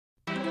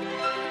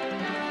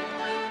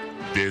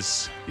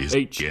This is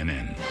H.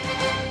 HNN.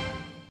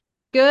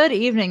 Good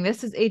evening.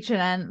 This is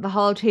HNN. The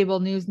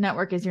Holotable News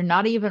Network is you're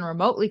not even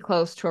remotely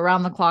close to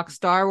around-the-clock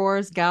Star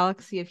Wars,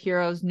 Galaxy of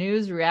Heroes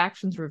news,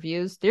 reactions,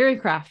 reviews, theory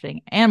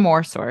crafting, and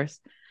more source.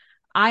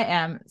 I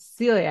am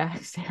Celia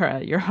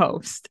Sarah, your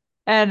host.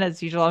 And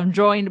as usual, I'm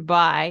joined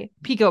by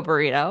Pico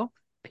Burrito.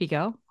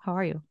 Pico, how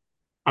are you?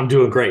 I'm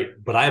doing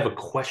great, but I have a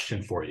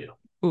question for you.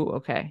 Ooh,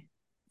 okay.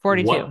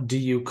 42. What do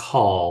you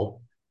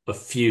call a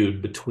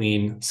feud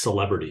between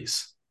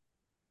celebrities?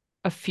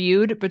 A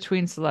feud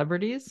between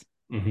celebrities?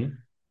 Mm-hmm.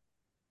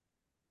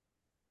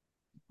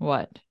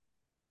 What?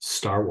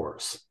 Star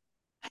Wars.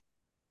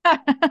 Love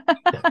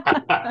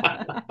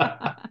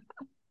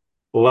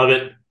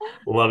it.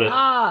 Love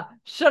it.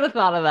 Should have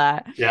thought of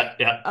that. Yeah,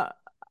 yeah. Uh,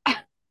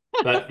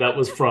 That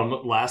was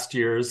from last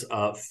year's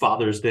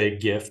Father's Day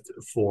gift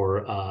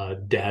for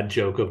Dad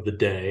Joke of the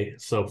Day.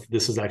 So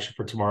this is actually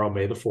for tomorrow,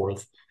 May the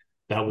 4th.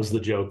 That was the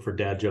joke for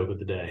Dad Joke of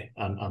the Day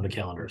on the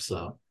calendar.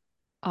 So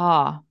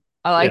I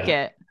like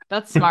yeah. it.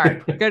 That's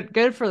smart.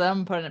 Good for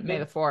them putting it May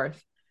the 4th.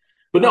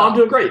 But no, I'm Oh,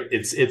 doing great.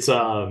 It's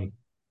I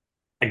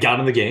got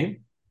in the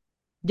game.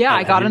 yeah,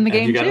 I got in the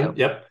Have you game got in? too.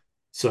 Yep.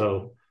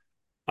 So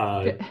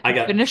I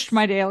got Finished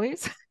my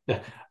dailies.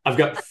 I've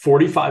got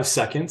 45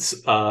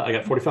 seconds. I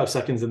got 45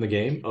 seconds in the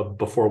game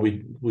before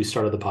we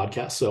started the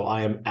podcast. So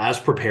I am as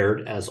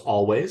prepared as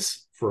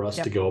always for us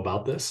to Yep. go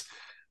about this.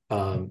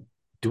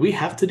 Do we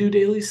have to do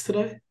dailies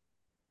today?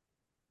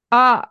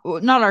 Not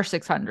our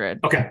 600,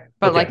 Okay.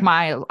 but like Okay.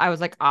 I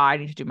was like, I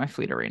need to do my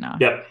Fleet Arena.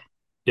 Yep. But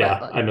Yeah,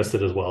 like, I missed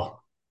it as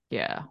well.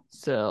 yeah,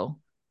 so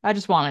I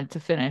just wanted to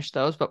finish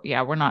those, but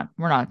yeah, we're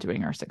not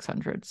doing our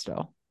 600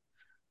 still.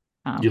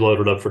 You Um,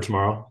 loaded up for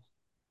tomorrow?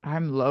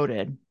 I'm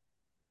loaded.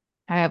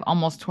 I have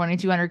almost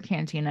 2,200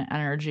 Cantina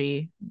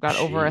energy. Got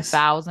over Jeez.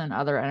 1,000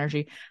 other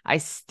energy. I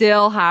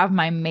still have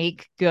my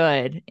make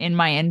good in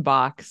my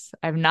inbox.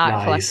 I've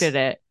not collected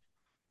Nice.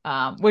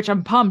 it, which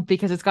I'm pumped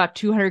because it's got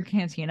 200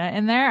 Cantina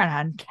in there,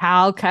 and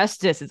Cal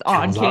Kestis is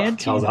on Cal's out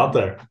Cantina.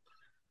 there.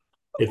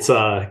 It's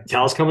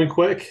Cal's coming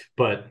quick,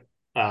 but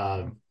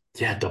uh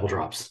yeah, double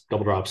drops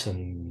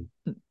in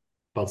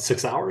about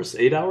 6 hours,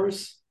 8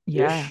 hours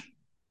Yeah. ish.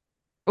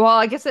 Well,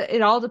 I guess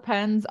it all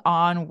depends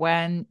on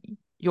when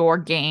your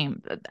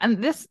game,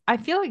 and this, I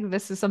feel like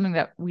this is something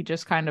that we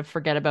just kind of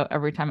forget about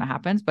every time it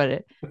happens,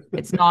 but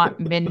it's not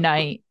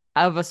midnight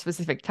of a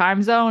specific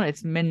time zone.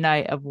 It's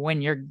midnight of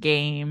when your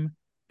game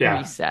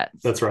Yeah,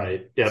 resets. that's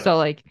right. Yep. So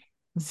like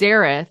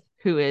Zareth,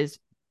 who is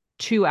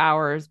 2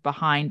 hours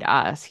behind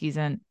us, he's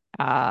in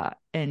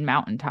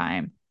mountain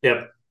time.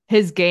 Yep.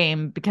 His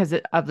game, because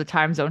of the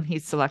time zone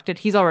he's selected,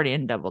 he's already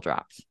in double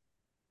drops.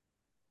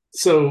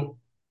 So,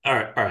 all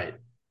right.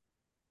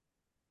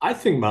 I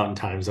think Mountain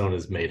Time Zone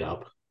is made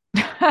up.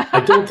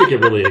 I don't think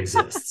it really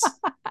exists.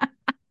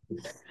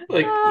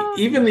 Like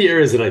even the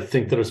areas that I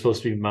think that are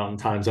supposed to be Mountain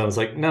Time Zone is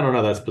like,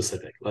 no, that's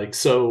Pacific. Like,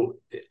 so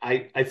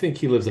I think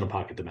he lives in a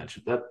pocket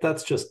dimension.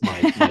 That's just my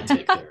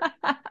take there.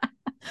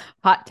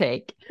 Hot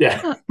take.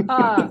 Yeah.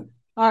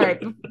 All right.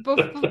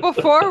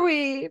 Before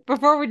we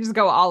just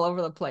go all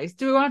over the place,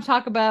 do we want to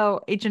talk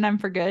about H&M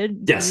for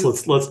good? Yes,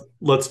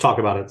 let's talk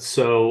about it.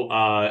 So,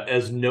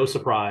 as no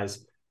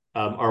surprise,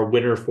 our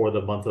winner for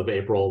the month of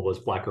April was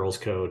Black Girls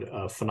Code.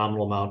 A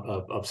phenomenal amount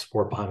of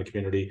support behind the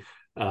community.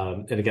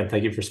 And again,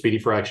 thank you for Speedy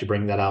for actually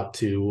bringing that out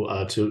to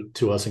us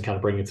and kind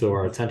of bringing it to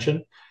our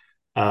attention.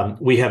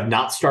 We have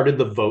not started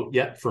the vote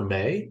yet for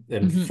May,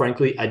 and Mhm.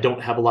 frankly, I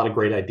don't have a lot of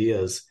great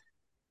ideas.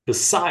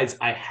 Besides,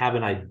 I have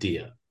an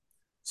idea.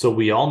 So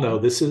we all know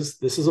this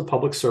is a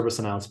public service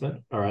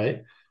announcement. All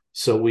right.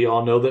 So we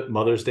all know that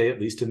Mother's Day, at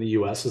least in the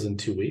US, is in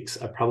 2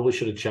 weeks. I probably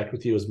should have checked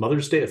with you. Is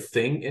Mother's Day a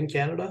thing in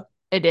Canada?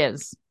 It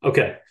is.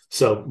 Okay.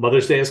 So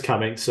Mother's Day is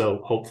coming.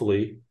 So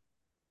hopefully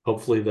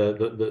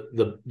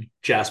the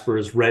Jasper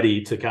is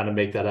ready to kind of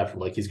make that effort.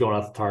 Like he's going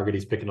out to Target,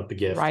 he's picking up the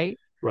gift Right.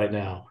 right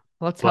now.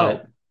 Let's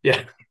hope. But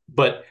yeah,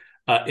 but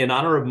in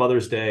honor of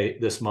Mother's Day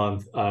this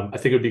month, I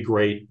think it would be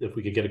great if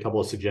we could get a couple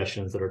of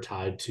suggestions that are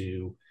tied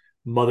to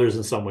mothers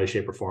in some way,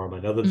 shape, or form.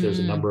 I know that there's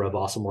a Mm, number of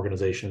awesome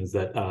organizations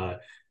that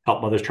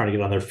help mothers trying to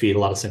get on their feet. A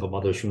lot of single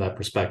mothers from that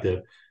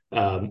perspective.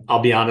 I'll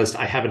be honest,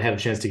 I haven't had a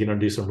chance to get on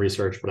and do some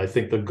research, but I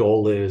think the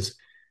goal is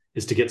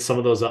to get some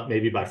of those up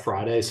maybe by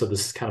Friday. So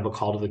this is kind of a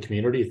call to the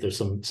community. If there's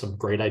some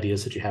great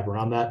ideas that you have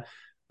around that,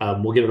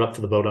 we'll get it up for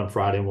the vote on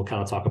Friday, and we'll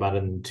kind of talk about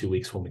it in 2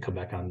 weeks when we come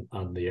back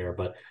on the air.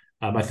 But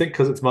I think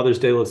because it's Mother's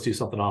Day, let's do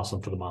something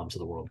awesome for the moms of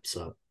the world.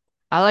 So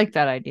I like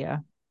that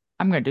idea.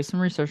 I'm gonna do some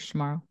research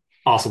tomorrow.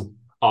 awesome,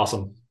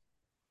 awesome.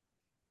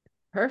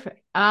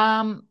 Perfect.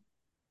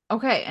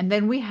 Okay, and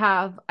then we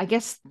have, I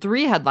guess,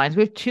 three headlines.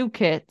 We have two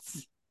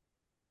kits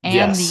and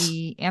Yes,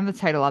 the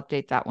title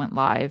update that went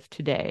live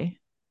today.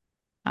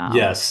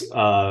 yes.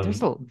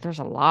 There's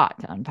a lot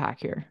to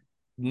unpack here.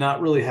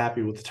 Not really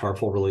happy with the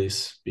Tarful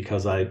release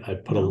because I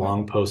put a No.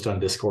 long post on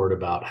Discord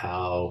about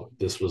how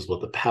this was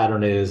what the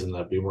pattern is and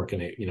that we weren't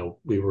going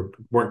to,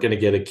 weren't going to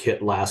get a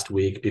kit last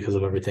week because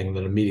of everything. And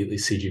then immediately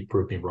CG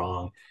proved me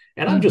wrong.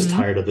 And I'm just Mm-hmm.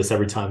 tired of this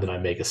every time that I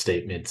make a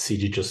statement.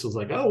 CG just is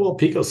like, oh, well,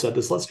 Pico said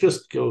this. Let's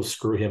just go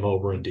screw him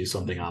over and do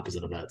something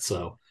opposite of that.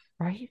 So,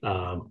 Right.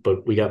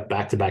 but we got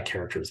back to back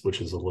characters,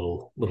 which is a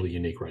little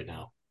unique right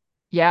now.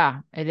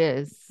 Yeah, it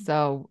is.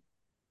 So,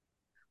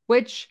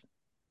 which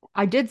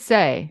I did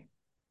say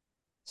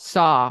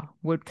Saw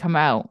would come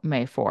out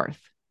May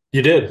 4th.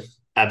 You did.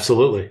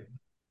 Absolutely.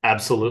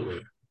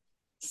 Absolutely.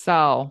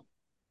 So,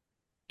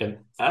 And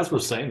as we're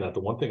saying that, the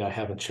one thing I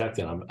haven't checked,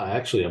 and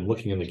I'm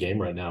looking in the game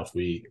right now.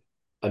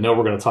 I know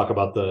we're going to talk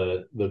about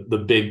the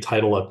big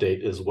title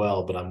update as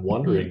well, but I'm mhm.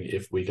 wondering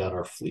if we got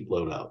our fleet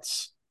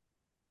loadouts.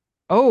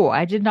 Oh,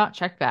 I did not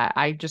check that.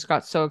 I just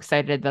got so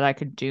excited that I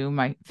could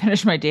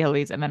finish my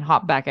dailies and then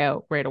hop back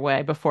out right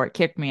away before it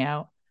kicked me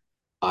out.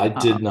 I Uh,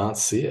 did not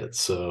see it,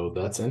 so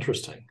that's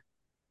interesting.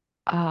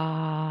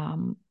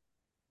 um,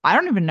 I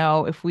don't even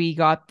know if we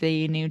got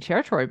the new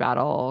territory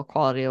battle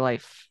quality of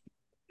life.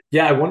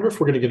 Yeah, I wonder if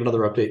we're going to get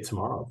another update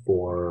tomorrow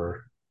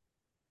for,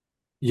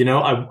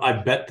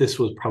 I bet this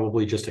was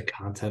probably just a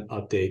content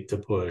update to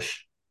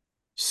push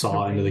The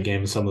Saw into the raid.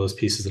 game and some of those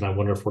pieces, and I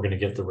wonder if we're going to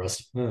get the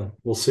rest.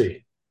 We'll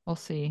see. We'll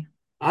see.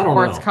 I don't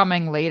Or it's know.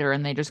 coming later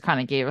and they just kind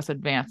of gave us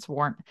advance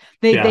warn.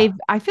 They Yeah,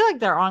 I feel like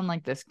they're on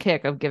like this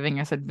kick of giving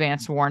us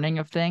advance warning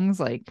of things,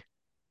 like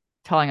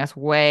telling us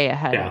way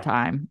ahead of yeah.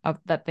 time of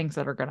that things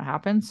that are going to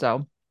happen.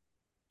 So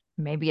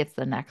maybe it's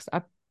the next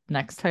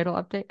title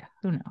update.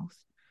 Who knows?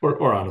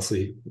 Or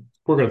honestly,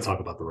 we're going to talk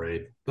about the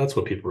raid. That's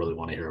what people really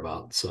want to hear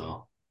about.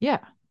 So Yeah.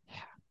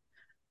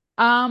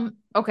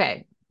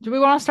 Okay. Do we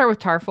want to start with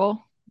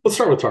Tarful let's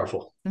start with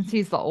Tarful. since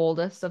he's the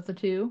oldest of the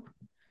two?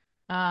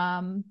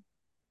 Um,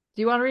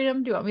 do you want to read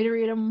him? Do you want me to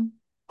read him?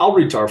 I'll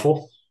read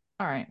Tarful.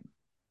 All right.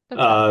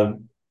 That's fine. Uh,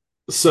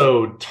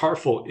 so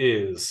Tarful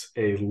is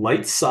a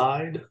light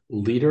side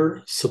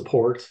leader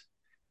support,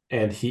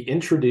 and he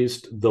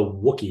introduced the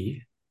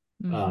Wookiee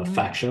Mm-hmm.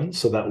 faction.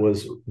 So that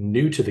was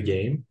new to the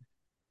game.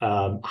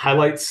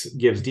 Highlights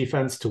gives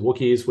defense to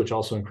Wookiees, which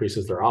also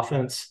increases their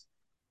offense.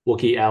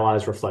 Wookiee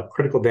allies reflect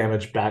critical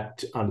damage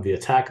back onto the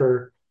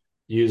attacker.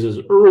 Uses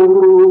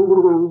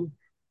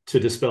to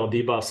dispel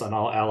debuffs on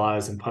all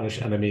allies and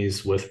punish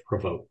enemies with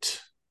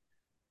provoked.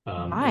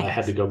 And I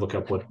had to Nice. go look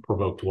up what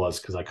provoked was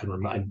because I couldn't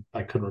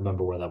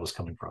remember where that was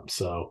coming from.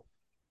 So,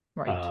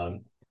 Right.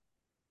 um,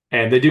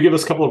 and they do give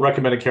us a couple of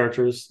recommended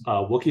characters,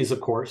 Wookiees,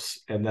 of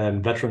course, and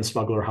then veteran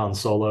smuggler Han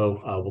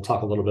Solo. We'll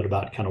talk a little bit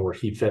about kind of where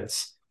he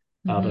fits,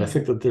 but I Mm-hmm.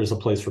 think that there's a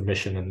place for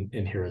mission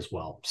in here as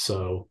well.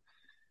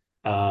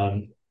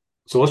 Um,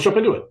 so let's jump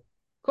into it.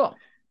 Cool.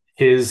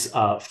 His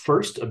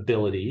first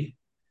ability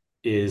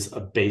is a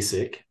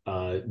basic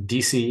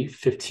DC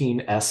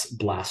 15S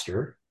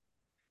blaster.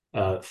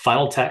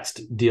 Final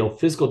text: deal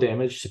physical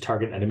damage to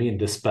target enemy and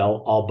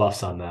dispel all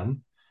buffs on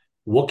them.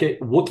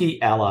 Wookiee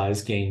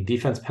allies gain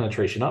defense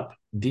penetration up,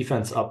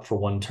 defense up for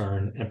 1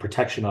 turn, and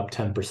protection up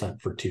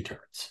 10% for 2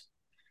 turns.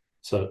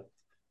 So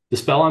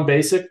dispel on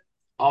basic,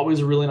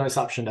 always a really nice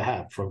option to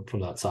have from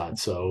that side.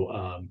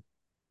 So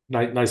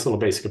nice little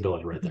basic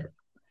ability right there.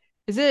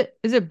 Is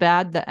it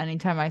bad that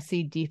anytime I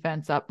see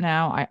defense up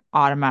now, I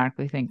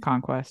automatically think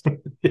conquest?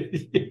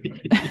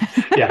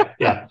 Yeah,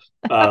 yeah.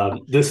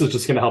 This is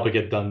just going to help it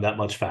get done that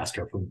much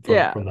faster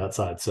Yeah. from that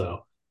side.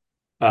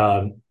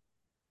 Um,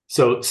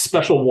 so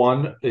special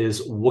one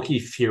is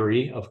Wookiee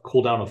Fury of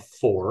cooldown of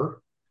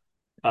 4.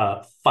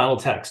 Final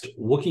text: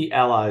 Wookiee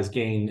allies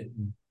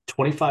gain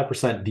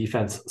 25%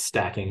 defense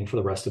stacking for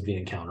the rest of the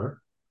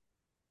encounter.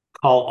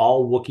 Call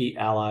all Wookiee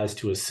allies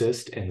to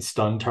assist and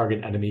stun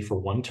target enemy for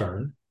 1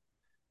 turn.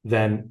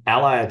 Then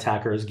ally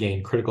attackers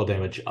gain critical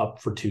damage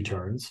up for 2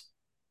 turns.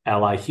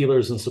 Ally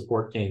healers and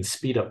support gain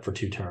speed up for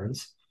 2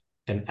 turns.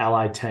 And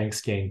ally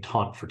tanks gain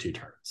taunt for 2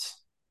 turns.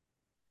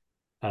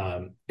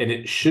 And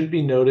it should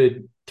be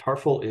noted,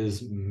 Tarful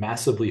is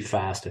massively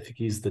fast. I think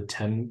he's the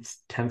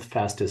 10th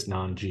fastest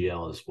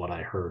non-GL is what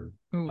I heard.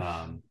 Oof.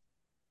 Um,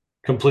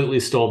 completely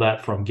stole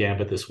that from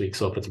Gambit this week.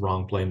 So if it's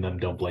wrong, blame them.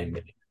 Don't blame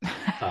me.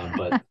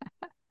 But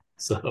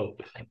so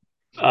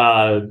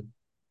uh,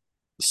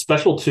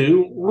 special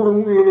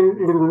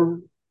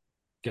two,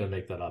 gonna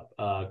make that up.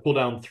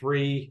 Cooldown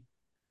 3.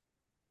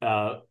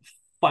 Uh,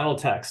 final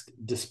text: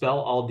 dispel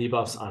all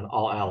debuffs on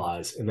all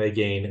allies, and they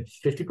gain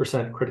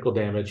 50% critical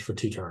damage for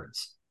 2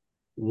 turns.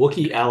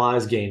 Wookiee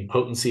allies gain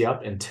potency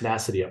up and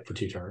tenacity up for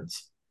 2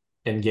 turns,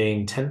 and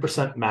gain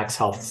 10% max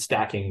health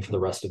stacking for the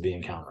rest of the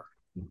encounter.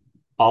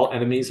 All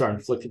enemies are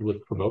inflicted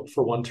with provoke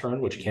for 1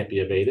 turn, which can't be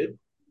evaded.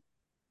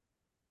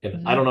 And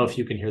I don't know if Nice.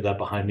 you can hear that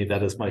behind me.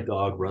 That is my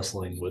dog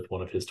wrestling with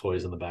one of his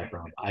toys in the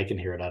background. I can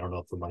hear it. I don't know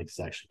if the mic is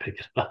actually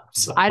picking it up.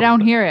 I So,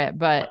 don't hear it,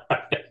 but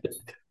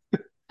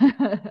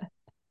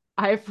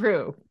I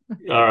approve.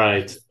 all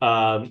right.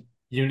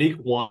 Unique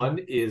one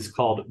is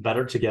called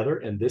Better Together,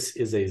 and this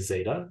is a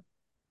Zeta.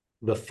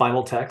 The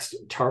final text: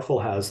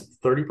 Tarful has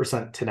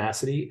 30%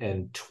 tenacity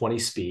and 20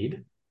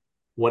 speed.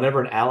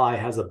 Whenever an ally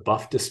has a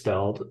buff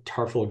dispelled,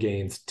 Tarful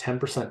gains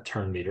 10%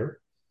 turn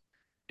meter.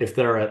 If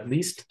there are at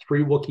least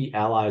 3 Wookiee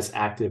allies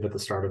active at the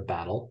start of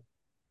battle,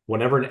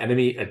 Whenever an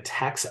enemy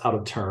attacks out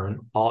of turn,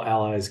 all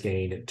allies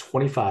gain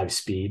 25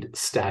 speed,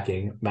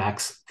 stacking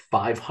max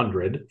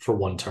 500 for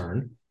one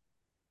turn.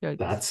 Yikes.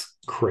 That's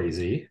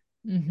crazy.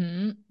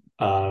 Mm-hmm.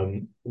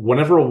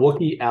 Whenever a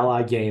Wookiee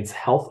ally gains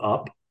health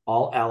up,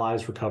 all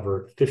allies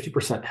recover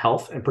 50%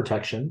 health and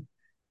protection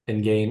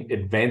and gain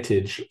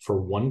advantage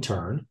for one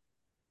turn.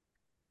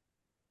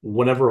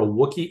 Whenever a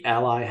Wookiee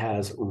ally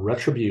has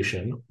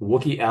retribution,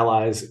 Wookiee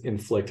allies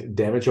inflict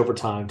damage over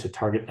time to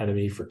target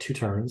enemy for 2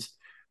 turns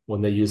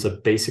when they use a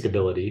basic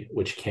ability,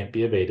 which can't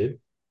be evaded.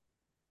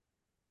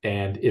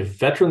 And if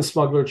veteran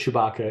smuggler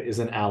Chewbacca is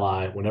an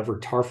ally, whenever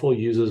Tarful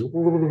uses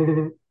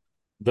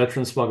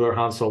veteran smuggler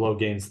Han Solo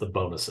gains the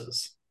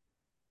bonuses.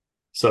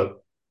 So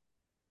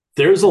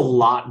there's a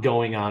lot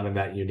going on in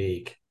that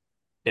unique.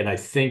 And I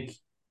think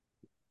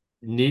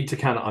need to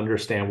kind of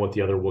understand what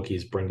the other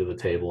Wookiees bring to the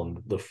table. And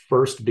the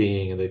first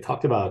being, and they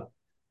talked about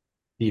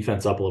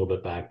defense up a little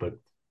bit back, but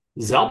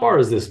Zalbar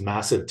is this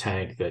massive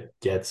tank that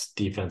gets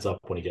defense up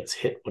when he gets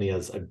hit, when he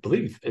has, I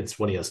believe it's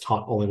when he has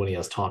taunt, only when he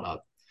has taunt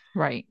up.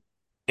 Right.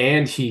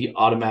 And he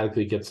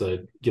automatically gets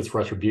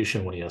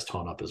retribution when he has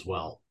taunt up as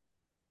well.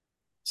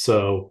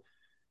 So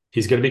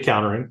he's going to be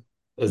countering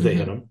as they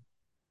hit him.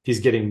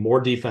 He's getting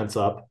more defense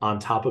up on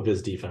top of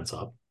his defense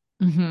up.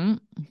 Mm-hmm.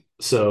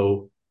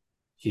 So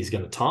he's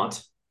going to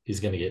taunt.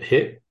 He's going to get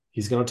hit.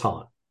 He's going to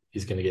taunt.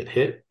 He's going to get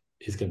hit.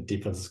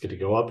 Defense is going to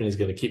go up, and he's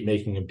going to keep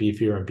making him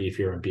beefier and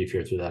beefier and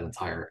beefier through that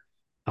entire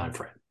time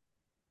frame.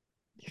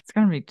 It's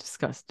going to be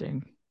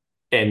disgusting.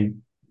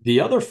 And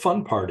the other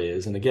fun part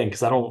is, and again,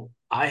 because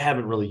I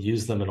haven't really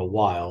used them in a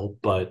while,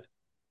 but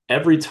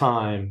every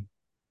time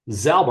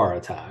Zalbar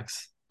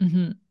attacks,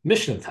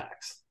 mission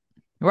attacks.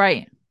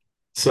 Right.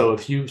 So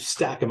if you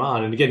stack them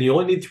on, and again, you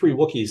only need 3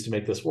 Wookiees to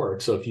make this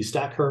work. So if you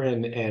stack her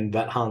in and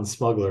Vet Han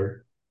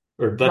Smuggler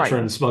or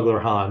Veteran Smuggler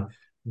Han,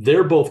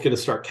 they're both going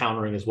to start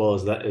countering as well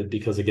as that,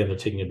 because again, they're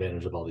taking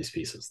advantage of all these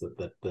pieces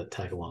that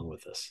tag along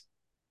with this.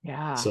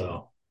 Yeah.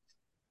 So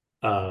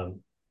a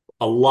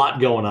lot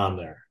going on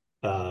there.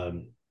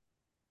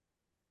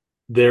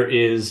 There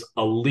is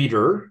a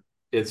leader.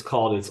 It's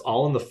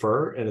All in the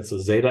Fur, and it's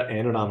a Zeta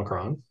and an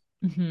Omicron.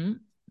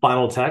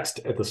 Final text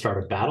at the start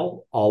of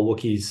battle: all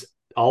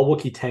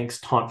Wookiee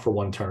tanks taunt for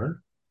one turn.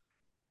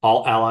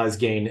 All allies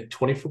gain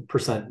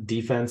 20%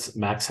 defense,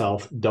 max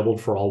health, doubled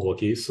for all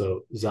Wookiees.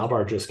 So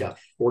Zalbar just got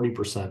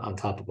 40% on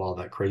top of all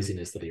that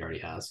craziness that he already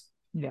has.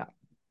 Yeah.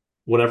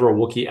 Whenever a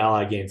Wookiee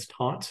ally gains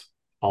taunt,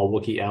 all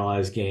Wookiee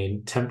allies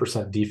gain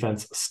 10%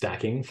 defense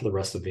stacking for the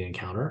rest of the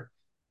encounter.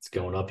 It's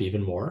going up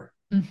even more.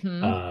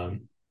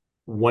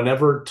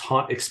 Whenever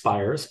taunt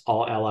expires,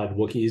 all allied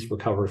Wookiees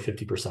recover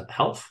 50%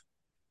 health.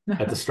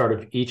 At the start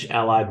of each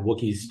allied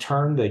Wookiee's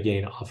turn, they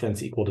gain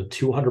offense equal to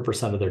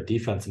 200% of their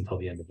defense until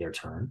the end of their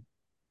turn.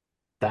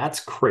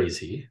 That's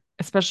crazy.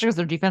 Especially because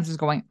their defense is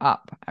going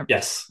up.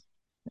 Yes.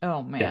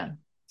 Oh, man. Yeah.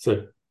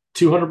 So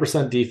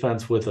 200%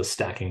 defense with a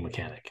stacking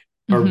mechanic,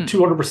 or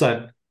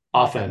 200%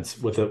 offense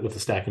with a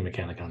stacking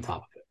mechanic on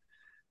top of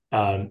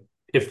it.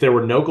 If there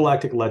were no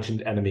Galactic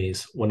Legend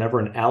enemies, whenever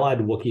an allied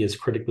Wookiee is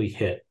critically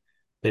hit,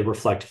 they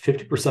reflect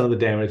 50% of the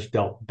damage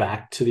dealt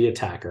back to the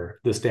attacker.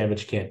 This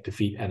damage can't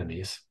defeat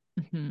enemies.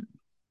 And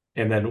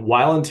then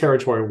while in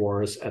territory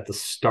wars, at the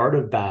start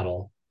of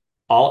battle,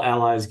 all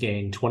allies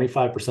gain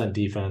 25%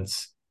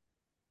 defense,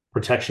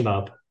 protection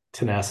up,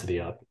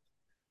 tenacity up.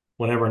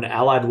 Whenever an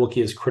allied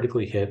Wookiee is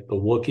critically hit, the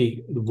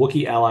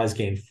Wookiee allies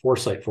gain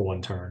foresight for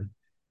one turn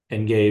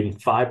and gain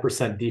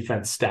 5%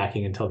 defense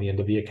stacking until the end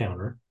of the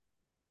encounter.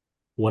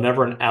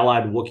 Whenever an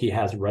allied Wookiee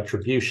has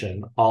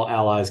retribution, all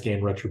allies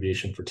gain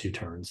retribution for 2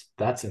 turns.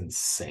 That's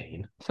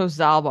insane. So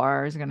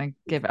Zalbar is going to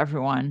give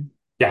everyone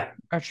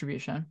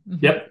retribution.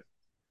 Yep.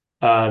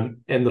 And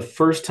the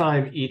first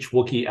time each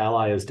Wookiee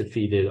ally is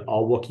defeated,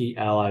 all Wookiee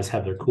allies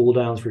have their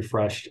cooldowns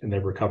refreshed, and they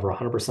recover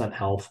 100%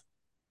 health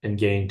and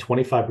gain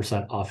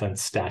 25%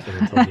 offense stacking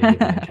until the end of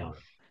the encounter.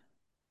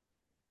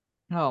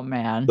 Oh,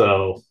 man.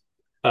 So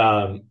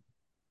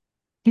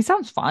he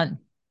sounds fun.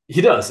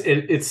 He does.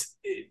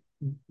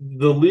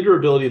 The leader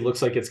ability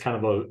looks like it's kind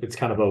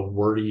of a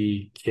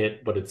wordy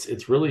kit, but it's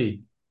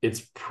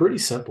pretty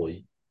simple.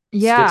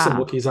 Stick some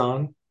Wookiees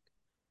on.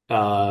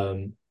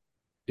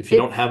 If you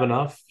don't have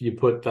enough, you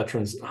put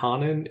veterans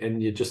Han in,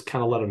 and you just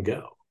kind of let them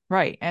go.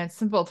 Right, and it's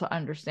simple to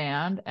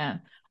understand. And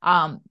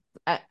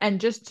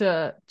just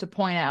to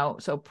point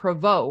out, so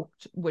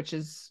provoked, which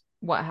is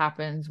what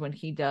happens when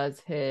he does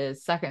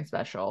his second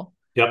special.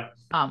 Yep.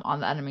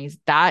 On the enemies,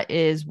 that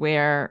is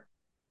where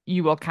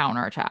you will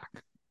counterattack.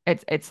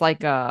 It's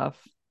like a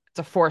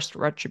forced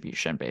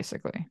retribution,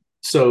 basically.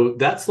 So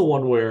that's the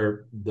one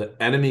where the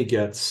enemy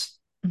gets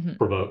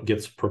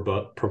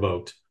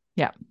provoked.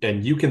 Yeah.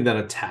 And you can then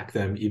attack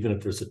them even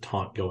if there's a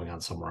taunt going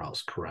on somewhere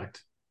else,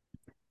 correct?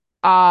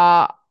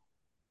 Let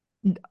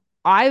me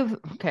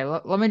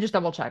just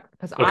double check,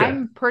 because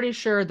I'm pretty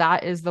sure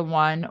that is the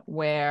one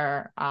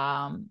where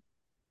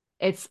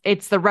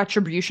it's the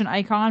retribution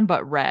icon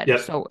but red. Yep.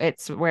 So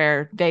it's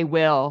where they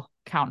will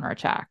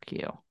counterattack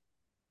you.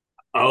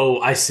 Oh,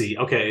 I see.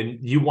 Okay.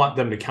 And you want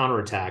them to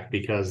counterattack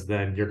because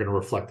then you're going to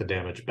reflect the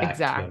damage back to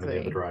them in the other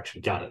Exactly.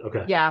 direction. Got it.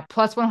 Okay. Yeah,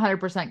 plus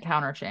 100%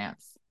 counter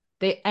chance.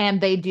 They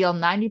deal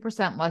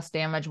 90% less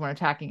damage when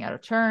attacking out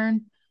of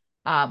turn.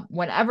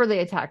 Whenever they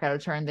attack out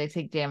of turn, they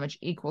take damage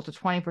equal to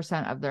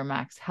 20% of their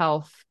max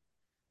health.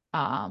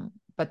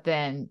 But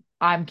then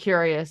I'm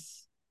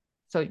curious.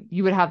 So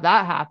you would have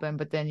that happen,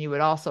 but then you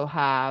would also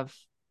have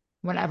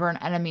whenever an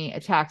enemy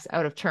attacks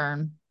out of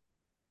turn,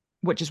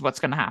 which is what's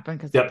going to happen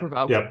because they're Yep.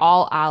 provoked, Yep.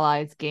 all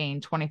allies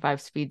gain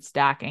 25 speed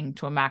stacking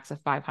to a max of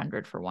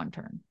 500 for one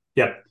turn.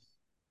 Yep.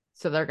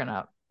 So they're going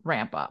to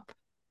ramp up.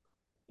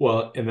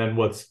 Well, and then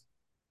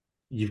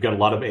you've got a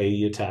lot of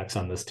AE attacks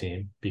on this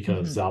team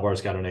because Mm-hmm.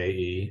 Zalbar's got an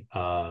AE.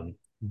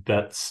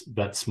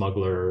 Vet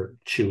Smuggler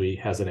Chewy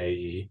has an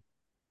AE.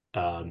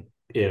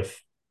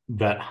 If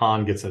Vet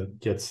Han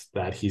gets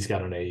that, he's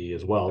got an AE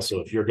as well. So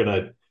if you're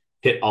gonna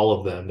hit all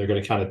of them, they're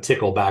gonna kind of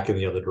tickle back in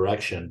the other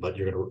direction. But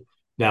you're gonna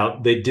now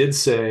they did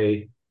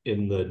say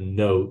in the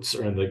notes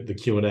or in the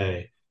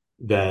Q&A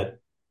that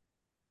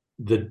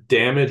the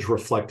damage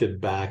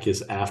reflected back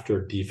is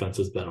after defense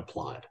has been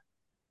applied.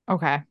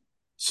 Okay.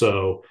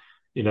 So,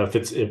 if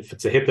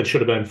it's a hit that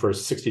should have been for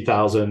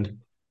 60,000,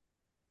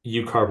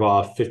 you carve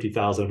off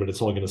 50,000, but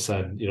it's only going to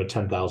send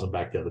 10,000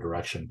 back the other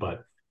direction.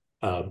 But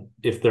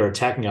if they're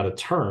attacking out of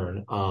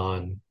turn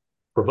on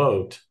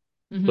provoked,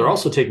 they're Mm-hmm.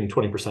 also taking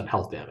 20%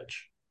 health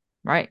damage,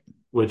 Right.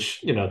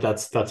 which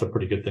that's a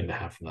pretty good thing to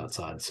have from that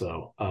side.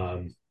 So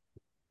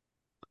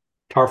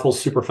Tarful's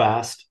super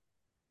fast.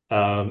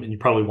 And you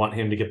probably want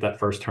him to get that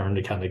first turn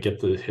to kind of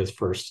get his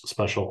first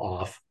special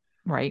off.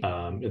 Right.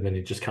 And then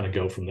you just kind of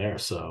go from there.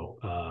 So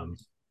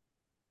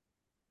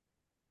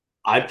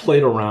I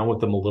played around with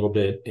them a little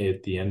bit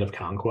at the end of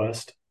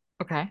Conquest,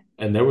 Okay.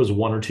 and there was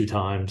one or two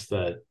times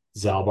that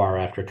Zalbar,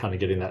 after kind of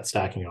getting that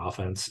stacking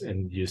offense,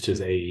 and used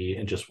his AE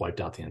and just wiped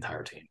out the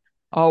entire team.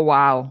 Oh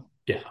wow.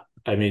 Yeah,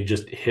 I mean,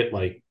 just hit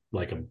like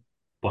a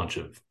bunch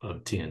of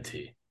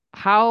TNT.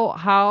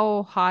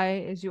 How high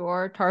is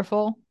your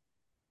Tarful?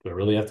 Do I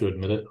really have to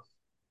admit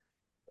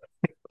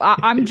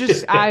I'm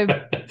just I'm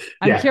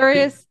Yeah,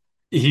 curious.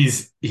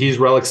 he's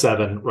relic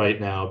 7 right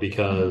now Mhm.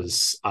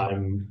 because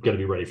I'm gonna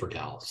be ready for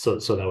Cal. So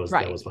that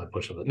Right. was my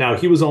push of it. Now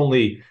he was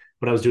only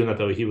when I was doing that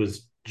though, he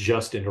was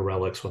just into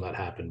relics when that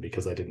happened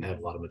because I didn't have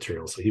a lot of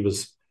material. So he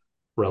was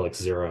relic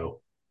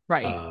 0.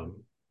 Right.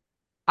 Um,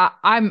 I,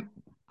 I'm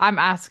I'm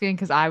asking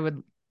because I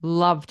would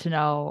love to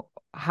know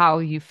how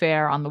you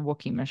fare on the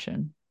Wookiee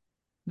mission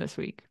this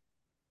week.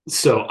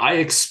 so I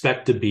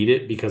expect to beat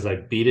it because I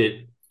beat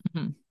it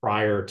Mhm.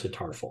 prior to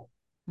Tarful.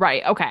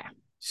 Right. Okay.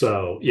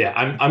 So yeah,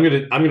 I'm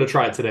gonna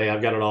try it today.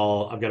 I've got it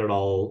all. I'm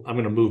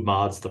gonna move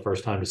mods the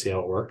first time to see how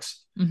it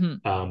works. Hmm.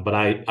 But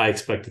I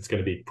expect it's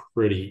going to be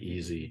pretty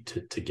easy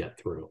to get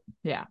through.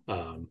 Yeah.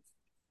 Um,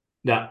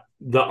 Now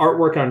the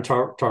artwork on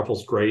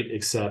Tarful's great,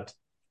 except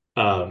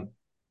um,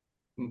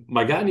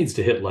 my guy needs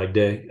to hit leg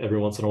day every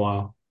once in a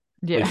while.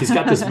 Like he's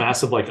got this Yeah.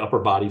 massive like upper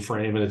body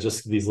frame, and it's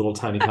just these little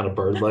tiny kind of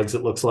bird legs.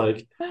 It looks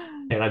like,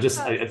 and I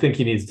think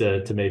he needs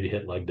to maybe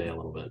hit leg day a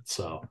little bit.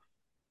 So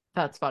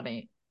That's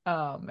funny.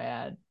 Oh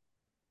man.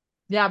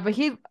 Yeah, but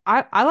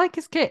I like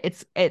his kit.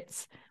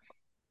 It's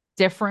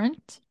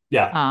different.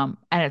 yeah,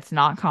 And it's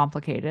not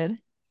complicated.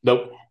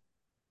 nope,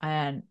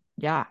 And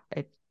yeah,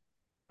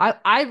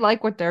 I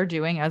like what they're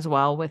doing as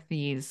well with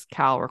these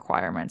Cal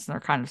requirements. And they're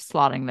kind of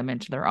slotting them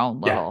into their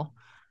own yeah,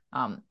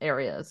 little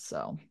areas.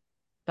 So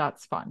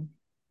that's fun.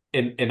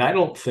 and I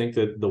don't think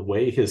that the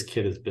way his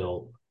kit is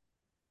built,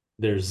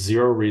 there's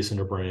zero reason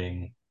to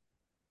bring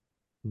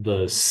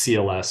the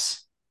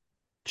CLS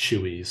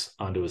Chewies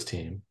onto his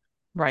team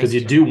because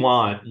Right.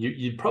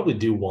 you probably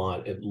do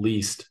want at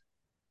least.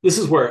 This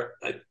is where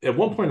at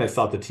one point I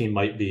thought the team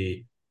might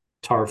be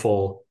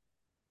Tarful,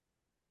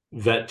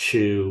 Vet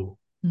Chew,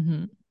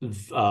 Mm-hmm.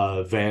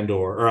 Vandor,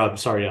 or I'm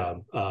sorry,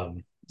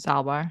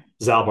 Salbar.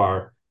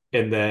 Zalbar,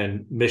 and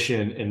then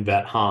Mission and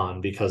Vet Han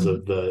because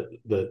Mm-hmm.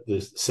 of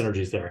the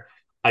synergies there.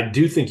 I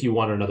do think you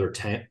want another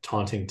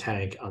taunting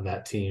tank on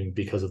that team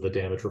because of the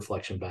damage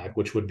reflection back,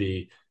 which would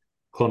be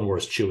Clone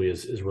Wars Chewie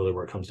is really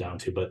where it comes down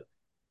to. But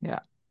Yeah.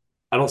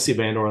 I don't see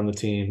Vandor on the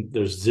team.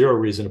 There's zero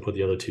reason to put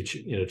the other two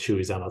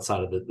Chewies on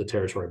outside of the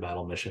territory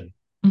battle mission.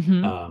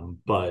 Mm-hmm.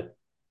 But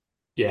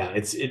yeah,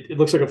 it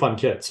looks like a fun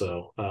kit.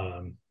 So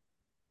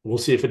we'll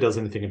see if it does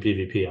anything in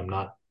PvP.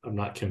 I'm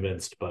not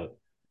convinced, but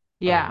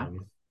Yeah.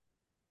 um,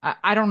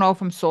 I don't know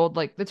if I'm sold.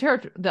 Like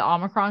the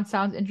Omicron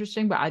sounds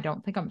interesting, but I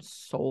don't think I'm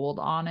sold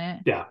on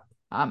it. yeah,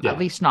 At yeah.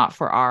 least not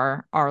for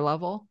our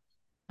level.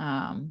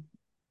 Um,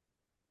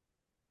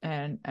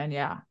 and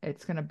yeah,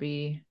 it's gonna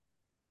be.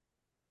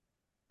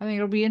 I think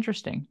it'll be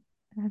interesting.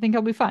 I think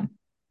it'll be fun.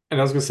 And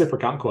I was gonna say for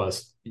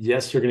Conquest,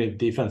 yes, you're gonna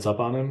defense up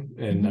on him.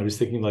 And I Hmm. was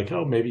thinking like,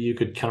 oh, maybe you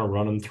could kind of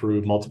run him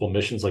through multiple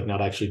missions, like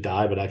not actually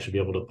die, but actually be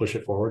able to push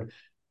it forward.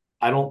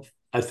 I don't.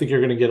 I think you're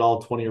going to get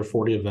all 20 or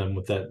 40 of them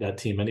with that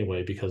team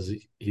anyway because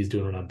he's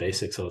doing it on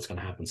basic, so it's going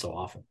to happen so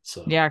often.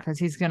 So, Yeah, because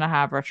he's gonna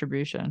have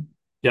retribution.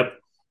 yep,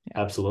 Yeah,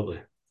 absolutely.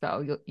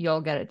 so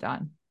you'll get it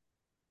done.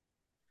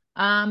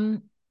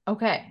 Um.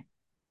 Okay.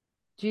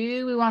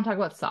 Do we want to talk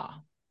about Saw?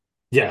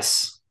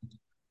 Yes.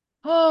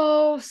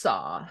 Oh,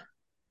 Saw.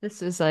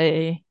 This is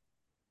a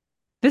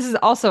this is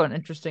also an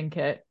interesting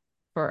kit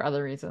for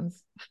other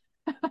reasons.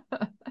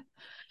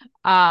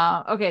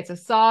 Okay, so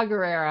Saw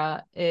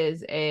Gerrera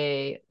is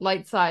a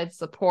light side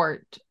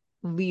support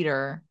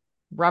leader,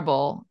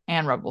 rebel,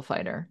 and rebel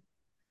fighter.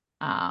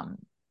 Um,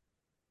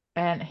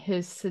 and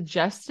his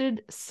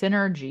suggested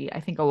synergy, I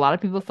think a lot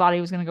of people thought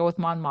he was going to go with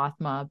Mon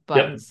Mothma, but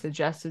Yep. his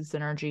suggested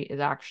synergy is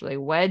actually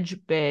Wedge,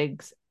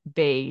 Biggs,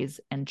 Baze,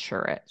 and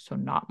Chirrut. So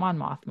not Mon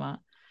Mothma.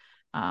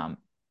 Um,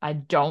 I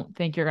don't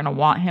think you're going to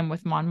want him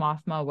with Mon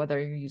Mothma, whether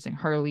you're using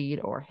her lead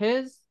or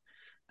his.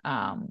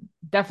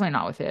 Definitely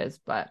not with his,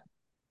 but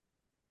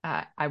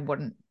I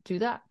wouldn't do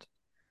that.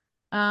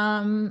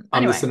 On the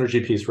Anyway,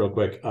 synergy piece, real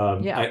quick,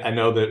 yeah. I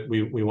know that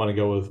we want to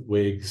go with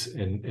Wigs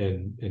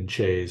and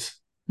Chase.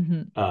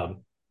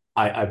 Mhm.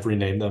 I've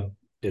renamed them.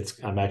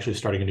 I'm actually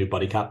starting a new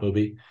buddy cop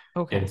movie,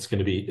 and Okay. it's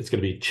gonna be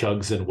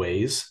Chugs and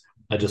Ways.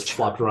 I just Sure.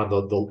 flopped around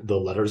the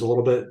letters a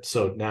little bit,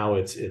 so now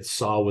it's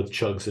Saw with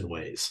Chugs and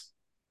Ways.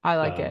 I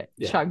like it.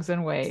 Yeah, Chugs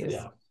and ways.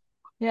 yeah,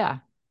 Yeah.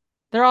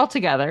 They're all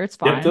together. It's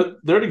yep. fine.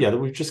 They're together.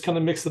 We've just kind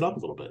of mixed it up a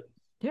little bit.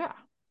 Yeah.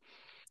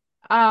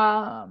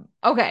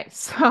 Okay,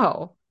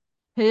 so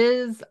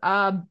his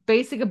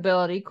basic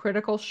ability,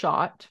 critical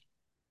shot,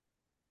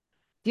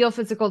 deal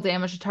physical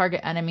damage to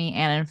target enemy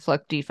and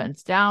inflict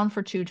defense down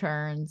for 2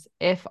 turns.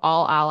 If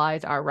all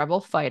allies are rebel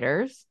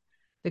fighters,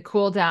 the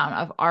cooldown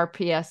of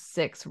RPS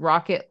 6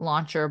 rocket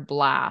launcher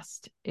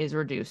blast is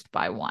reduced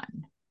by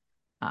 1.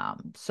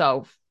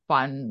 So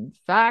fun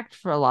fact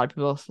for a lot of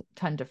people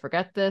tend to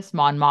forget this.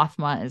 Mon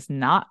Mothma is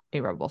not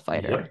a rebel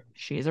fighter. Yep.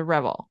 She's a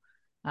rebel.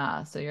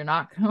 So you're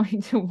not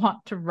going to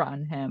want to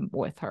run him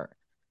with her.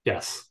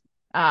 Yes.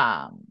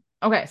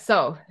 Okay,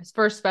 so his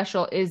first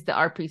special is the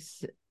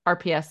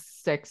RPS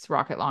 6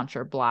 rocket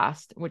launcher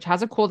blast, which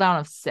has a cooldown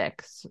of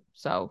 6.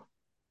 So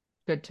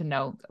good to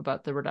know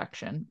about the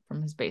reduction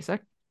from his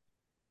basic.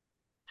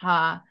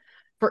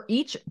 For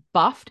each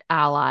buffed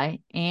ally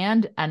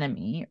and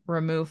enemy,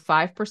 remove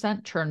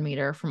 5% turn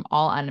meter from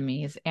all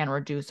enemies and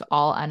reduce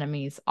all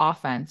enemies'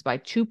 offense by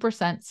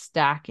 2%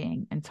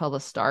 stacking until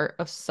the start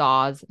of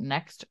Saw's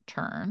next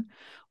turn,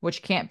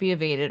 which can't be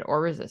evaded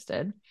or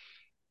resisted.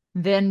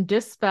 Then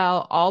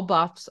dispel all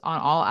buffs on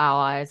all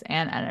allies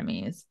and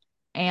enemies.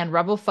 And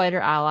Rebel Fighter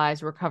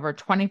allies recover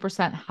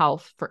 20%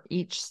 health for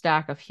each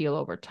stack of heal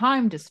over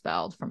time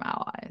dispelled from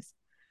allies.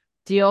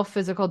 Deal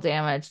physical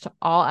damage to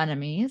all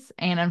enemies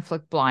and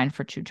inflict blind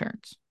for 2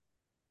 turns.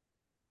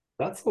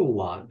 That's a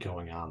lot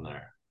going on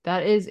there.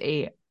 That is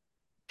a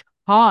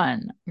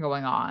ton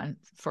going on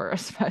for a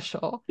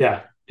special.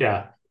 Yeah.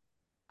 Yeah.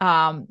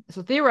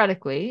 So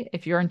theoretically,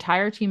 if your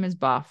entire team is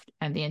buffed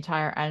and the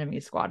entire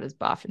enemy squad is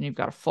buffed and you've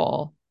got a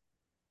full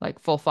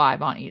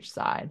 5 on each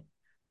side,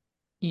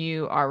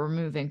 you are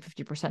removing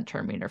 50%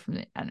 turn meter from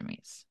the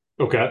enemies.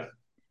 Okay.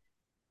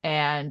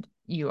 And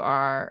you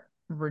are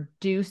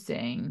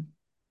reducing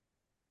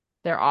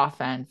their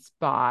offense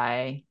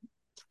by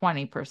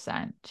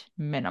 20%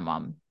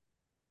 minimum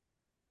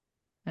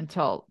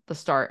until the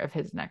start of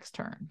his next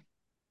turn.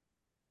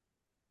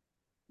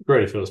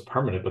 Great if it was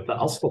permanent, but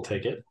I'll still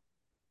take it.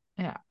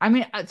 Yeah. I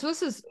mean, so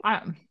this is,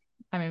 I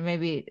mean,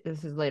 maybe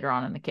this is later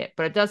on in the kit,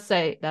 but it does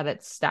say that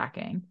it's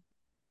stacking.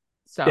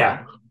 So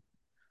Yeah.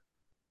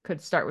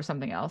 could start with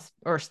something else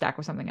or stack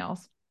with something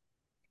else.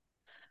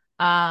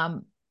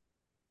 Um,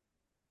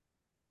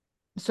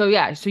 so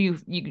yeah, so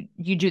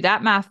you do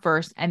that math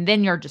first, and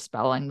then you're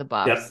dispelling the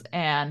buffs, Yep.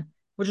 and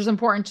which is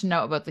important to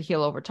note about the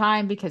heal over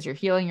time because you're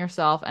healing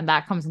yourself, and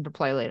that comes into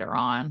play later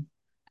on.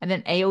 And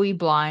then AoE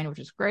blind, which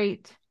is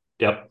great,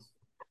 Yep.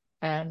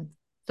 and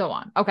so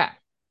on. Okay.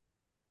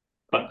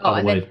 But Oh, by the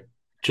and then way,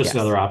 just yes,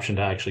 another option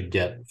to actually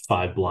get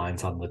 5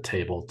 blinds on the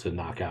table to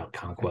knock out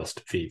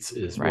conquest feats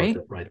is worth right?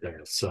 it right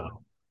there.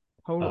 So,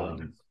 Totally,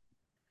 um,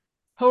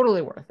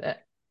 totally worth it.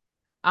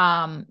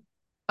 Um,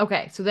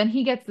 okay, so then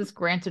he gets this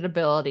granted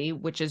ability,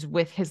 which is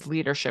with his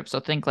leadership. So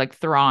think like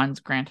Thrawn's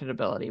granted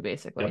ability,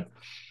 basically. yep.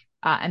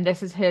 And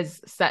this is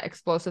his set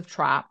explosive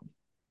trap.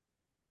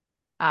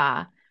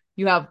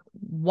 You have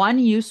 1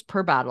 use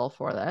per battle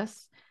for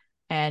this,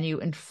 and you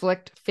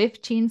inflict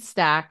 15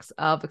 stacks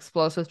of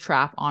explosive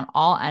trap on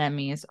all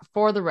enemies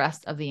for the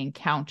rest of the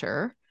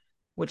encounter,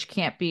 which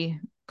can't be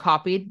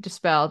copied,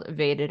 dispelled,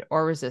 evaded,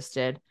 or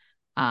resisted.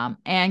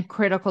 And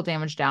critical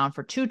damage down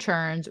for 2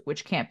 turns,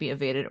 which can't be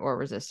evaded or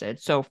resisted.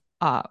 So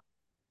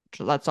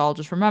let's all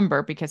just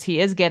remember, because he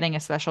is getting a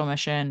special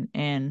mission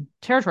in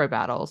territory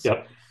battles.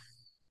 Yep.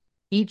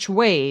 Each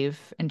wave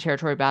in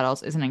territory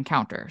battles is an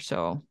encounter.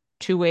 So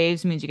 2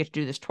 waves means you get to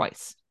do this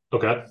twice.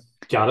 Okay.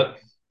 Got it.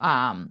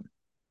 Um,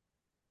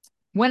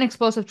 when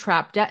explosive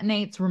trap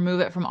detonates,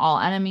 remove it from all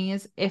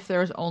enemies. If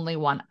there is only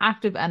 1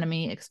 active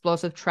enemy,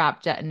 explosive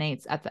trap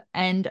detonates at the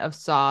end of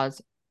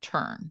Saw's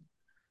turn.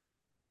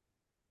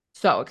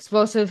 So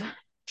explosive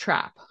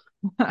trap.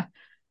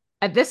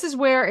 And this is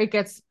where it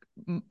gets,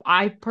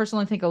 I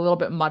personally think, a little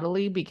bit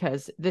muddly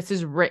because this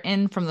is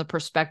written from the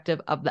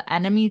perspective of the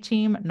enemy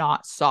team,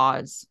 not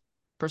Saw's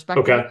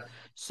perspective. Okay.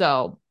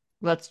 So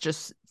let's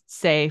just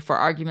say, for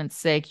argument's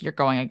sake, you're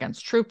going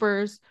against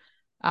troopers.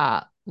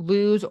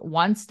 Lose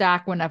 1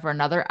 stack whenever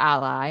another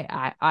ally,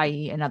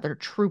 i.e., another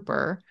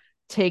trooper,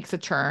 takes a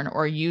turn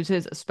or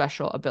uses a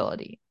special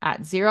ability.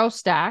 At 0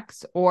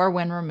 stacks or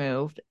when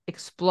removed,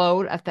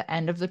 explode at the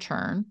end of the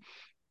turn.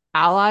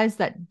 Allies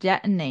that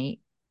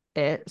detonate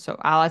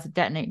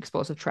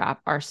explosive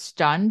trap are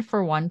stunned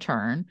for 1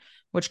 turn,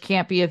 which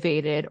can't be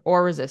evaded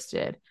or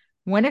resisted.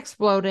 When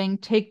exploding,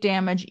 take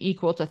damage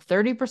equal to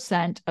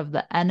 30% of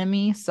the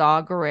enemy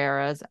Saw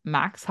Gerrera's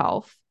max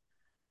health,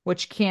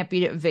 which can't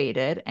be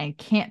evaded and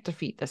can't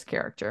defeat this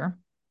character,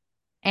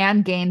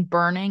 and gain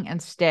burning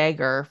and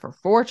stagger for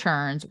 4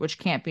 turns, which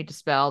can't be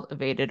dispelled,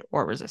 evaded,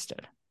 or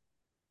resisted.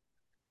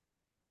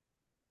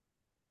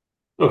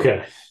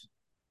 Okay.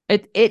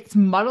 It's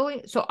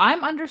muddling. So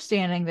I'm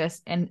understanding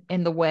this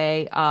in the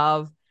way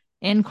of,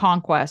 in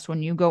Conquest,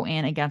 when you go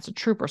in against a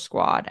trooper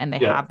squad and they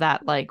Yeah. have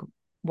that like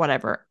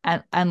whatever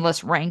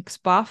endless ranks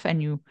buff,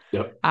 and you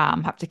Yep.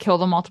 have to kill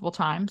them multiple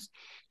times.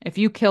 If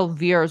you kill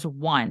Veers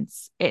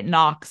once, it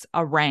knocks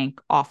a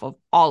rank off of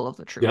all of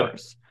the Yep.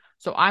 troopers.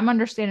 So I'm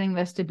understanding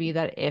this to be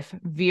that if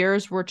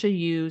Veers were to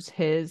use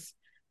his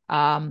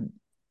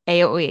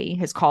AoE,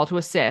 his call to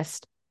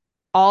assist,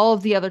 all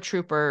of the other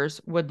troopers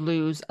would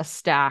lose a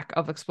stack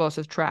of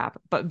explosive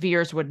trap, but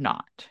Veers would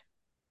not.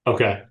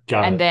 Okay.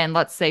 Got And it. then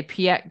let's say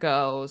Piet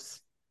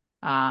goes,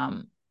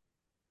 um,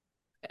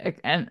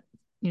 and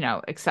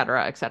et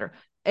cetera, et cetera.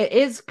 It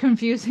is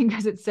confusing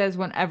because it says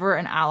whenever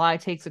an ally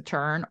takes a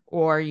turn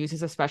or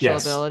uses a special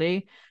Yes.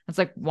 ability. It's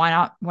like, why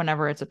not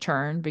whenever it's a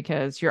turn?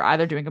 Because you're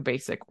either doing a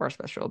basic or a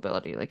special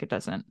ability. Like, it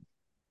doesn't.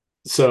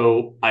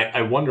 So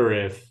I wonder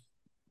if,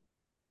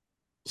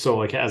 so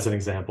like as an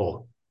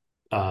example,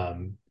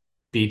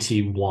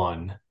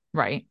 BT1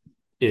 Right.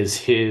 is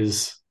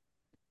his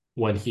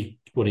when he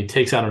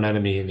takes out an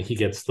enemy and he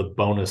gets the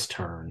bonus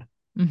turn.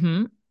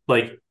 Mm-hmm.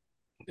 Like,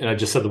 and I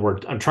just said the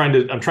word. I'm trying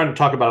to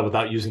talk about it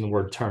without using the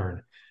word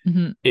turn.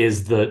 Mm-hmm.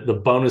 Is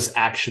the bonus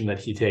action that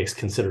he takes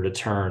considered a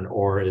turn,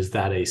 or is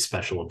that a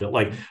special ability?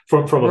 Like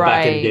from a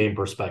back end Right. game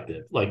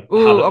perspective, like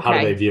Ooh, how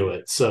do they okay. view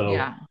it? So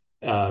Yeah.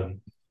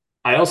 um,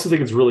 I also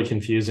think it's really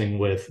confusing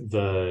with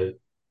the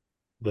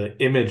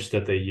image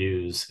that they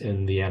use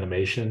in the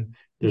animation.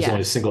 There's only a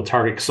Yes. single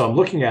target. So I'm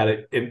looking at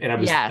it, and I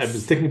was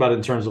Yes. thinking about it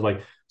in terms of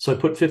like, so I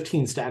put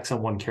 15 stacks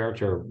on one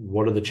character.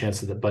 What are the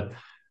chances that? But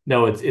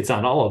no, it's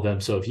on all of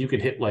them. So if you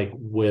could hit like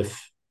with,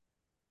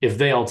 if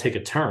they all take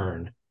a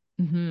turn,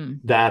 Mm-hmm.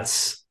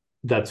 that's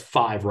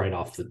five right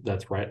off the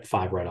that's right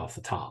five right off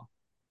the top.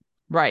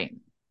 Right.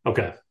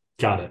 Okay,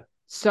 got it.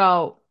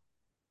 So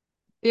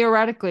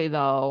theoretically,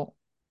 though,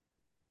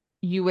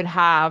 you would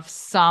have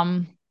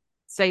some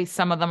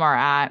of them are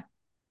at,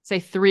 say,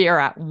 3 are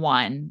at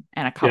 1,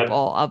 and a Yep,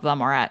 couple of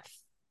them are at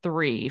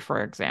 3,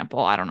 for example.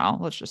 I don't know.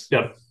 Let's just,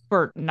 yep,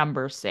 for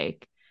numbers'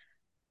 sake.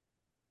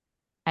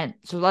 And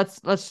so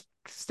let's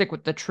stick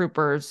with the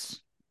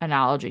troopers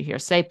analogy here.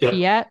 Say yep.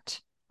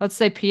 Piet, let's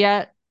say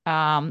Piet,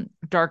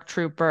 Dark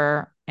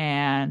Trooper,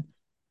 and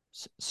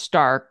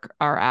Stark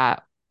are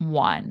at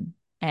 1,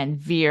 and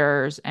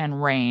Veers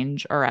and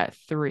Range are at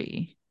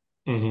 3.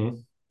 Mm-hmm.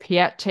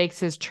 Piet takes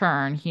his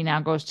turn. He now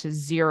goes to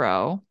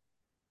 0.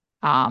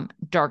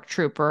 Dark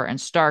Trooper and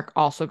Stark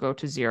also go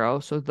to 0.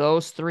 So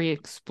those 3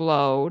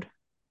 explode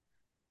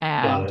Got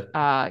and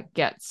it.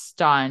 get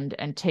stunned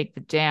and take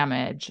the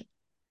damage.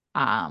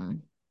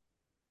 Um,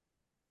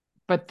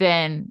 but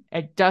then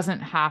it doesn't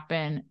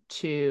happen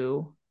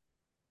to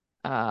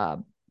uh,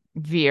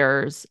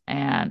 Veers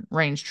and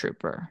Range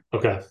Trooper.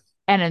 Okay,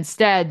 And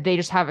instead, they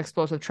just have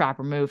explosive trap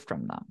removed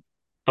from them.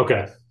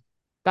 okay.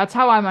 That's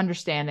how I'm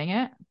understanding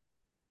it.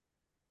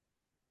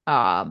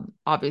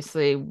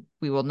 Obviously,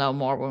 we will know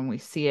more when we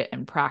see it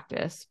in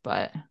practice,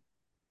 but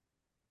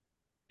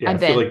Yeah, I and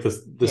feel then like this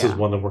is yeah.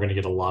 one that we're going to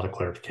get a lot of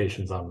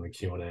clarifications on in the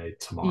Q&A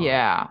tomorrow.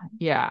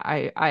 Yeah,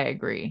 I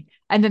agree.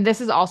 And then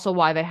this is also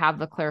why they have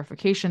the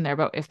clarification there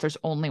about if there's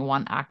only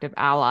one active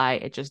ally,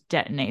 it just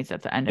detonates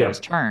at the end of his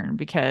Yep, turn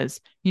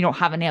because you don't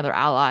have any other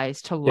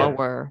allies to yep.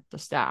 lower the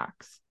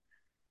stacks.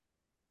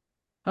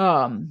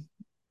 Um,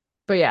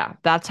 but yeah,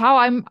 that's how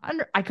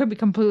I could be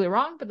completely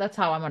wrong, but that's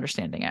how I'm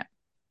understanding it.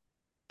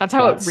 That's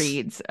how it That's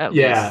reads, at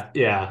least.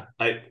 yeah.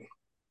 I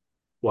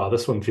Wow,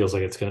 this one feels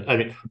like it's gonna. I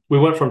mean, we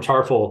went from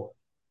Tarful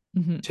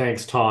Mhm.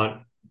 tanks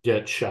taunt,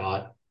 get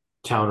shot,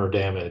 counter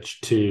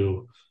damage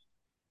to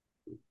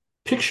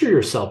picture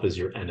yourself as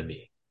your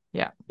enemy.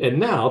 Yeah. And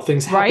now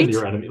things happen to Right?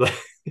 your enemy.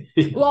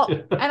 Well,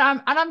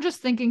 and I'm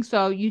just thinking,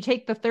 so you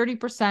take the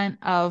 30%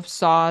 of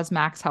Saw's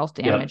max health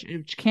Yep. damage,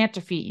 which can't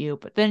defeat you,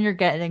 but then you're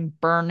getting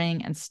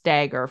burning and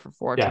stagger for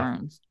 4 Yeah.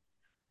 turns.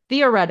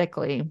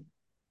 Theoretically,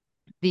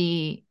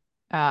 the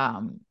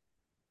um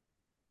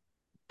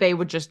they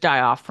would just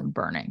die off from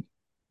burning,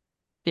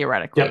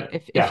 theoretically,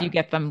 Yep. if you Yeah.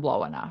 get them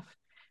low enough.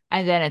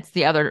 And then it's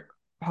the other,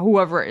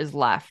 whoever is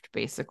left,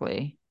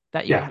 basically,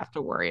 that you would Yeah. have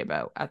to worry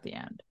about at the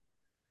end.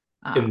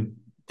 And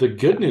the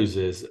good Yeah. news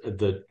is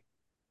that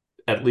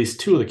at least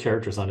two of the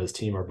characters on his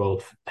team are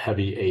both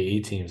heavy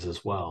AE teams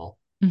as well.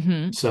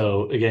 Mm-hmm.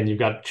 So again, you've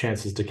got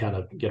chances to kind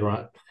of get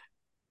around.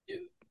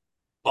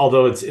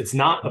 Although it's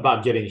not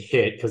about getting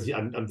hit, because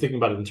I'm thinking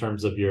about it in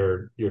terms of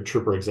your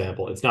trooper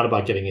example. It's not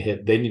about getting a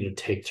hit. They need to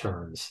take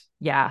turns.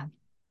 Yeah.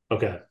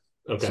 Okay.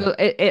 Okay. So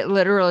it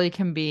literally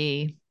can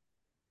be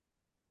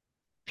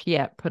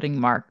Piet putting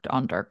marked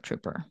on Dark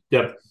Trooper.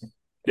 Yep.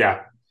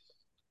 Yeah.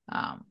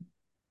 Um,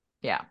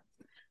 yeah.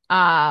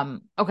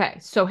 Okay.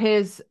 So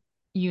his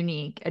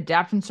unique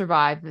adapt and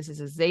survive. This is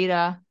a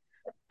Zeta.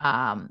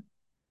 Um,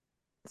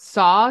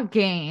 Saw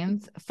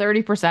gains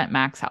 30%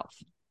 max health.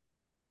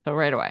 So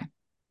right away.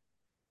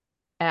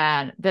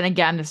 And then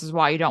again, this is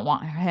why you don't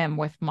want him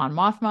with Mon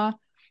Mothma.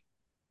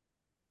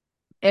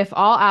 If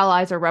all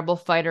allies are rebel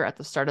fighter at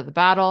the start of the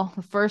battle,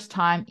 the first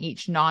time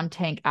each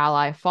non-tank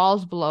ally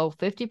falls below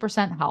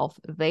 50% health,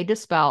 they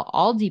dispel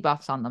all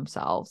debuffs on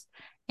themselves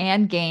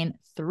and gain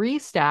 3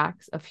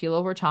 stacks of heal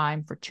over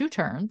time for 2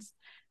 turns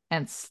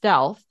and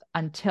stealth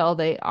until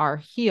they are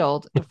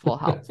healed to full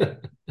health.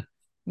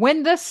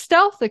 When the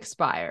stealth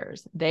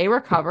expires, they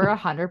recover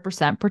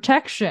 100%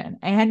 protection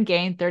and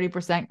gain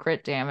 30%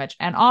 crit damage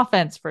and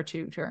offense for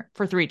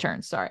 3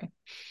 turns, sorry.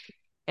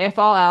 If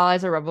all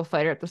allies are rebel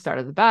fighter at the start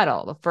of the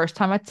battle, the first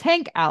time a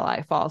tank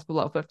ally falls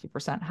below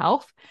 50%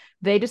 health,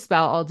 they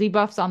dispel all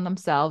debuffs on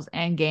themselves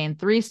and gain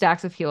 3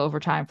 stacks of heal over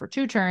time for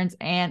 2 turns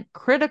and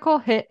critical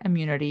hit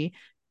immunity,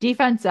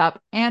 defense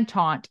up, and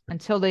taunt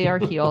until they are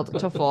healed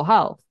to full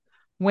health.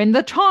 When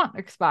the taunt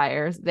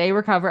expires, they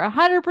recover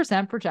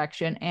 100%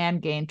 protection and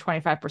gain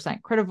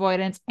 25% crit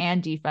avoidance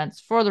and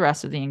defense for the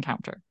rest of the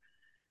encounter.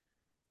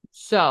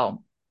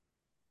 So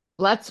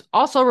let's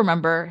also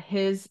remember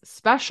his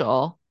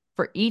special.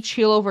 For each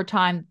heal over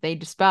time they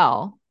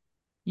dispel,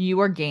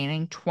 you are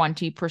gaining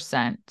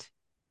 20%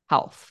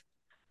 health.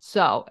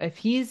 So if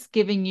he's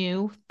giving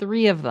you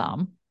 3 of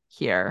them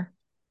here,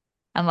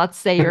 and let's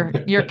say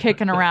you're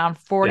kicking around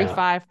Yeah.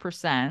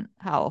 45%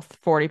 health,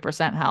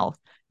 40% health,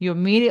 you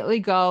immediately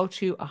go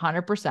to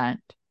 100%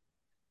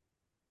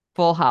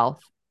 full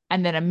health,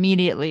 and then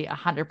immediately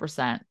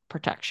 100%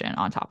 protection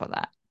on top of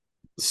that.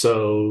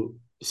 So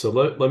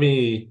let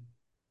me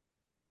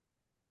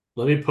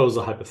pose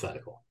a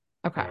hypothetical.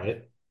 All Okay.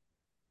 right.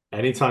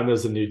 Anytime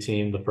there's a new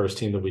team, the first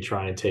team that we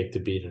try and take to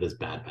beat it is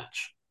Bad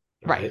Batch.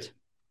 All right.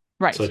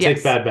 Right. So Right. I take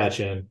Yes. Bad Batch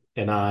in,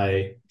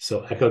 and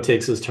so Echo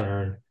takes his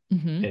turn,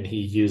 Mm-hmm. and he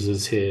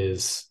uses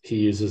his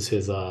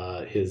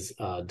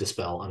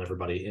dispel on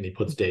everybody, and he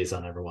puts daze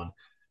on everyone.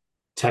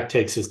 Tech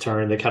takes his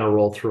turn. They kind of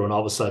roll through, and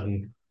all of a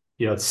sudden,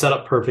 it's set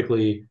up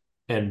perfectly,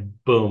 and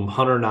boom,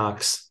 Hunter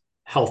knocks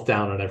health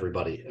down on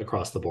everybody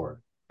across the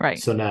board. Right.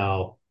 So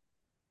now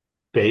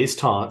Baze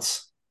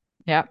taunts,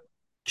 Yep.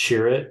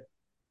 Chirrut,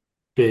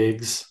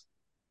 Biggs,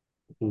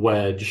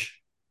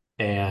 Wedge,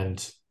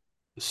 and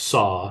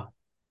Saw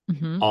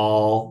Mm-hmm.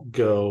 all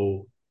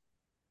go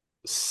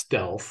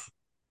stealth.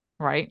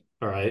 Right.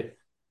 All right.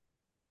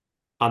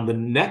 On the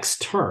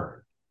next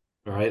turn,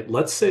 all right,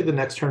 let's say the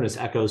next turn is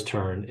Echo's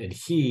turn and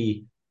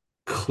he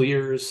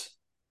clears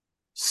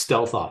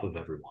stealth off of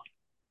everyone.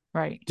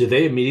 Right. Do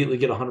they immediately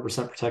get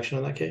 100% protection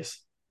in that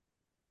case?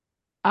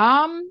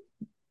 Um,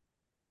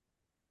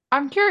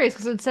 I'm curious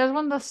because it says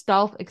when the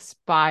stealth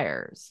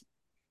expires.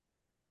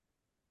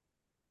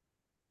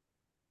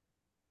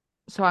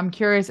 So I'm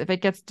curious if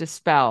it gets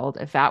dispelled,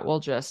 if that will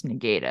just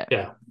negate it.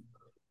 Yeah.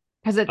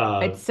 Because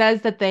it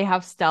says that they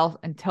have stealth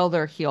until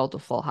they're healed to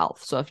full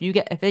health. So if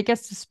it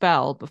gets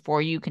dispelled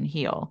before you can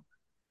heal,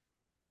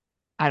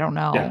 I don't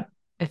Yeah. know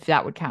if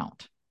that would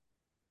count.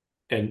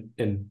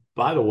 And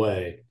by the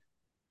way,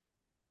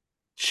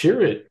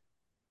 Chirrut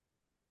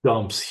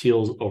dumps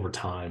heals over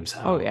times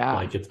Oh out. yeah.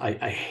 Like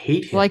I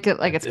hate him Like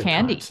it's at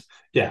candy. times.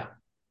 Yeah.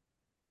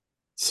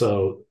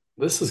 So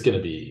this is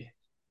gonna be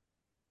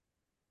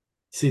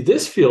see,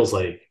 this feels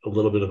like a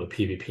little bit of a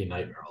PvP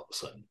nightmare all of a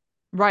sudden.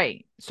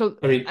 Right. So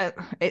I mean,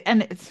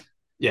 and it's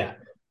yeah.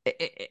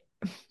 it,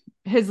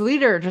 his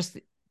leader just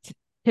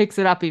picks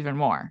it up even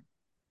more.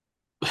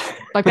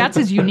 Like that's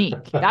his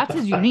unique. That's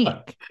his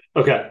unique.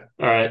 Okay.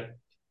 All right.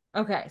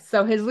 Okay,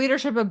 so his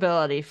leadership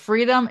ability,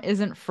 freedom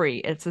isn't free.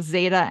 It's a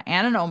Zeta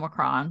and an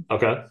Omicron.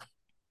 Okay.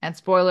 And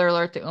spoiler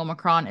alert, the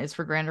Omicron is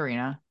for Grand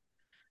Arena.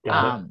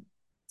 Got it. Um,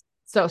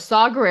 so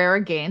Saw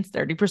Gerrera gains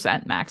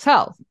 30% max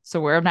health.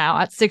 So we're now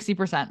at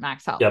 60%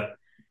 max health. Yep.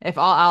 If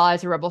all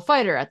allies are rebel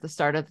fighter at the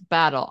start of the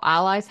battle,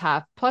 allies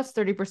have plus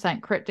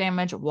 30% crit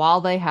damage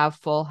while they have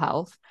full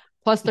health,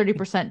 plus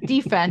 30%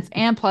 defense,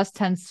 and plus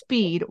 10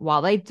 speed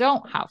while they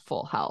don't have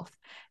full health,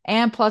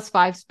 and plus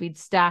 5 speed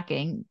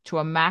stacking to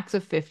a max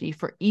of 50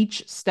 for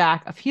each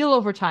stack of heal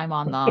over time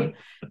on them.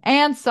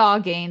 And Saw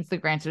gains the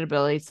granted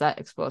ability set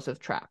explosive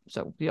trap.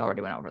 So we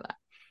already went over that.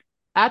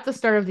 At the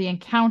start of the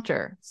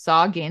encounter,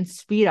 Saw gains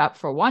speed up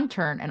for 1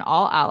 turn, and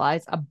all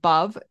allies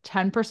above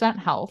 10%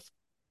 health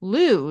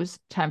lose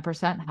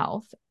 10%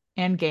 health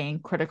and gain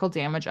critical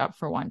damage up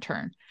for 1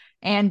 turn,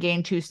 and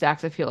gain 2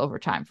 stacks of heal over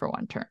time for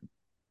 1 turn.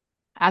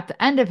 At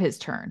the end of his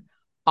turn,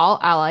 all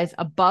allies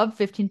above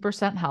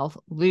 15% health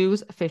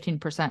lose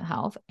 15%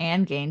 health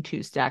and gain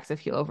 2 stacks of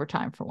heal over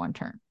time for 1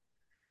 turn.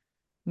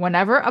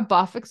 Whenever a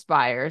buff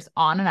expires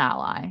on an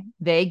ally,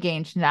 they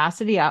gain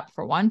tenacity up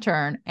for 1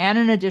 turn and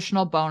an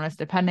additional bonus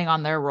depending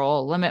on their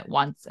role, limit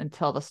once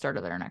until the start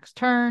of their next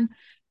turn,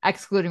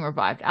 excluding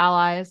revived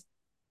allies.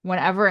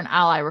 Whenever an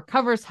ally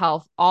recovers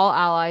health, all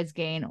allies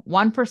gain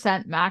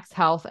 1% max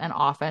health and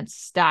offense,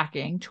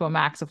 stacking to a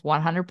max of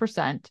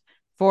 100%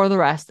 for the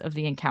rest of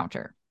the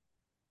encounter.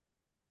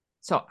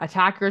 So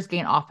attackers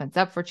gain offense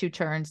up for 2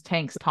 turns,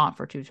 tanks taunt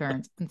for 2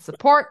 turns, and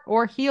support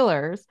or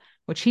healers,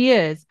 which he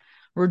is,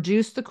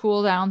 reduce the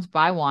cooldowns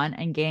by 1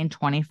 and gain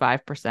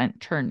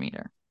 25% turn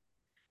meter.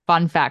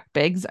 Fun fact,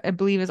 Biggs, I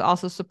believe, is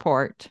also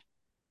support.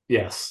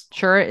 Yes.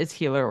 Sure, is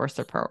healer or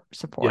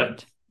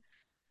support.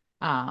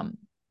 Yep.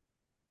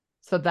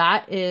 So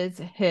that is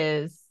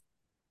his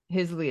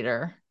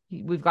leader.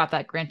 We've got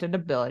that granted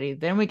ability.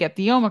 Then we get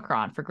the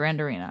Omicron for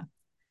Grand Arena.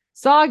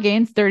 Saw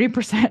gains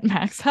 30%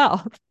 max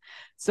health.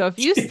 So if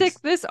you stick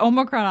this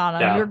Omicron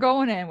on him, you're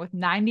going in with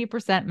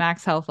 90%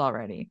 max health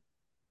already.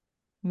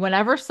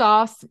 Whenever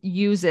Sauce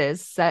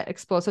uses set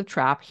explosive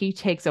trap, he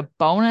takes a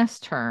bonus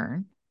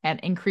turn and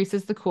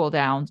increases the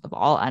cooldowns of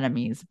all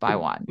enemies by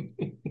 1.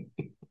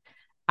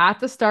 At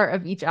the start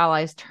of each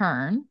ally's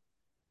turn,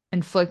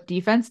 inflict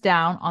defense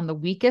down on the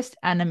weakest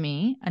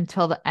enemy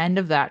until the end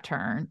of that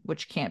turn,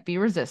 which can't be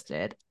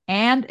resisted.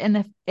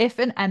 And if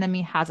an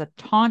enemy has a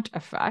taunt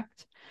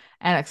effect,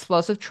 an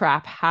explosive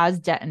trap has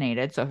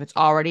detonated, so if it's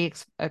already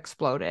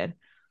exploded,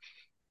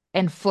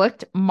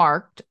 inflict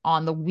marked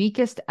on the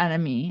weakest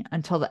enemy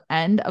until the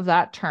end of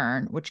that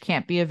turn, which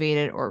can't be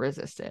evaded or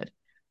resisted.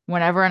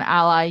 Whenever an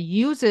ally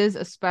uses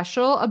a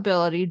special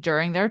ability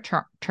during their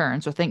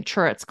turn, so think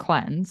Turret's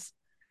Cleanse,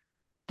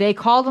 they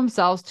call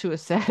themselves to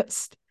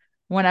assist.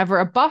 Whenever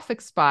a buff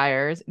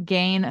expires,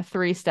 gain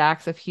 3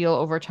 stacks of heal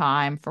over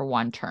time for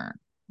 1 turn.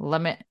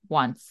 Limit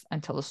once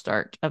until the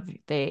start of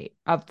the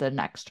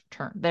next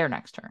turn, their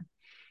next turn.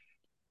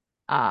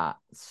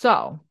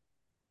 So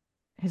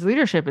his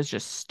leadership is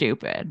just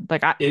stupid.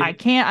 Like I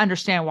can't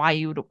understand why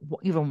you would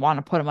even want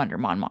to put him under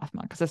Mon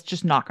Mothma, because it's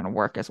just not going to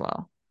work as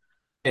well.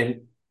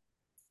 And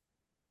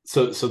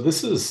so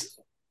this is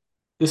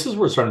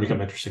where it's starting to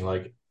become interesting.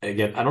 Like,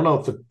 again, I don't know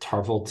if the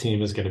Tarvel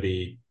team is going to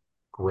be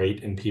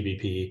great in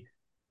PvP,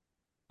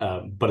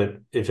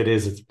 but if it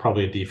is, it's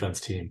probably a defense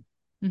team.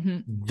 Mm-hmm.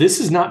 This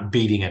is not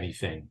beating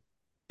anything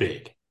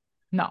big.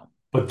 No.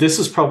 But this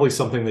is probably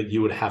something that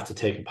you would have to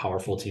take a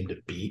powerful team to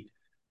beat.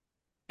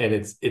 And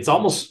it's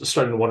almost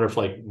starting to wonder if,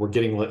 like, we're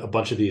getting a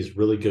bunch of these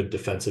really good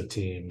defensive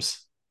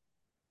teams,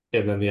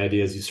 and then the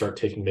idea is you start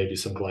taking maybe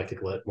some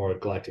more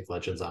galactic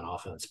legends on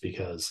offense,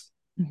 because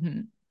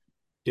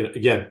again,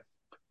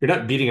 you're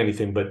not beating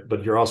anything,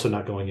 but you're also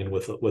not going in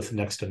with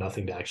next to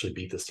nothing to actually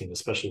beat this team,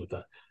 especially with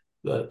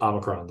the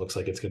Omicron. Looks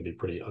like it's going to be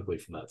pretty ugly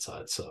from that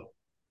side. So.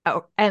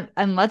 Oh, and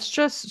let's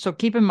just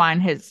keep in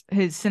mind his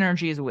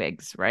synergy is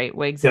wigs, right?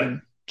 Wigs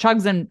and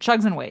chugs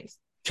and ways.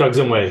 Chugs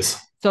and ways.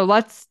 So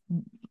let's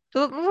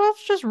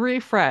just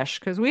refresh,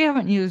 because we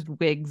haven't used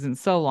wigs in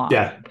so long.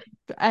 Yeah.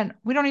 And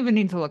we don't even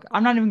need to look.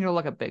 I'm not even going to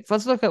look at bigs.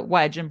 Let's look at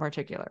Wedge in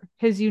particular.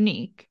 His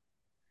unique.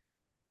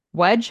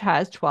 Wedge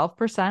has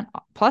 12%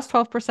 plus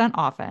 12%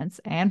 offense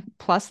and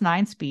plus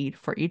 9 speed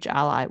for each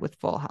ally with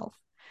full health,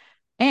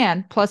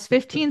 and plus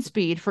 15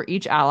 speed for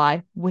each ally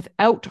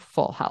without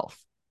full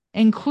health,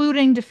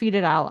 including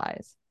defeated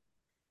allies.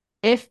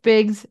 If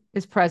Biggs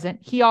is present,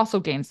 he also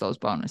gains those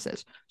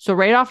bonuses. So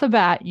right off the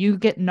bat, you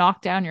get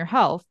knocked down your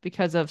health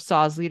because of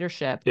Saw's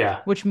leadership,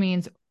 which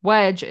means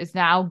Wedge is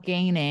now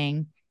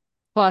gaining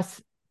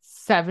plus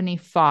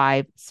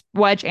 75,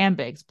 Wedge and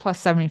Biggs, plus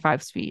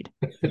 75 speed.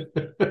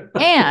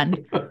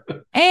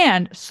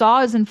 and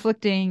Saw is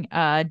inflicting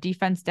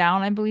defense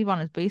down, I believe, on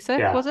his basic,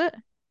 was it?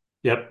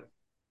 Yep.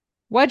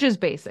 Wedge's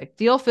basic.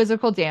 Deal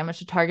physical damage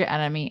to target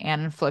enemy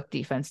and inflict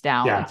defense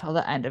down until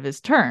the end of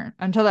his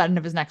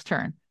next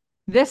turn.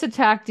 This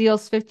attack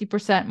deals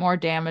 50% more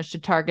damage to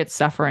targets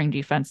suffering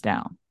defense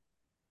down.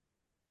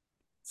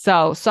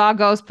 So Saw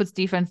goes, puts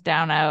defense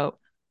down out.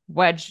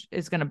 Wedge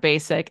is going to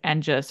basic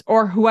and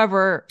or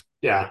whoever.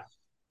 Yeah.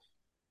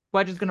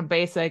 Wedge is going to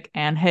basic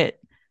and hit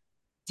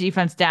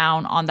defense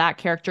down on that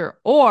character,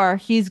 or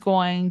he's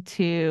going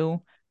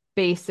to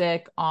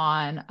basic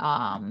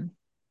on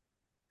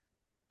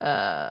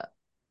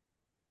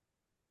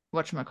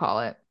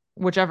whatchamacallit,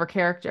 whichever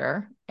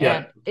character.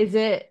 And is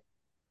it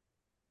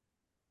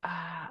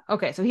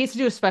okay, so he has to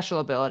do a special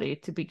ability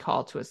to be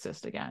called to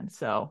assist again,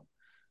 so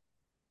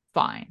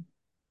fine.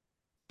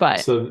 But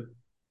so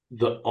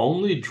the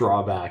only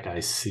drawback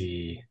I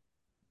see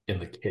in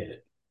the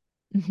kit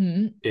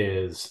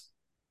is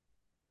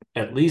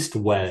at least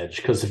Wedge,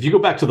 because if you go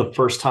back to the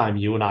first time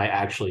you and I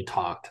actually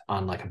talked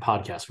on like a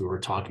podcast, we were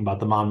talking about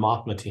the Mon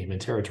Mothma team in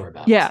territory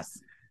battles.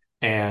 Yes.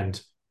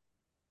 And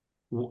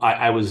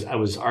I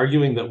was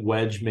arguing that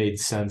Wedge made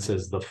sense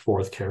as the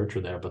 4th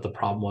character there, but the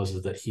problem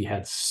was that he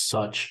had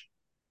such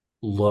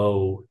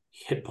low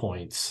hit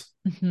points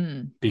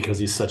because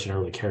he's such an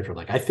early character.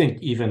 Like, I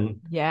think even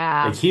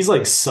like he's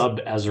like sub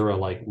Ezra,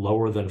 like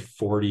lower than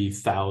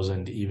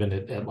 40,000 even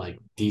at like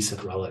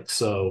decent relics.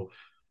 So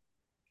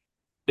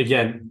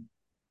again,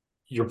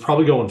 you're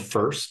probably going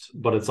first,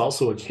 but it's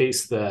also a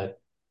case that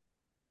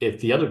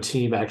if the other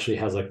team actually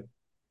has like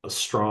a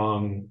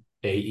strong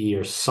AE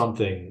or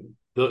something,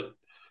 they're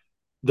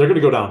going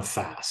to go down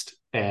fast.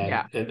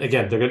 Yeah. And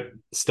again, they're going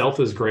stealth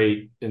is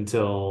great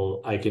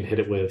until I can hit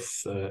it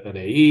with an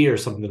AE or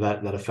something to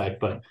that effect.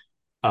 But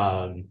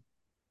um,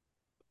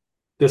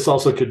 this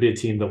also could be a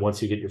team that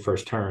once you get your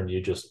first turn,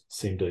 you just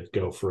seem to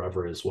go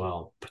forever as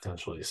well,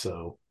 potentially.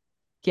 So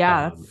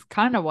Yeah, um, that's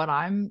kind of what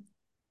I'm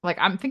like.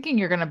 I'm thinking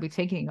you're going to be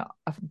taking a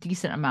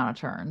decent amount of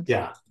turns.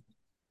 yeah,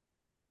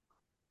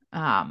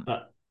 Um, uh,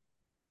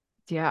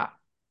 yeah.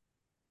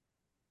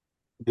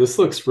 this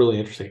looks really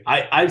interesting.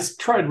 I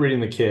tried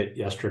reading the kit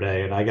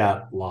yesterday and I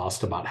got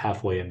lost about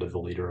halfway into the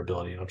leader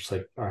ability. And I'm just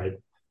like, all right,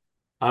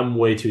 I'm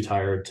way too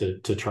tired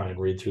to try and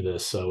read through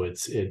this. So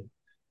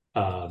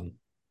um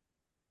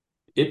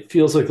it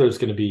feels like there's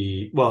going to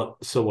be, well,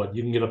 so what,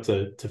 you can get up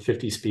to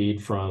 50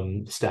 speed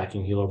from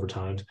stacking heal over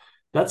times.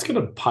 That's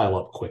going to pile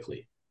up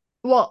quickly.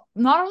 Well,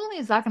 not only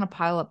is that going to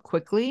pile up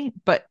quickly,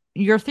 but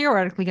you're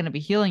theoretically going to be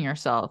healing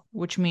yourself,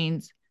 which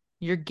means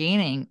you're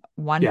gaining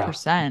Yeah.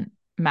 1%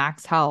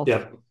 max health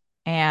Yep.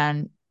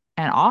 and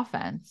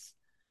offense.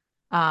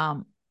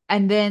 Um,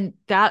 and then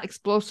that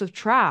explosive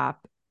trap,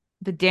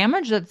 the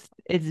damage that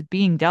is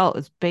being dealt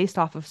is based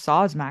off of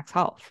Saw's max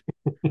health.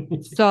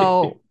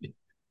 So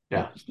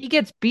Yeah. he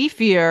gets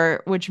beefier,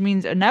 which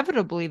means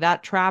inevitably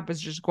that trap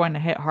is just going to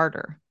hit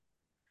harder.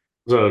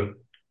 So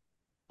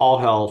all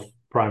health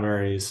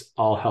primaries,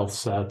 all health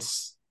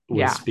sets with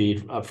Yeah.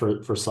 speed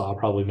for Saw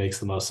probably makes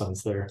the most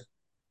sense there.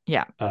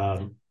 Yeah.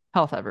 Um,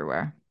 Health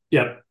everywhere.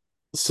 yep.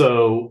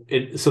 So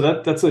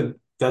that's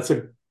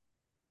a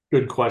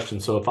good question.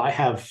 So if I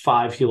have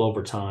 5 heal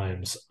over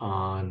times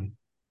on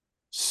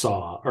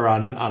Saw or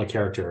on a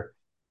character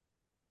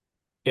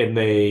and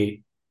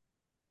they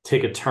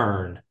take a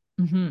turn,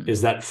 Hmm.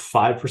 is that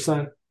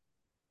 5%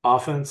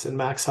 offense and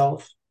max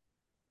health?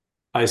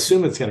 I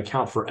assume it's going to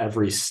count for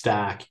every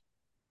stack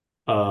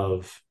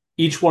of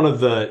each one of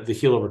the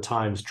heal over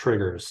times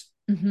triggers.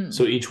 Hmm.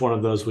 So each one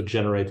of those would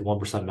generate the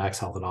 1% max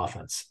health and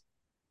offense.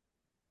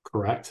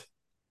 Correct?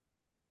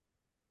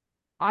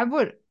 I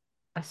would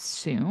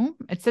assume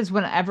it says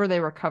whenever they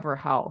recover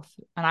health,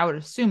 and I would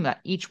assume that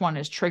each one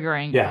is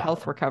triggering a Yeah.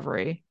 health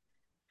recovery.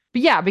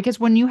 But yeah, because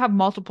when you have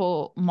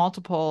multiple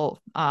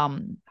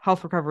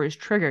health recoveries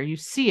trigger, you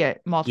see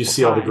it You multiple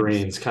see all the times.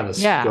 greens kind of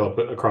Yeah. go up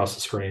across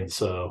the screen.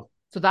 So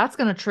So that's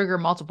going to trigger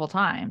multiple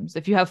times.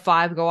 If you have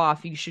five go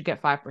off, you should get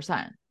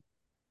 5%.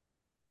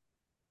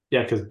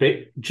 yeah, because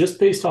just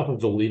based off of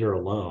the leader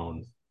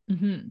alone,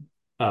 Hmm.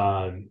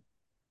 um,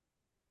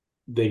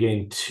 they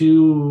gain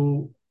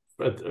two.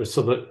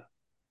 So the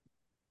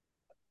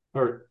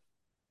or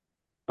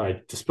all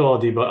right, dispel all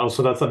debuff. Oh,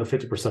 so that's under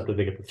 50%, that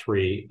they get the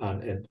three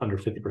and under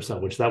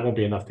 50%, which that won't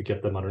be enough to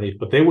get them underneath.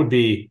 But they would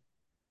be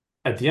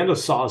at the end of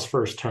Saw's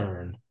first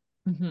turn,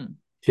 Hmm.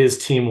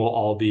 his team will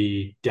all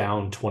be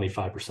down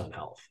 25%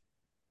 health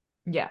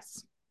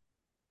Yes.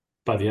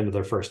 by the end of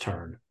their first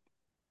turn.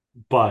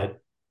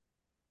 But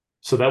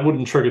so that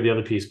wouldn't trigger the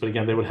other piece. But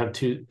again, they would have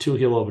two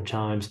heal over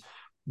times.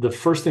 The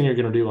first thing you're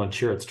going to do on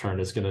Chirrut's turn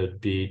is going to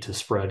be to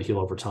spread heal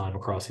over time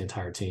across the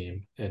entire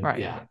team. And Right.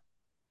 yeah,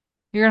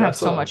 You're going to have that's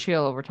so a much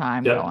heal over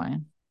time yep.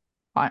 going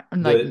like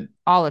The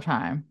all the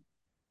time.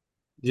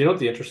 you know what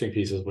the interesting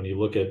piece is when you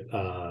look at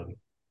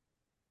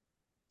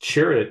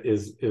Chirrut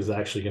is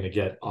actually going to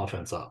get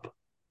offense up.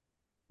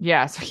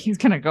 Yeah. So he's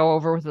going to go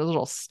over with a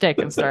little stick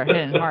and start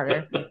hitting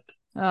harder.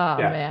 Oh,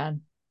 Yeah,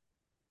 man.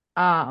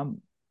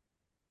 Um,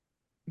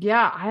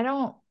 yeah,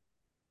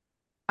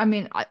 I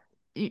mean,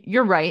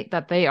 you're right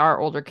that they are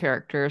older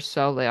characters,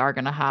 so they are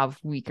going to have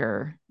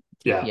weaker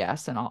yeah.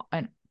 DPS and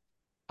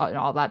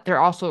all that. They're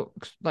also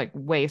like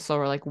way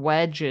slower. Like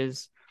Wedge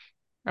is,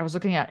 I was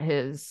looking at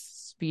his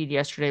speed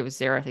yesterday with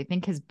Xerath. I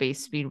think his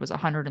base speed was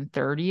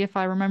 130, if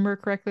I remember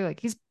correctly. Like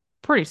he's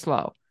pretty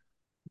slow.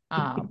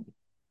 Um,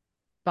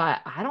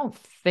 but I don't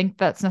think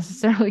that's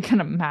necessarily going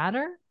to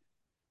matter.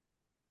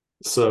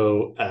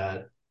 So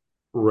at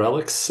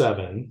Relic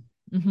 7,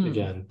 Hmm.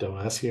 again, don't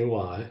ask me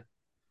why.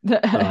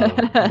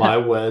 My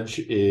wedge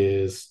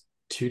is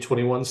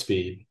 221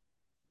 speed.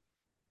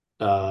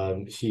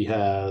 He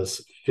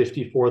has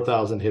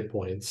 54,000 hit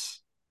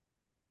points,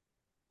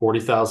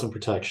 40,000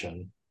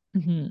 protection,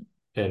 Hmm.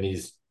 and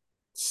he's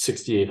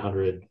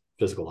 6,800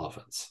 physical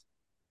offense.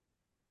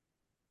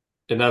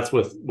 And that's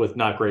with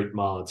not great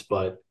mods,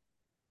 but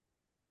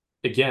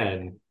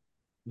again,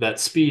 that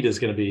speed is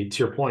going to be,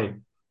 to your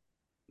point,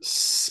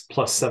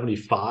 plus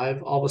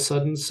 75 all of a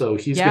sudden. So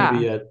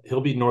Yeah. he'll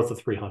be north of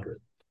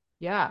 300.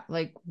 Yeah,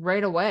 like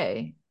right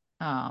away.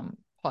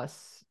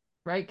 Plus,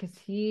 right? Because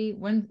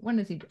when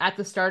is he at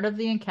the start of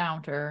the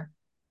encounter?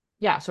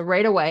 Yeah, so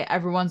right away,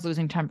 everyone's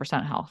losing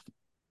 10% health.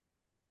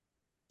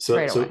 So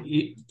Right so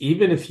away.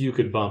 even if you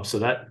could bump,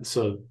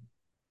 so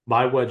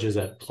my wedge is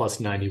at plus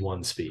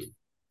 91 speed.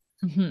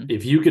 Hmm.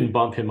 If you can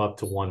bump him up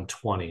to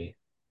 120,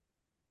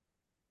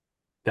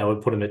 that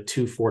would put him at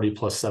 240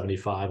 plus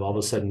 75. All of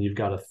a sudden, you've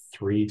got a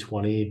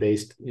 320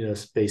 base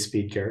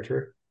speed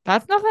character.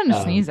 That's nothing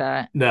to sneeze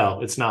at.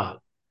 No, it's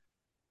not.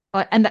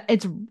 And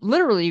it's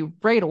literally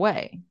right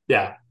away.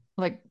 Yeah,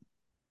 Like,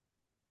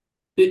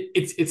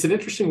 it's an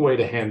interesting way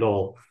to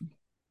handle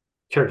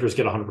characters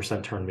get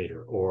 100% turn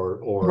meter,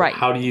 or right,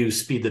 how do you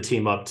speed the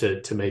team up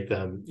to make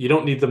them. You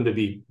don't need them to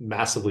be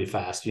massively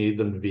fast. You need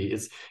them to be.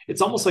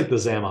 It's almost like the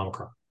Zam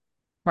Omicron.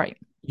 right.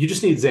 You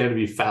just need Zam to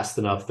be fast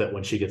enough that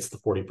when she gets the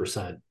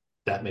 40%,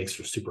 that makes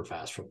her super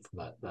fast from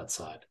that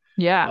side.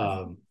 Yeah.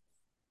 Um,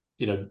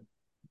 you know,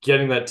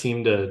 getting that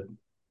team to,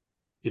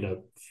 you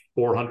know,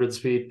 400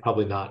 speed,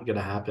 probably not going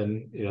to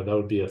happen. You know, that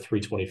would be a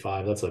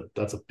 325. That's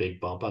a big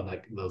bump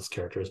on those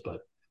characters.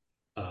 But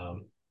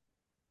um,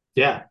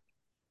 yeah,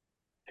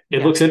 it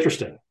Yeah, looks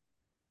interesting.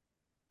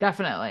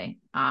 definitely.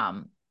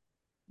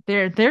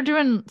 They're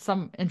doing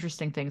some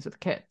interesting things with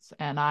kits,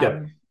 and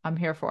Yep. I'm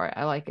here for it.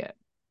 I like it.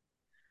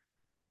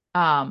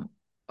 Um,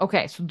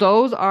 okay, so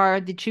those are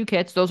the two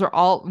kits. Those are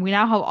all we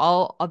now have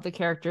all of the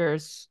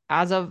characters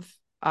as of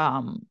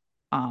um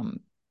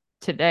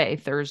today,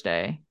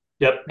 Thursday,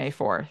 Yep. May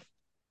 4th.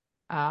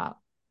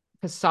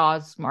 Because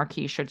Saw's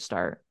Marquee should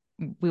start.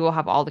 We will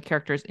have all the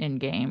characters in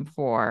game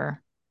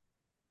for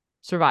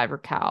Survivor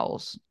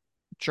Cal's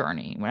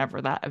journey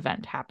whenever that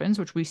event happens,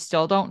 which we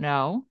still don't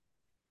know.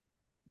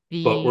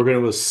 But we're The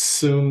going to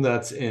assume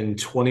that's in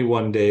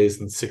 21 days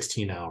and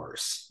 16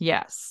 hours.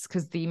 Yes,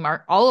 because the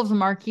all of the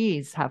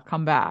marquees have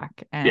come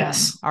back and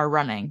Yes. are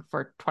running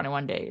for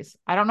 21 days.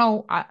 I don't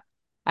know. I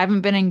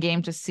haven't been in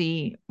game to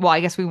see. Well,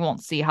 I guess we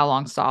won't see how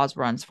long Saw's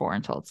runs for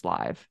until it's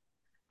live.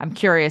 I'm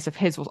curious if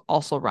his will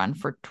also run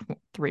for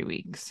 3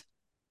 weeks.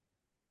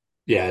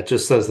 Yeah, it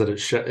just says that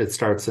it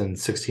starts in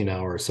 16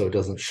 hours, so it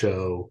doesn't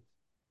show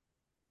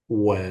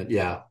when.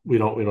 Yeah, we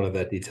don't have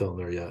that detail in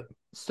there yet.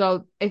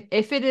 So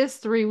if it is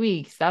 3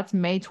 weeks, that's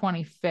May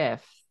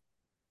 25th.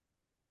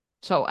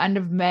 So end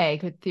of May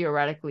could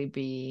theoretically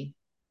be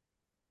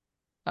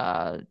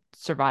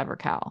Survivor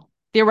Cal.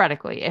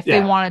 Theoretically, if they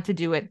Yeah, wanted to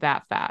do it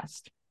that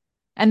fast.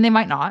 And they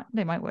might not.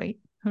 They might wait.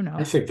 Who I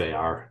knows? think they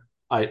are.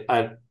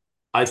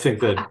 I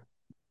think that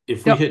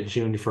if we The hit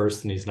June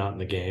 1st and he's not in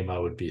the game, I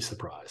would be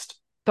surprised.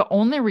 the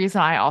only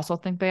reason I also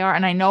think they are,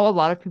 and I know a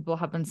lot of people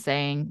have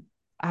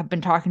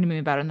been talking to me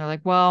about it, and they're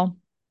like, well,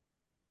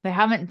 they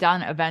haven't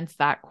done events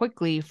that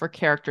quickly for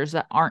characters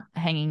that aren't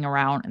hanging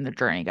around in the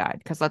journey guide.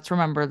 Because let's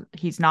remember,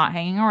 he's not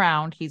hanging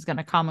around. He's going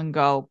to come and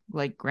go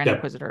like Grand Yep.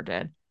 Inquisitor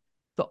did.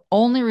 The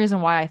only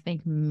reason why I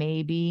think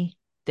maybe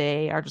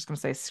they are just going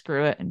to say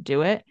screw it and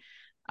do it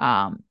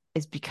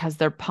is because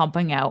they're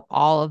pumping out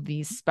all of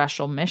these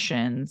special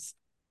missions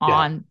Yeah.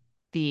 on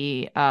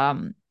the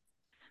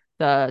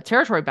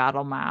territory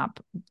battle map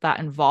that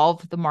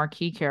involve the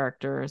marquee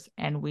characters,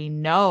 and we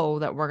know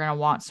that we're going to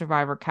want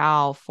Survivor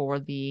Cal for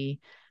the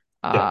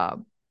Yep. uh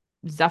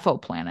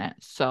Zepho planet.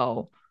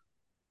 So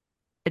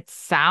it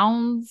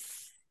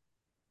sounds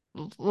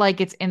like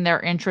it's in their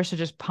interest to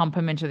just pump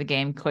him into the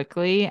game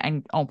quickly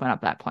and open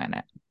up that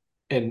planet.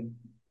 And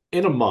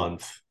in a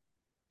month,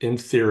 in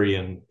theory,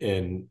 and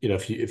you know,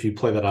 if you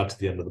play that out to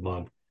the end of the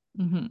month,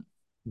 Mm-hmm.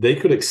 they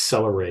could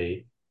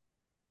accelerate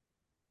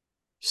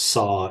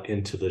Saw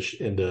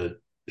into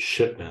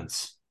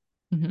shipments,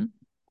 Mm-hmm.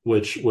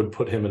 which would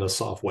put him in a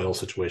soft whale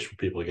situation for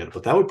people to get it.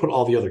 But that would put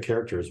all the other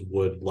characters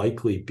would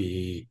likely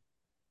be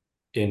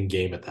in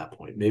game at that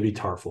point. Maybe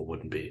Tarful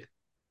wouldn't be,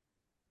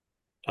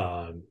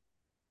 um,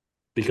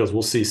 because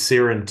we'll see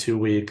Seer in 2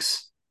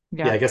 weeks.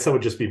 Yeah, Yeah. I guess that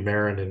would just be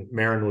Marin, and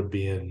Marin would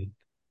be in.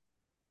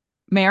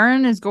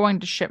 Marin is going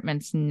to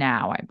shipments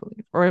now, I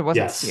believe. Or was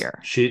it Yes, Seer?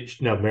 she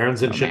no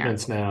Marin's in No, Marin.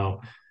 shipments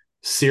now.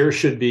 Seer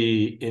should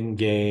be in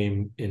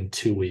game in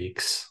 2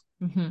 weeks,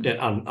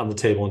 Mm-hmm. on the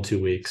table in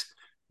 2 weeks.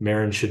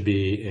 Marin should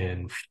be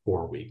in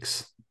 4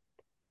 weeks.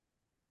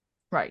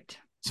 Right.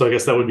 So I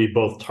guess that would be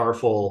both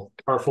Tarful.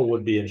 Tarful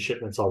would be in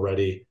shipments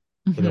already,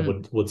 and then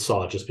Mm-hmm. would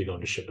Saw just be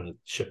going to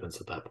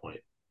shipments at that point.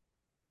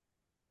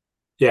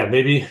 Yeah,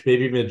 maybe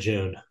mid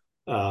June.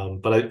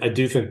 But I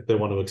do think they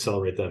want to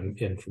accelerate them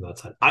in from that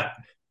side.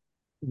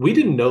 We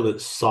didn't know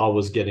that Saw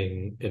was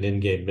getting an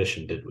in-game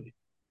mission, did we?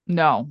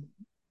 No.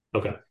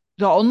 Okay.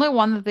 The only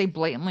one that they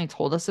blatantly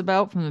told us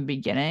about from the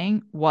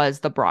beginning was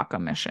the Braca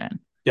mission,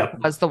 Yep.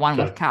 was the one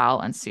with Okay. Cal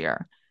and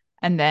Seer.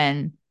 And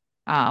then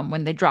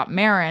when they dropped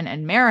Marin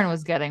and Marin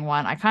was getting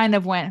one, I kind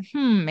of went,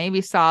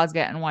 maybe Saw's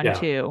getting one Yeah.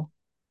 too.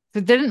 So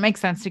it didn't make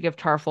sense to give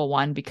Tarful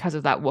one because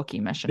of that Wookiee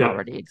mission Yep.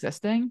 already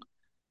existing.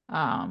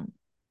 Um,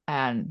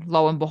 and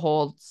lo and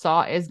behold,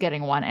 Saw is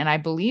getting one, and I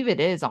believe it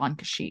is on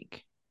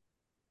Kashyyyk.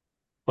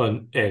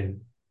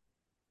 And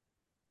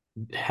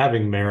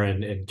having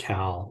Marin and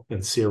Cal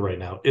and Seer right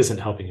now isn't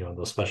helping you on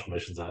those special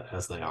missions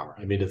as they are.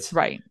 I mean, it's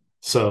Right.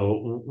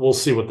 so we'll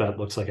see what that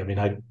looks like. I mean,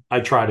 I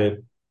tried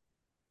it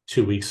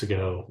 2 weeks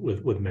ago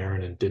with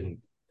Marin and didn't.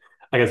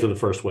 I got through the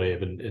first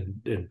wave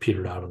and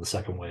petered out on the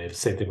second wave.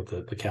 Same thing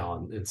with the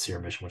Cal and Seer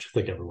mission, which I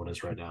think everyone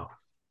is right now.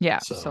 Yeah.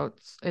 So So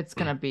it's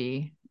gonna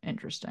be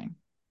interesting.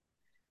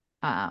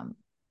 Um,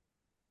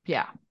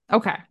 yeah.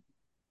 Okay.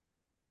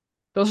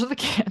 Those are the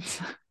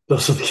kids.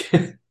 those are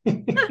the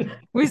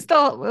We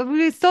still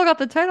got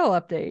the title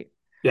update.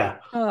 Yeah,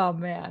 Oh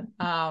man.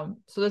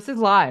 So this is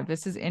live.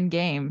 This is in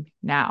game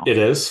now. it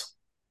is.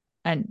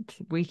 And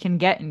we can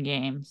get in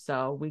game,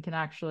 so we can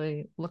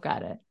actually look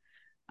at it.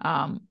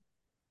 Um,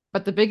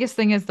 but the biggest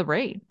thing is the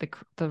raid.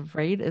 The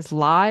raid is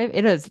live.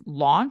 It has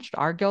launched.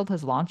 Our guild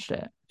has launched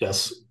it.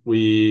 Yes,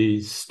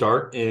 we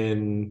start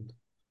in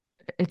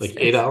It's like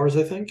eight it's hours,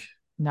 I think.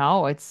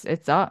 no, it's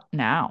up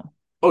now.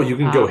 Oh, you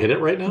can go Um, hit it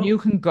right now? you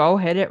can go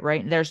hit it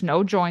right. There's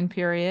no join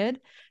period.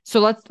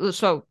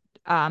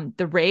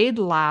 The raid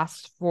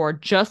lasts for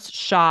just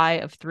shy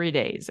of 3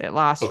 days. It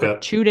lasts for Okay.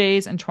 2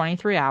 days and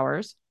 23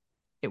 hours.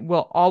 It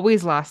will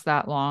always last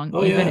that long,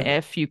 Oh even yeah.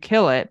 if you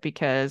kill it,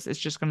 because it's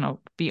just going to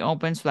be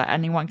open so that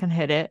anyone can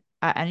hit it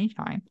at any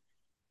time,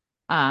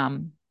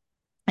 um,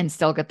 and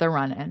still get their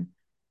run in.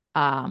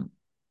 Um,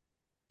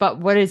 but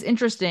what is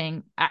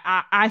interesting,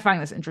 I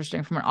find this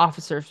interesting from an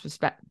officer's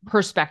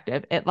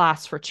perspective. It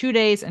lasts for 2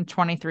 days and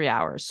 23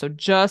 hours, so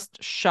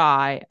just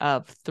shy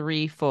of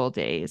 3 full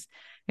days.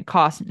 It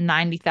costs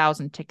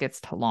 90,000 tickets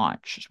to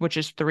launch, which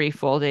is 3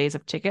 full days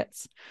of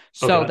tickets.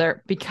 So Okay.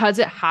 they're because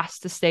it has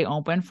to stay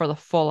open for the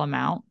full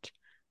amount,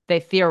 they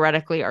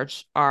theoretically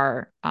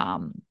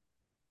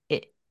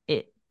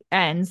it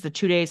ends, the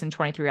 2 days and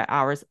 23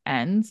 hours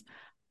ends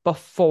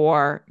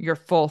before your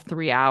full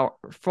 3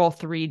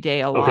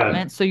 day Okay.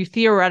 allotment. So you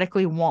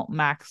theoretically won't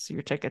max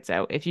your tickets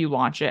out if you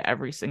launch it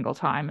every single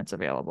time it's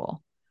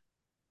available.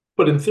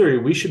 But in theory,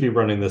 we should be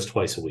running this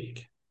twice a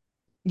week.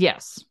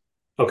 Yes.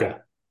 Okay.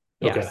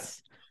 Okay.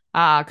 Yes.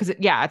 Because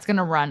it's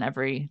gonna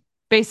run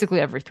basically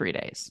every 3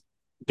 days.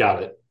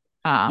 Got it.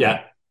 Um,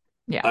 Yeah.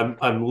 yeah.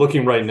 I'm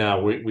looking right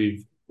now.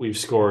 We've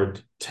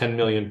scored 10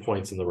 million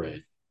points in the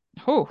raid.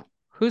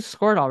 Who's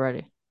scored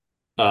already?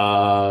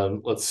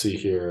 Let's see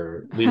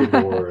here.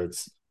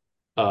 Leaderboards.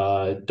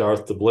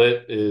 Darth the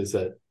Blit is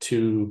at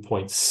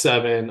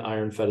 2.7.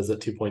 Iron Fed is at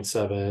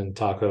 2.7.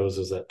 Tacos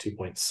is at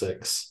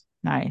 2.6.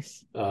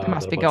 Nice. They Then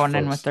must a be bunch of going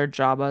in with folks. their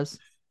Jabas.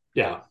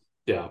 Yeah.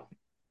 Yeah.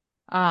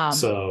 Um,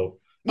 So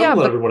I'm yeah,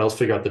 gonna let but everyone else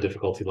figure out the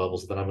difficulty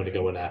levels. Then I'm going to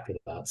go in after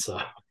that. So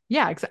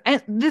yeah,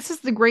 and this is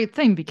the great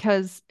thing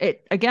because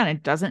it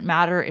doesn't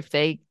matter if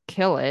they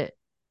kill it.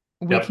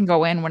 We can yep.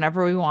 go in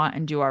whenever we want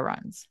and do our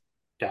runs.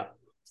 Yeah.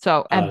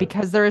 So, and Uh,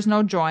 because there is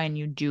no join,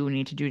 you do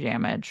need to do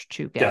damage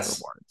to get yes.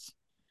 rewards.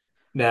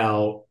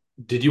 Now,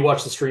 did you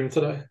watch the stream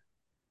today?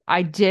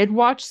 I did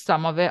watch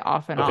some of it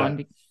off and Okay.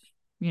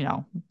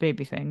 on,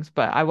 baby things,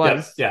 but I Yep.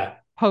 was Yeah.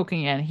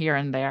 poking in here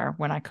and there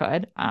when I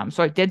could.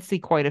 So I did see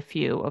quite a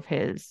few of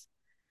his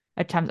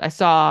attempts. I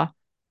saw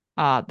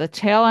the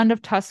tail end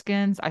of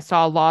Tuscans. I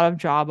saw a lot of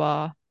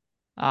Jabba,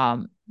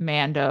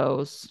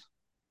 Mandos.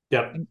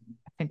 Yep.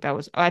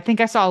 I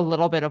think I saw a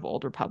little bit of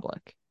Old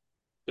Republic.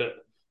 Uh,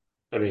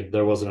 I mean,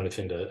 there wasn't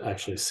anything to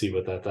actually see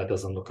with that. That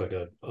doesn't look like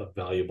a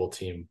valuable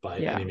team by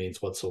Yeah. any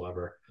means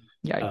whatsoever.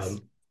 Yikes.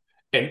 Um,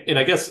 and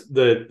I guess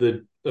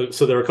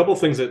so there are a couple of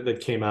things that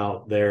came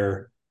out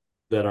there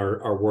that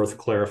are worth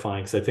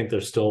clarifying because I think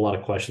there's still a lot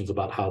of questions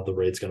about how the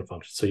raid's going to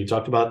function. So you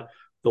talked about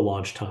the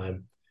launch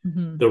time.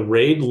 Mm-hmm. The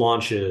raid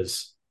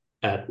launches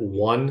at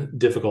one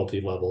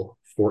difficulty level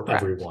for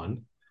Correct.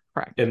 everyone.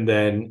 Correct. And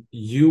then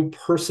you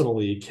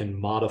personally can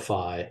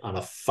modify on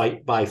a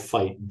fight by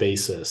fight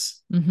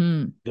basis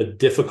Mm-hmm. the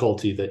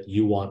difficulty that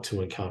you want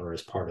to encounter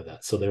as part of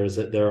that. So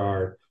there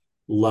are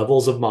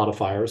levels of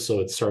modifiers. So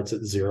it starts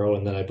at 0,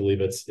 and then I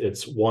believe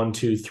it's 1,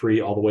 2,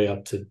 3, all the way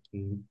up to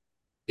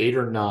 8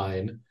 or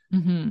 9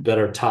 Mm-hmm. that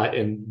are tied.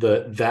 And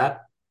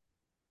that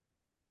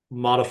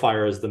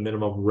modifier is the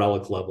minimum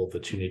relic level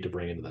that you need to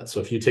bring into that. So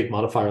if you take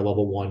modifier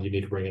level 1, you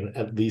need to bring in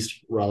at least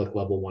relic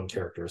level 1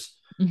 characters.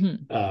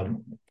 Mm-hmm.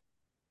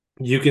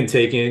 You can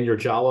take in your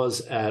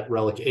Jawas at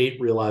relic 8,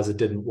 realize it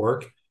didn't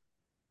work,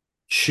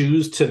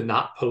 choose to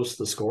not post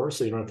the score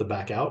so you don't have to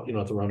back out, you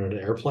don't have to run an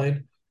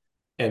airplane,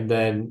 and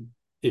then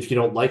if you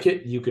don't like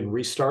it, you can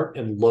restart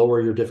and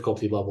lower your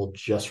difficulty level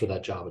just for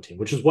that Java team,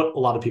 which is what a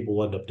lot of people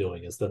will end up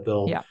doing, is that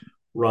they'll Yeah.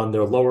 run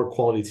their lower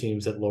quality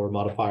teams at lower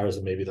modifiers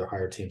and maybe their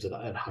higher teams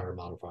at higher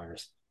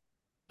modifiers.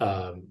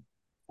 um,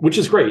 which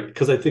is great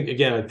because I think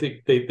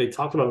they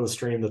talked about on the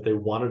stream that they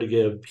wanted to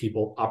give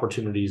people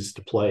opportunities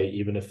to play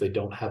even if they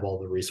don't have all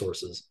the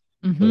resources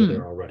that are Mm-hmm.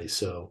 there already.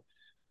 So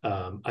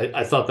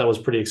I thought that was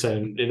pretty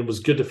exciting, and it was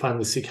good to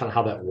finally see kind of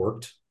how that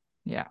worked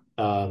Yeah.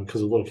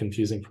 because a little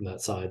confusing from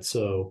that side.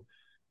 So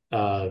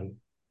um,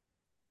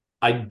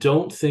 I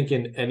don't think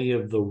in any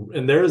of the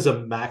and there is a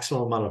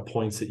maximum amount of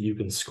points that you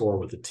can score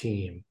with a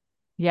team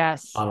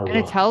Yes. on a And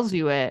it run. tells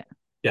you it.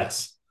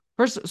 Yes.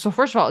 First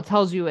of all, it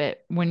tells you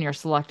it when you're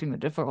selecting the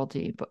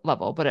difficulty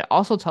level, but it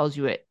also tells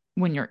you it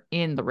when you're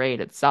in the raid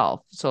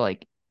itself. So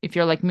like if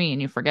you're like me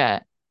and you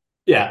forget,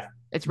 Yeah.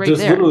 it's right There's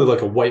there. literally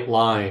like a white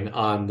line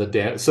on the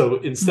damage. So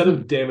instead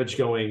Mm-hmm. of damage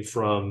going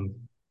from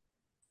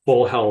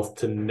full health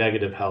to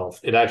negative health,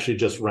 it actually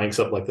just ranks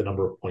up like the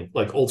number of points,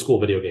 like old school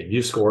video game.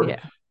 You scored Yeah.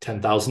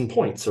 10,000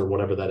 points or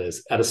whatever that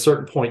is. At a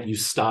certain point, you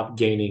stop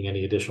gaining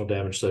any additional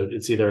damage. So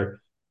it's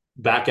either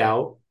back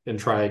out and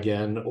try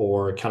again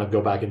or kind of go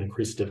back and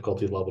increase the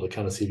difficulty level to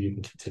kind of see if you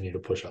can continue to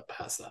push up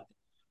past that.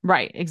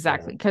 Right.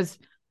 Exactly. So, Because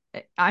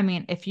I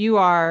mean, if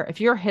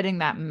you're hitting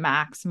that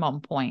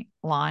maximum point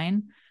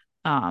line,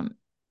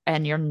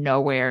 and you're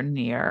nowhere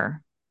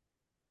near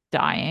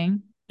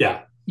dying,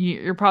 Yeah.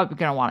 you're probably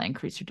going to want to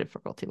increase your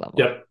difficulty level.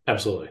 Yep.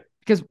 Absolutely.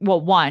 Because, well,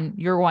 one,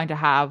 you're going to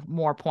have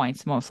more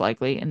points most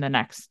likely in the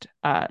next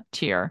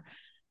tier.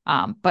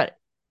 But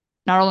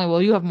not only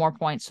will you have more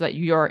points so that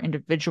your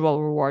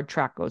individual reward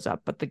track goes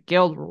up, but the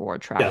guild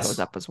reward track goes Yes.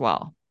 up as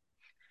well.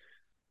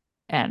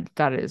 And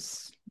that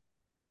is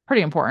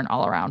pretty important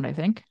all around, I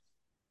think.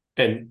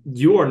 And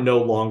you are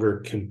no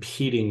longer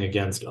competing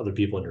against other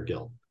people in your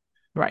guild.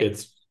 Right.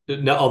 It's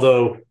now,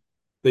 although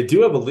they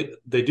do have a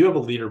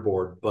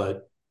leaderboard,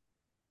 but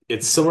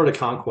it's similar to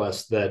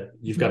Conquest that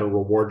you've got Mhm. a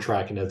reward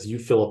track, and as you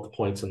fill up the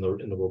points in the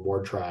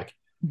reward track,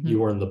 Mhm.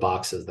 you earn the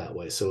boxes that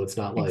way. So it's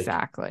not like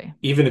Exactly.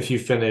 even if you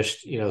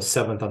finished,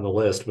 seventh on the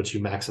list, but you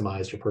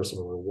maximized your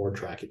personal reward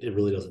track, it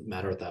really doesn't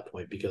matter at that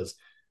point because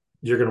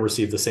you're going to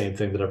receive the same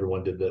thing that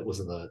everyone did that was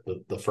in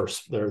the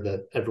first there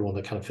that everyone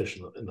that kind of fished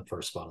in the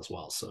first spot as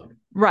well. So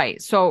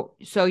Right. So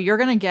you're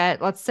going to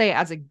get, let's say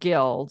as a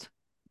guild,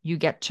 you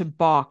get to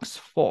box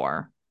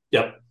 4.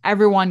 yep,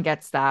 Everyone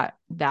gets that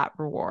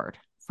reward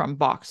from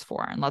box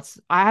 4. And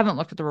I haven't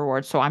looked at the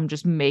rewards, so I'm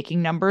just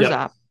making numbers yep,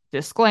 up.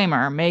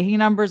 Disclaimer, making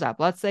numbers up.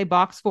 Let's say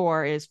box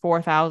 4 is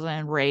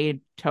 4,000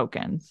 raid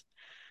tokens.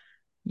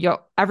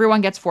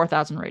 Everyone gets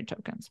 4,000 raid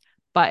tokens.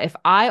 But if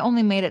I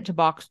only made it to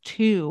box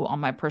 2 on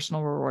my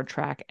personal reward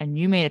track and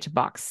you made it to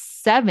box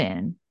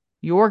 7,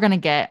 you're going to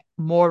get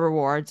more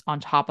rewards on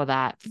top of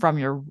that from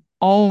your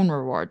own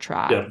reward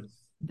track yep.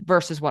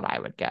 versus what I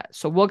would get.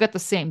 So we'll get the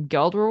same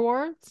guild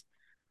rewards,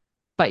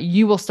 but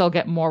you will still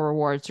get more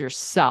rewards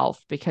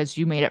yourself because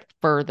you made it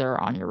further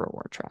on your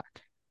reward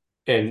track.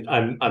 And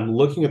I'm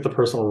looking at the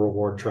personal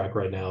reward track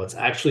right now. It's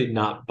actually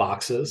not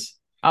boxes.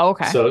 Oh,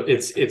 okay. So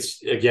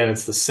it's again,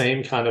 it's the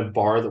same kind of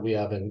bar that we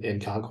have in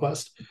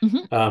Conquest,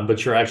 Mm-hmm.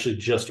 but you're actually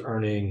just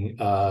earning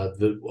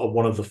the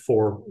one of the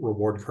 4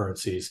 reward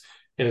currencies,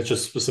 and it's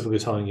just specifically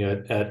telling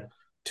you at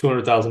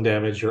 200,000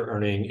 damage you're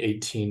earning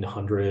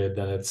 1,800.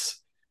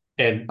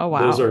 And Oh,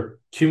 those wow. are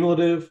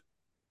cumulative,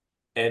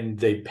 and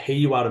they pay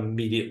you out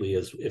immediately,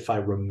 as if I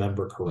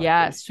remember correctly.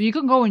 Yes. So you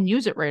can go and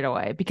use it right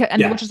away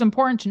Yeah. which is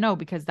important to know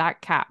because that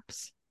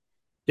caps.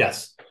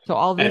 Yes. So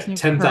all these At new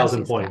 10,000 currencies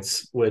cap.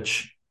 points,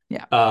 which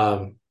Yeah.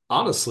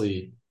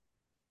 honestly,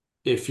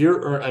 if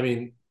you're, I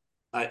mean,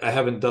 I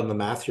haven't done the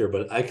math here,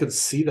 but I could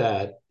see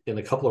that in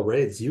a couple of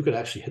raids, you could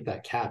actually hit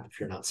that cap if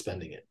you're not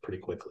spending it pretty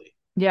quickly.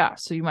 Yeah.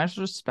 So you might as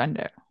well just spend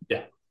it.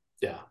 Yeah.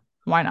 Yeah.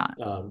 Why not?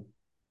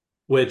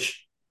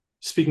 Which,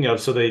 speaking of,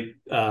 so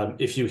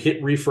if you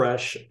hit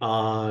refresh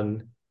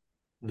on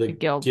The the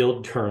guild.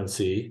 guild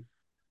currency,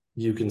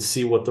 you can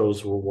see what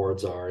those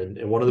rewards are.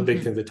 And one of the big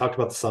Mm-hmm. things they talked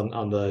about this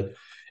on the,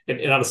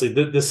 and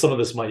honestly, some of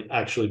this might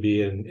actually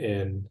be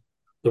in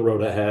the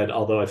road ahead,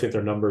 although I think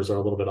their numbers are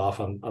a little bit off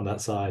on that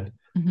side.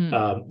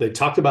 Mm-hmm. They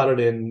talked about it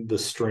in the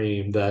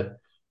stream that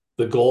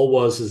the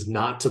goal is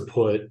not to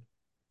put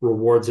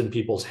rewards in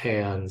people's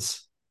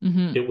hands.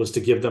 Mm-hmm. It was to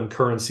give them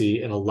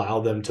currency and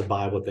allow them to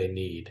buy what they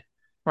need.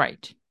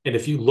 Right. And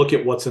if you look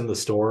at what's in the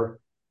store,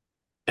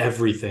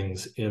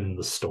 everything's in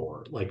the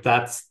store. Like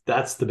that's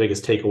the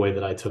biggest takeaway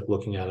that I took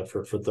looking at it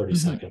for 30 Mm-hmm.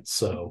 seconds.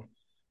 So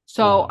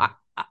So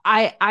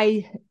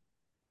I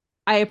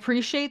I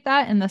appreciate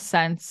that in the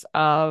sense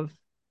of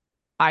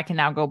I can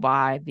now go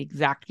buy the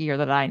exact gear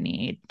that I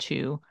need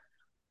to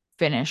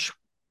finish,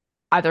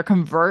 either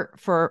convert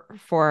for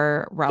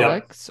yep,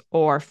 relics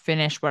or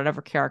finish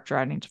whatever character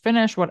I need to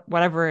finish,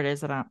 whatever it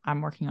is that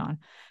I'm working on.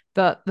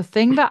 The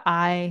thing that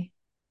I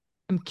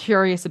am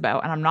curious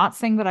about, and I'm not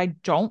saying that I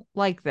don't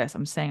like this,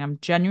 I'm saying I'm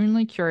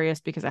genuinely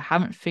curious because I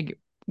haven't figured,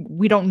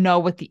 we don't know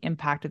what the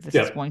impact of this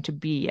is yep, going to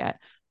be yet.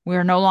 We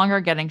are no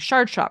longer getting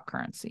shard shop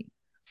currency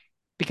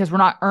because we're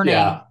not earning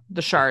yeah,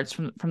 the shards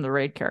from the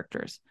raid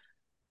characters.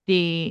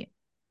 The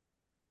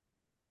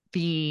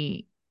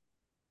the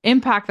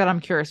impact that I'm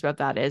curious about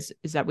that is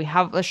that we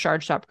have the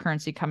shard shop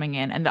currency coming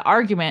in, and the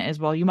argument is,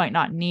 well, you might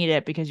not need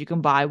it because you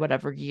can buy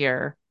whatever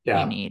gear you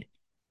yeah, need.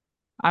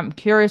 I'm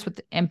curious what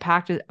the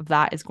impact of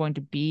that is going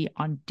to be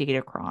on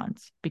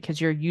datacrons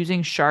because you're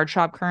using shard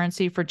shop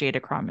currency for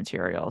datacron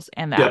materials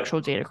and the yep.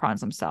 actual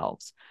datacrons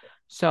themselves.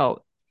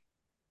 So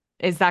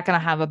is that going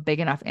to have a big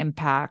enough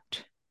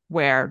impact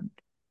where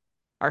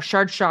our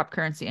shard shop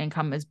currency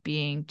income is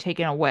being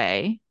taken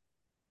away?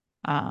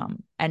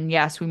 And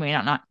yes, we may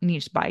not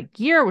need to buy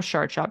gear with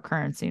shard shop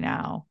currency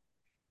now,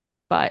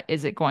 but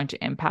is it going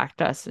to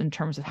impact us in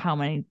terms of how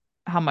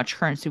much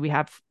currency we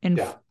have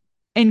Yeah.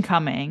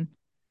 incoming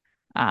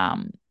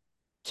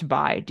to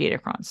buy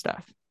datacron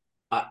stuff?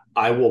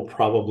 I will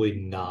probably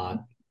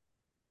not.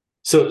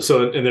 So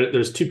and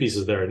there's 2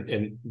 pieces there,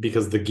 and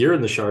because the gear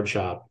in the shard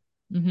shop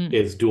Mm-hmm.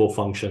 is dual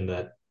function,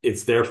 that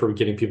it's there for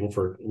getting people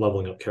for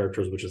leveling up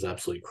characters, which is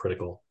absolutely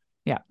critical.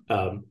 Yeah,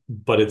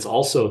 But it's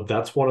also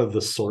that's one of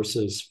the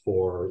sources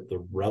for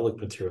the relic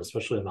material,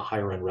 especially in the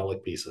higher end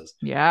relic pieces.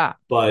 yeah,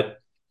 But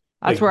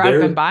that's like where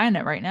I've been buying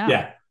it right now.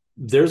 yeah,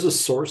 there's a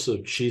source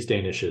of cheese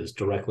danishes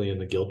directly in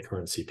the guild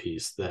currency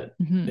piece that,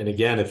 Mm-hmm. and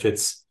again, if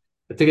it's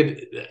I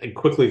think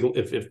quickly,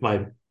 if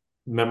my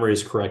memory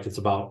is correct, it's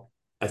about,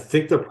 I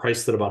think they're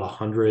priced at about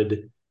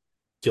 100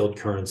 guild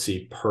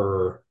currency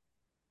per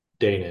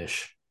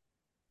Danish.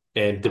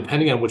 And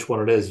depending on which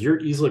one it is, you're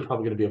easily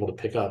probably going to be able to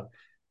pick up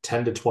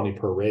 10 to 20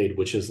 per raid,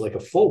 which is like a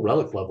full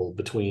relic level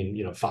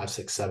between, 5,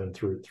 6, 7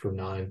 through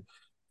 9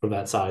 from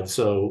that side.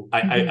 So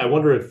I Mhm.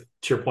 wonder if,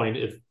 to your point,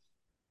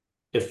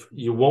 if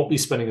you won't be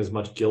spending as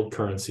much guild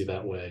currency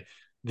that way.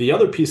 The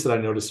other piece that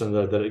I noticed in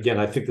that again,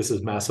 I think this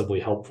is massively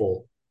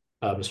helpful,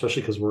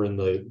 especially because we're in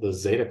the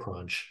Zeta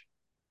crunch.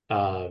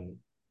 Um,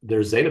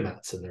 there's Zeta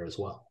mats in there as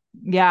well.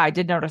 Yeah, I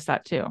did notice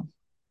that too.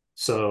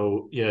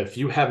 So, if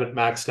you haven't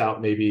maxed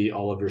out maybe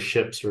all of your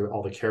ships or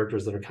all the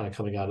characters that are kind of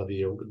coming out of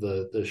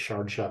the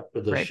shard shop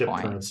or the Great ship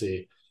point.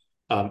 currency,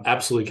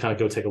 absolutely kind of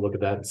go take a look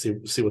at that and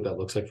see what that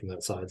looks like from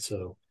that side.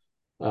 So,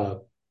 uh,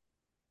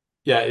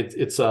 yeah,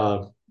 it's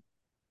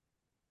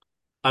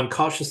I'm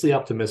cautiously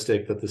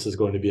optimistic that this is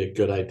going to be a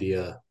good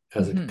idea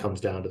as it Mhm. comes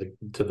down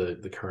to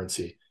the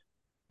currency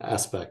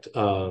aspect.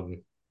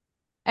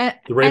 And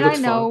The raid and I looks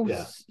fun. know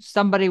Yeah.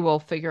 somebody will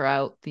figure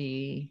out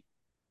the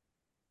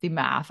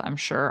math, I'm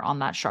sure, on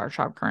that shard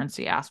shop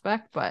currency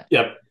aspect, but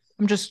Yep.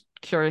 I'm just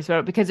curious about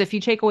it because if you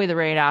take away the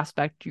raid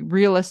aspect,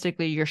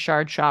 realistically, your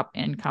shard shop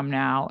income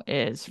now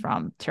is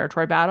from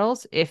territory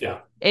battles.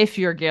 Yeah. If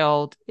your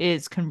guild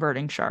is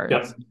converting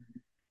shards,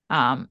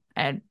 Yep.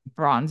 and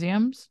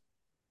bronziums.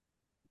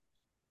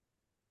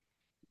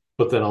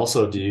 But then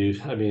also,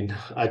 I mean,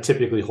 I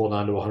typically hold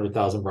on to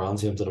 100,000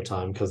 bronziums at a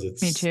time because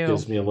it Me too.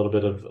 gives me a little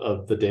bit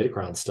of the data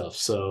crown stuff.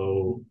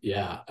 So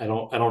yeah, I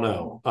don't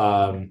know.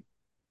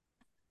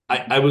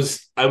 I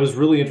was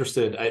really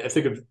interested. I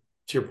think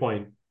to your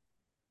point,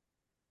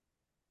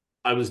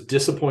 I was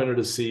disappointed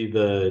to see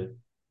the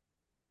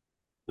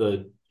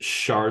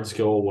shards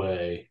go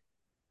away,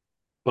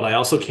 but I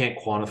also can't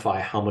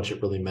quantify how much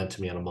it really meant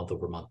to me on a month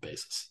over month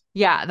basis.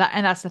 Yeah,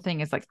 that's the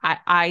thing is like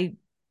I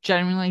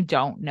genuinely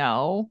don't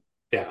know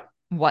Yeah.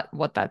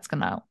 what that's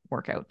gonna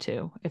work out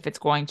to. If it's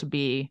going to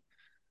be,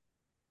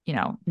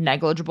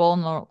 negligible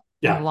in the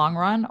Yeah. long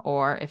run,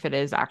 or if it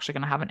is actually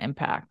gonna have an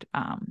impact.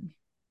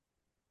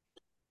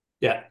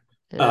 Yeah.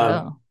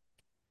 Um,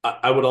 Oh,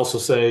 I would also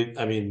say,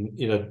 I mean,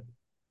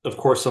 of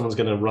course, someone's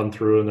going to run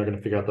through and they're going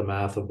to figure out the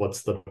math of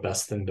what's the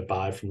best thing to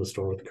buy from the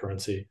store with the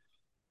currency.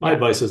 My yeah,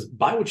 advice is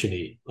buy what you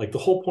need. Like the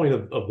whole point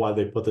of why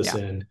they put this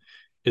yeah. in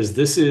is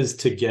this is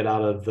to get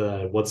out of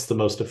the what's the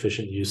most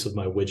efficient use of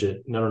my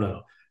widget. No, no,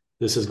 no.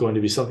 This is going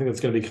to be something that's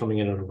going to be coming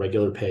in at a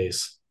regular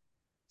pace.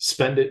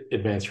 Spend it,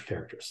 advance your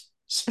characters.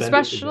 Spend it,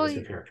 advance your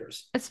Especially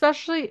characters.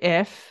 especially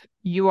if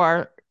you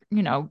are,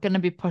 going to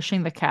be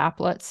pushing the cap,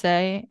 let's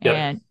say, Yep.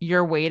 and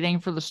you're waiting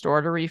for the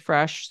store to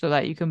refresh so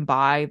that you can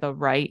buy the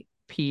right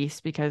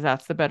piece because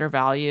that's the better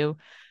value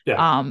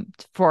Yeah.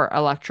 for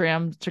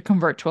electriums to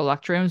convert to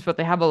electriums, but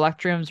they have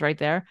electriums right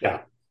there.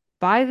 Yeah.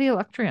 Buy the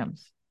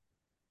electriums.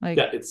 Like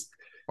Yeah. It's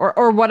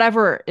or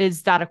whatever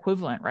is that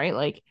equivalent, right?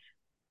 Like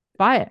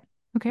buy it.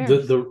 Who the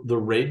cares? the the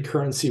raid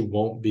currency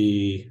won't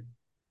be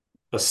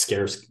a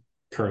scarce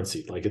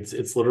currency. Like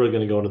it's literally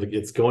going to go into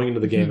it's going into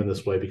the game in Mhm.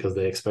 this way because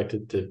they expect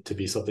it to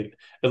be something,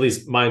 at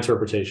least my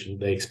interpretation,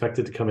 they expect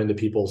it to come into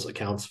people's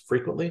accounts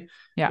frequently.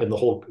 Yeah. And the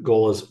whole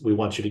goal is we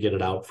want you to get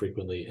it out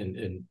frequently.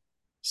 And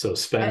so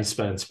And,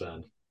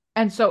 spend.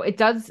 and so it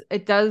does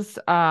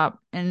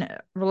in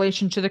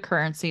relation to the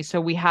currency.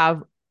 So we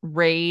have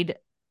raid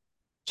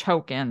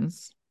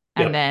tokens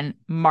and Yep. then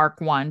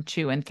Mark 1,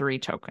 2, and 3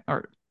 token,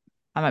 or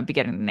I might be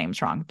getting the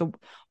names wrong. The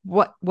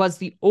what was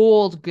the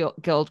old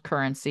guild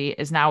currency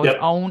is now its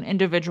Yep. own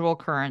individual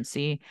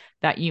currency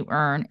that you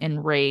earn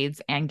in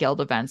raids and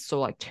guild events, so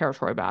like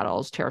territory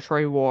battles,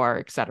 territory war,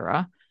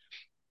 etc.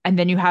 And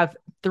then you have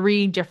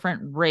three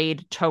different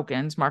raid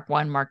tokens, Mark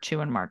 1, Mark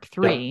 2, and Mark Yep.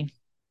 3.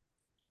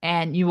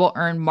 And you will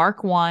earn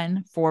Mark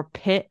 1 for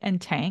pit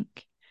and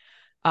tank.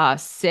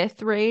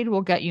 Sith raid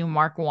will get you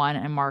Mark 1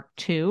 and Mark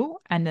 2,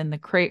 and then the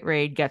Krayt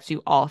raid gets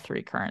you all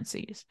three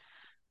currencies.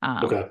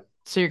 Um, Okay.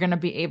 so you're going to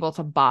be able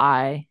to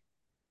buy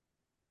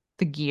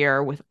the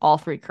gear with all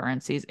three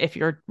currencies if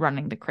you're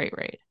running the Krayt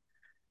raid.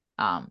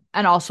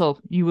 And also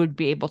you would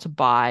be able to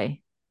buy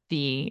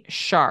the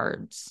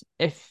shards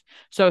if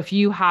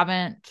you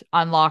haven't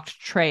unlocked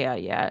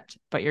Treya yet,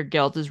 but your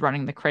guild is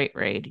running the Krayt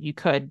raid, you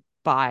could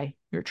buy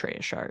your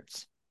Treya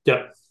shards.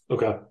 Yep.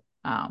 Okay.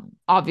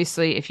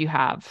 Obviously, if you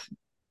have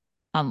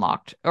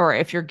unlocked or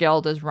if your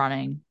guild is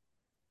running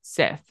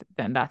Sith,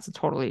 then that's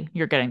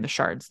you're getting the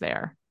shards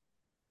there.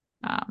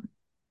 Um,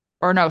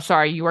 or no,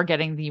 sorry, you are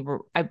getting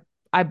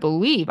I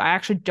believe I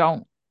actually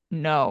don't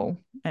know,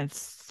 and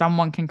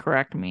someone can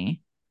correct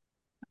me.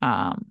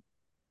 Um,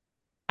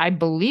 I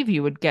believe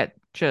you would get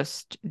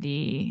just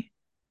the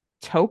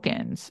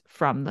tokens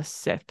from the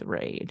Sith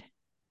raid,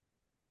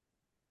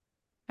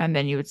 and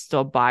then you would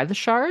still buy the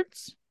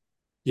shards.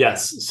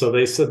 Yes. So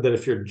they said that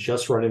if you're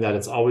just running that,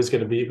 it's always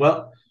going to be,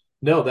 well,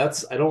 no,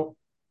 that's, I don't,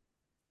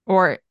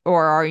 Or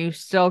are you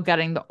still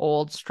getting the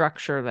old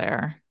structure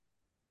there?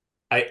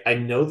 I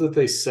know that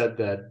they said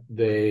that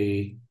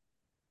they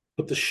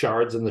put the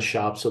shards in the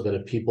shop so that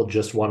if people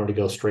just wanted to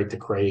go straight to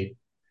Crate,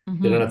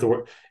 They don't Mm-hmm. have to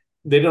worry.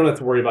 They don't have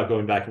to worry about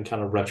going back and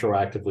kind of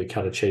retroactively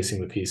kind of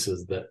chasing the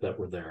pieces that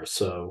were there.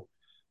 So,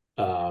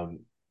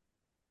 um,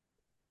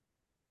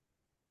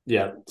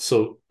 yeah.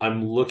 So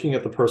I'm looking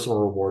at the personal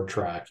reward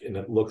track, and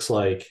it looks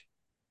like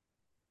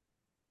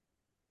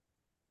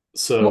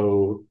Well,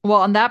 so.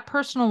 well, and that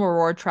personal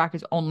reward track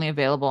is only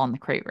available on the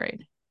Crate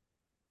Raid.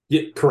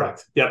 Yeah,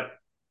 correct. Yep.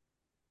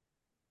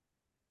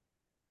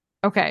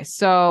 Okay, Yeah.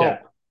 so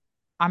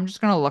I'm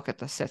just gonna look at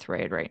the Sith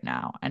Raid right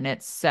now, and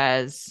it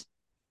says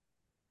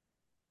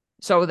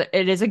so that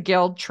it is a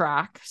guild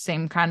track,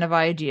 same kind of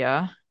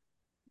idea.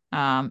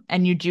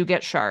 And you do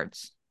get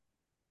shards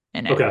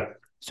in it. Okay.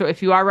 So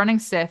if you are running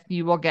Sith,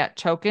 you will get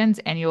tokens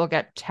and you will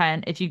get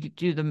 10 if you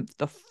do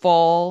the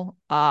full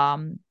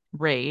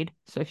raid.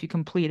 So if you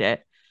complete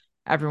it,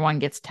 everyone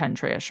gets 10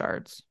 Treya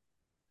shards.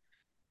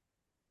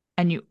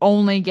 And you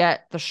only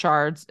get the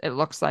shards, it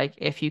looks like,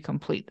 if you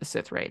complete the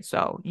Sith raid.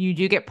 So you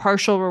do get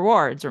partial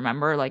rewards.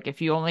 Remember, like if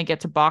you only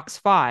get to box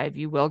 5,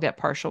 you will get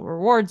partial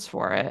rewards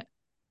for it,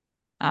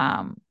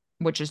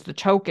 which is the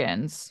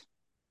tokens.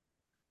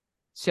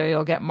 So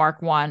you'll get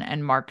Mark 1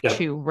 and Mark Yep.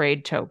 2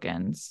 raid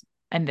tokens,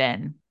 and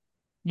then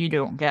you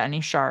don't get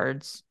any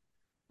shards.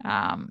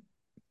 Um,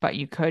 but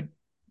you could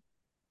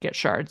get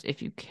shards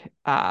if you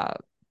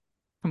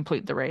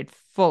complete the raid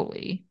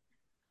fully.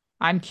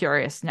 I'm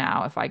curious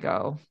now if I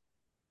go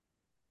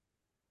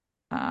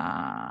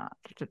uh,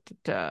 da, da,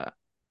 da,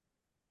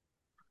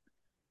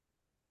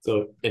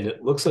 So, and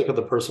it looks like on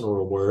the personal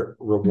reward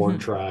mhm.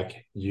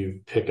 track,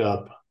 you pick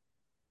up,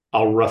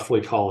 I'll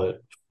roughly call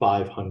it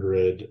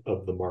 500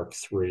 of the Mark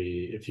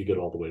III if you get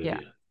all the way to Yeah.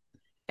 the end.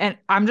 And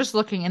I'm just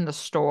looking in the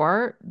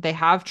store. They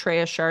have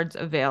Treya shards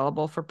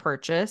available for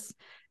purchase,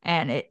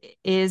 and it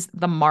is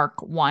the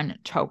Mark 1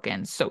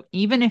 tokens. So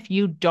even if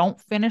you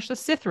don't finish the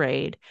Sith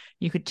raid,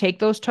 you could take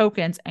those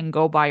tokens and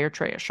go buy your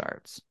Treya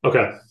shards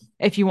Okay.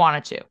 if you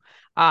wanted to.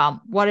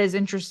 What is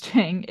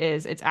interesting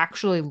is it's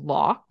actually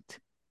locked.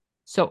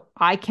 So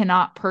I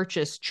cannot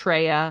purchase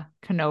Treya,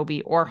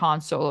 Kenobi, or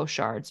Han Solo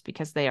shards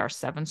because they are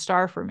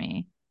 7-star for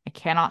me. I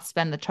cannot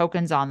spend the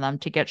tokens on them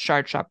to get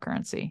shard shop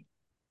currency.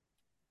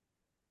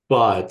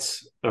 But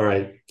all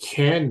right,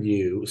 can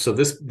you? So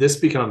this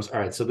becomes all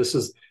right. So this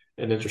is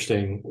an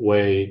interesting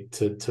way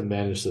to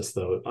manage this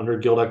though. Under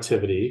guild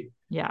activity,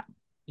 Yeah.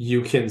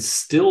 you can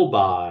still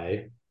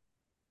buy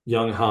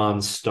Young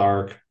Han,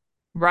 Stark,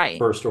 Right.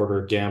 First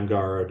Order,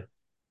 Gamguard.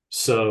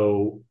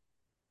 So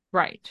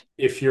Right.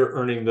 if you're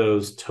earning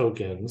those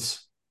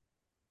tokens,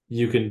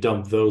 you can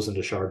dump those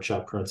into shard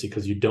shop currency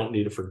because you don't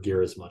need it for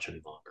gear as much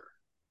any longer.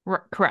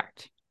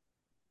 Correct.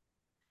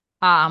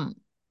 Um,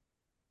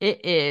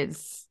 it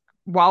is,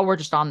 while we're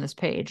just on this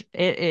page,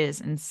 it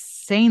is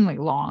insanely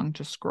long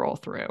to scroll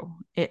through.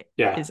 It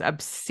Yeah. is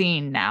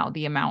obscene now,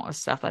 the amount of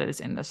stuff that is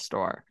in the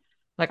store.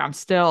 Like I'm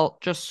still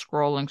just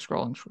scrolling,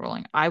 scrolling,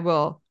 scrolling.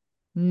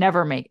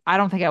 I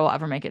don't think I will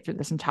ever make it through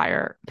this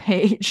entire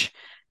page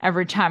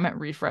every time it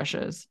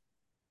refreshes.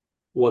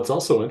 What's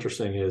also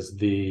interesting is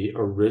the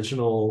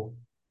original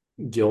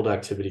guild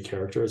activity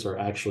characters are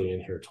actually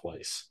in here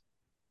twice.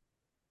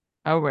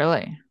 Oh,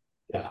 really?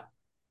 Yeah.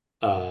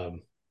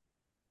 Um,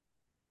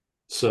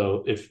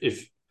 so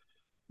if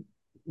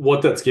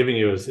what that's giving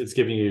you is it's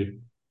giving you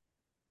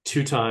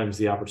two times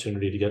the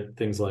opportunity to get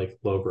things like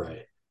low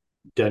gray,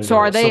 So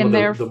are Dengar, they some in of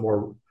there? the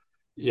more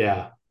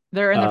yeah.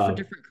 They're in there for Uh,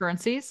 different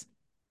currencies?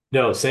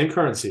 no, same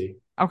currency.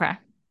 Okay.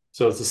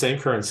 So it's the same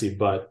currency,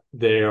 but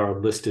they are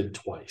listed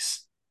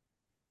twice.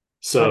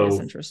 That is So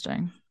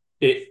interesting.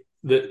 it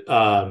the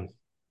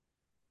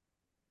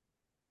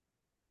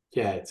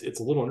yeah, it's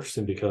a little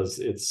interesting because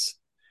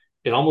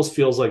it almost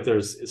feels like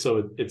there's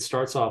so it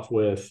starts off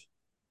with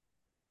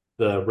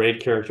the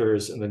raid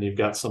characters, and then you've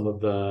got some of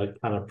the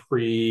kind of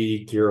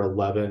pre Gear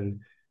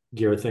 11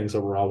 gear things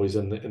that were always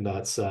in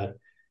that set,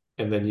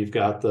 and then you've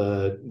got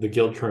the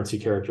guild currency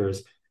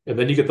characters, and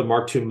then you get the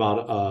Mark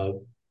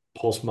II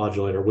pulse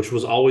modulator, which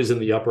was always in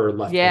the upper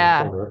left hand Yeah.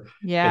 corner,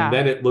 and Yeah.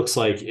 then it looks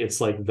like it's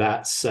like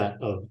that set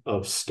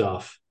of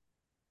stuff,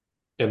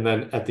 and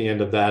then at the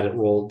end of that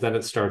then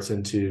it starts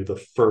into the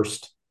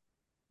first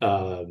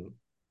um,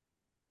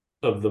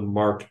 of the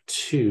Mark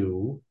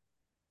II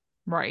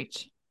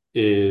Right.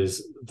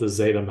 is the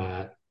Zeta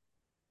mat,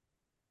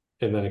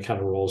 and then it kind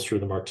of rolls through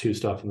the Mark II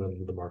stuff and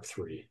then the Mark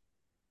III. I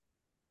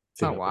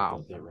Oh, think I've got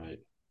wow. that right.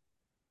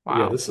 But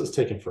yeah, Wow. this is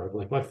taking forever.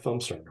 Like my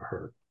thumb's starting to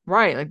hurt.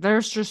 Right. Like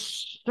there's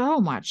just so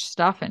much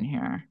stuff in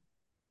here.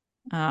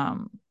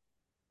 Um,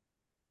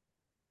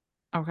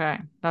 okay.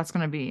 That's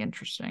gonna be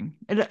interesting.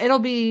 It'll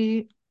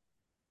be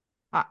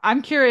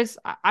I'm curious.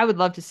 I would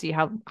love to see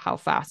how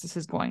fast this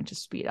is going to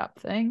speed up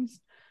things.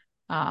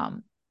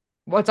 Um,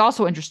 what's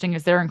also interesting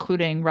is they're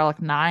including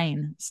Relic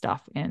 9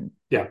 stuff in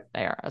Yeah.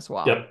 there as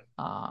well. Yep.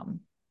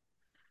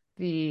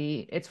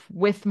 It's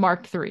with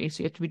Mark 3,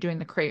 so you have to be doing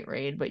the crate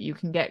raid, but you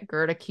can get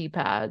Gerda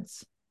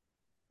keypads.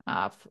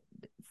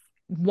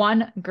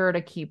 One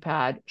Gerda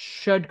keypad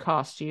should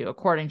cost you,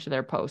 according to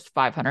their post,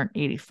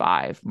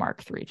 585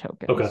 Mark 3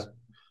 Okay. tokens.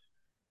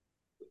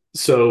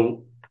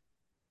 So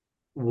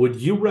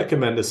Would you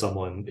recommend to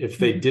someone if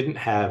they Mhm. didn't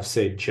have,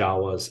 say,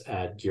 Jawas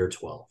at gear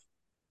 12?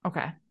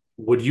 Okay.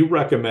 Would you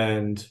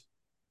recommend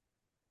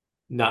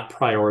not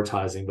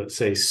prioritizing, but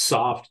say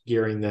soft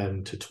gearing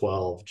them to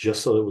 12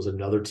 just so it was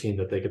another team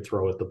that they could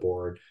throw at the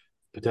board,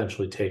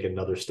 potentially take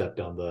another step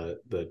down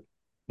the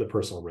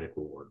personal rate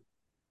reward?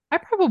 I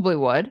probably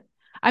would.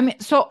 Let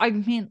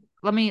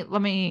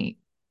me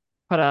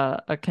put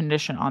a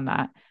condition on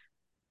that.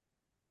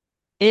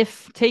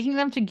 If taking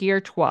them to gear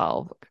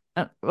 12,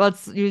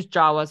 let's use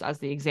Jawas as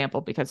the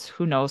example because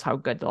who knows how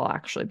good they'll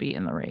actually be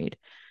in the raid.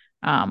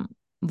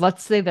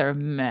 Let's say they're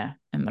meh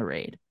in the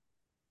raid.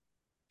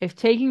 If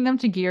taking them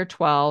to gear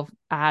 12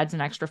 adds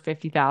an extra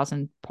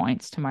 50,000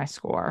 points to my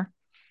score,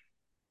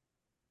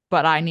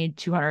 but I need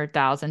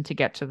 200,000 to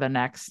get to the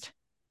next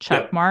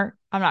check Yep. mark,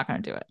 I'm not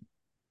going to do it.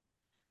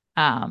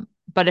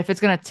 But if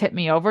it's going to tip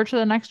me over to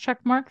the next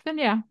check mark, then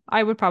yeah,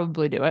 I would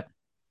probably do it.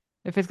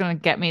 If it's going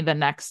to get me the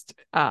next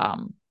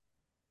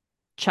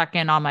check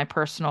in on my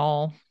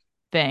personal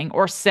thing,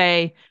 or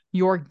say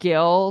your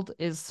guild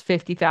is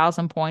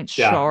 50,000 points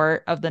Yeah.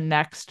 short of the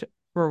next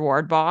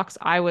reward box,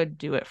 I would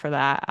do it for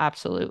that.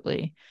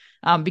 Absolutely.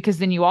 Because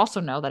then you also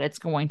know that it's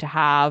going to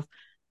have,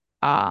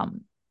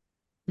 um,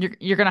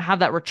 you're going to have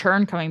that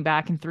return coming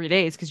back in 3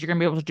 days because you're going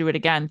to be able to do it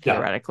again Yeah.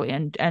 theoretically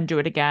and do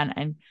it again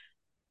and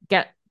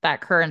get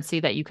that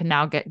currency that you can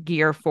now get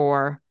gear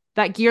for.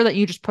 That gear that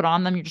you just put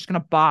on them, you're just going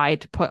to buy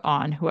to put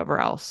on whoever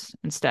else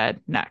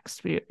instead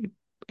next.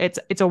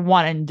 It's a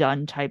one and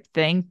done type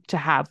thing to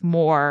have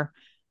more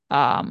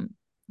um,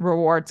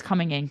 rewards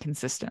coming in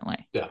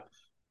consistently, Yeah.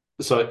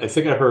 So I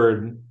think I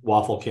heard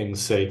Waffle King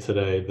say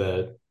today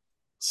that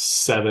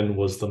 7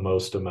 was the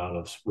most amount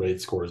of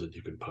raid scores that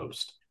you could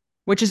post.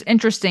 which is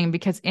interesting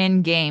because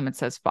in game it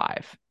says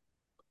 5.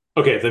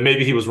 Okay, then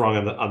maybe he was wrong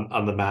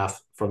on the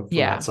math from that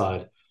Yeah.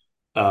 side.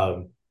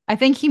 Um, I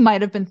think he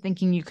might have been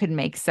thinking you could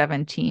make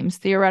 7 teams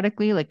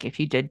theoretically, like if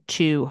you did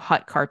 2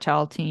 Hut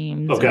Cartel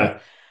teams and okay,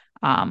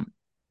 um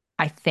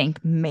I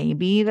think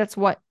maybe that's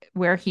what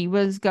where he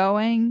was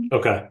going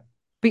okay,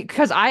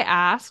 because I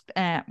asked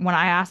and when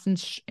I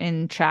asked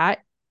in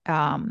chat,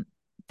 um,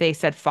 they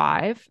said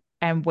 5,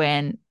 and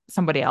when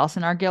somebody else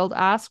in our guild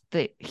asked,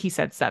 he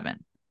said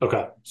 7.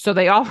 okay. So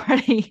they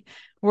already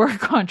were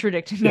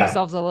contradicting Yeah,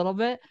 themselves a little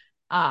bit.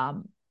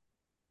 Um,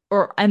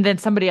 or and then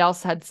somebody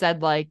else had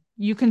said like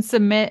you can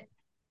submit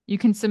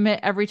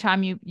every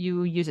time you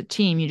use a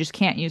team, you just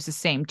can't use the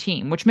same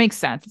team, which makes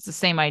sense. It's the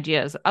same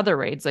idea as other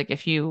raids. Like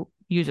if you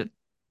use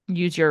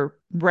your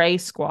Ray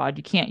squad,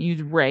 you can't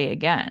use Ray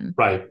again.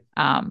 right.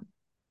 Um,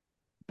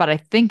 but I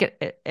think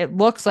it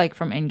looks like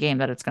from in game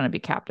that it's going to be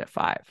capped at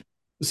 5.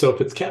 So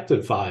if it's capped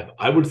at 5,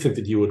 I would think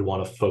that you would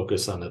want to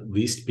focus on at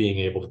least being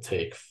able to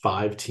take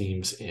 5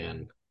 teams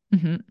in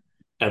Mm-hmm.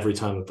 every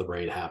time that the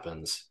raid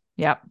happens.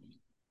 Yep.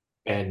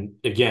 And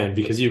again,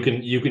 because you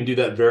can do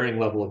that varying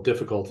level of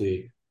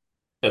difficulty,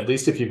 at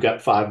least if you've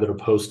got 5 that are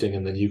posting,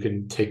 and then you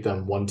can take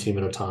them one team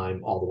at a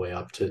time all the way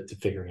up to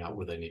figuring out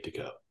where they need to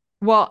go.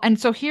 Well, and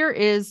so here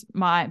is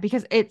my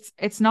because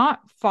it's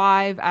not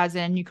 5 as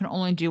in you can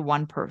only do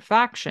one per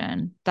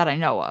faction that I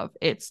know of.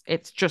 It's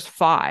just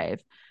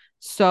 5.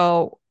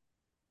 So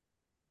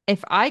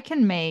if I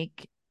can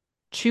make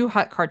 2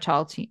 Hut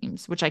Cartel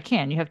teams, which I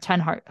can, you have 10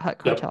 Hut Yep.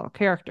 Cartel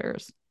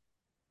characters.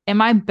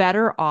 Am I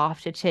better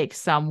off to take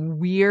some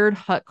weird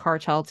Hut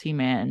Cartel team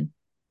in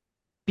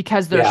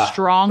because they're Yeah.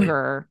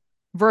 stronger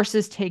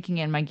versus taking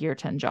in my Gear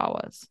 10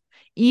 Jawas?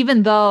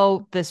 Even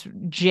though this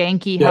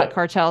janky Hut Yep.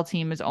 Cartel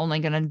team is only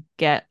going to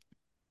get,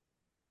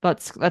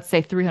 let's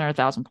say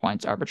 300,000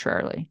 points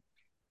arbitrarily.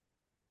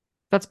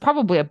 That's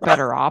probably a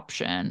better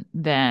option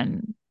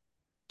than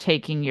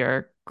taking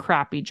your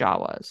crappy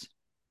Jawas.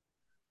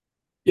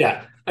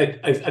 Yeah. I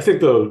think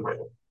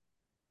the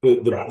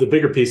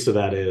bigger piece to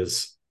that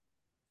is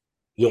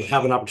you'll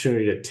have an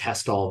opportunity to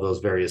test all of those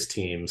various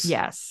teams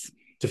Yes.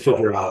 to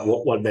figure out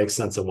what makes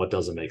sense and what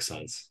doesn't make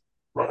sense.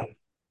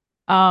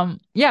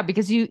 Yeah,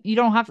 because you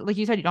don't have to, like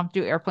you said, you don't have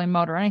to do airplane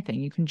mode or anything.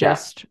 You can Yeah.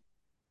 just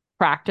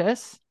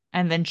practice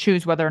and then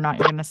choose whether or not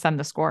you're going to send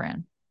the score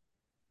in.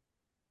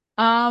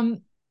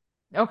 Um,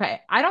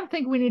 okay. I don't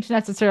think we need to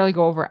necessarily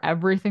go over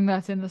everything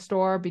that's in the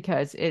store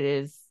because it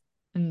is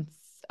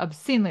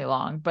obscenely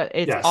long, but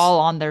it's all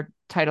Yes. on their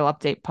title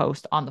update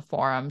post on the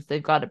forums.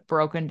 They've got it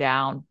broken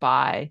down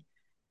by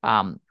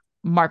um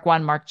Mark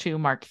 1, Mark 2,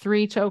 Mark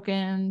 3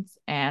 tokens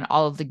and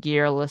all of the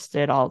gear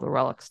listed, all the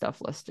relic stuff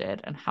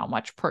listed, and how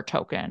much per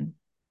token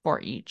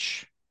for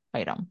each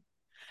item.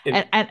 And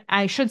And and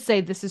I should say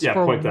this is yeah,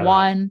 for point that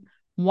out.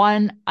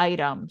 one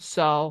item.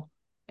 So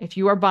if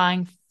you are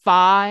buying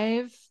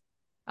 5,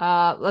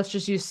 let's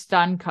just use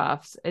stun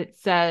cuffs. It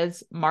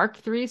says Mark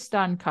 3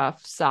 stun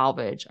cuff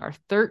salvage are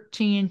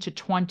 13 to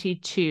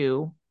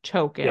 22 Yep.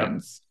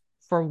 tokens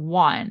for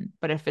one.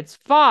 But if it's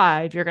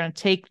 5, you're going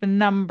to take the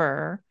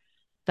number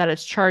that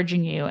it's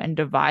charging you and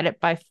divide it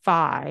by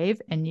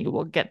 5, and you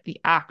will get the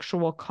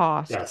actual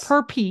cost Yes.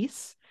 per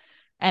piece.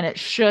 And it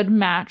should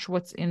match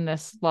what's in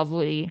this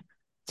lovely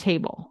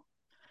table,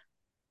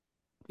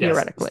 Yes.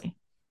 theoretically.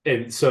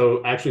 And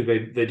so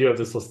actually they do have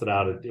this listed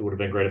out. It would have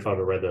been great if I would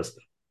have read this.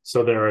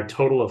 So there are a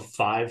total of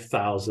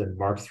 5,000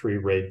 Mark III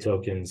raid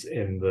tokens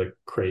in the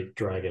Krayt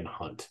Dragon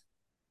Hunt.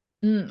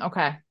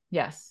 Okay.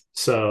 Yes.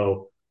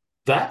 So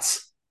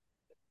that's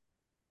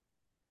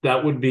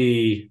that would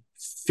be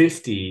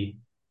 50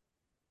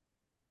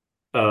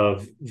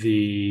 of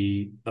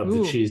the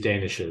Ooh, cheese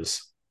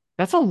danishes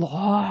that's a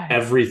lot.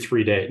 every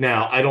 3 days.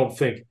 Now, I don't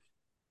think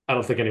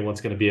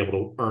anyone's going to be able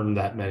to earn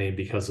that many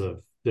because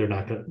of we're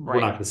not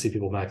Right. going to see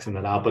people maxing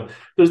that out, but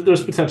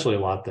there's potentially a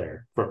lot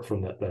there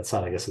from that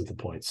side, I guess is the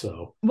point.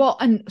 So Well,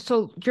 and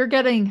so you're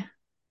getting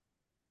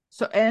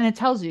so and it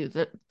tells you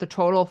that the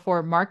total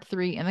for Mark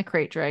III and the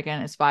Crate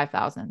Dragon is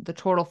 5,000. The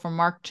total for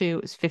Mark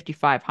II is yep,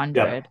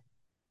 5,500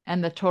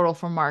 and the total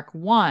for Mark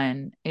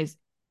One is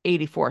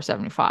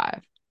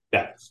 8,475.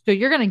 yeah, So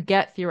you're going to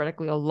get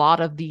theoretically a lot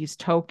of these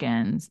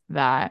tokens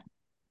that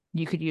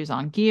you could use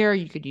on gear,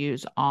 you could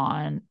use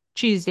on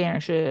cheese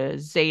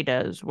danishes,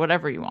 Zetas,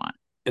 whatever you want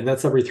and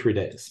that's every 3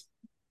 days.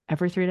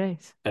 every 3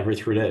 days. Every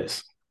 3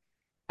 days.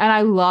 And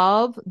I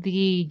love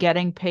the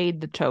getting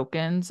paid the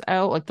tokens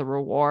out, like the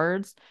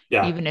rewards,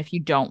 Yeah, even if you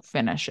don't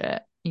finish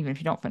it, even if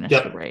you don't finish the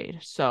yep, raid.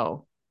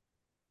 So,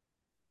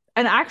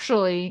 and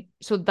actually,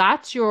 so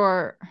that's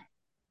your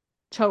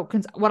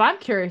tokens. What I'm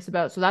curious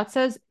about, so that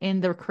says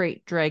in the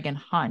Crate Dragon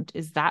Hunt,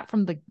 is that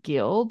from the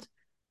guild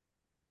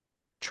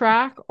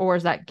track or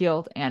is that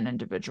guild and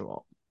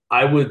individual?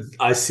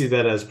 I see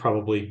that as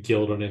probably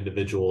guild and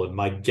individual, and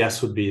my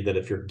guess would be that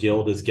if your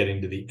guild is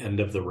getting to the end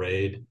of the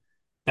raid,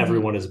 Mhm.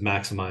 everyone is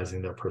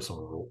maximizing their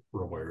personal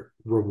reward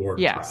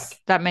track. Yes,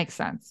 that makes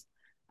sense.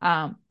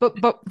 But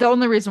the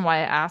only reason why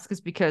I ask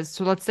is because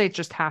so let's say it's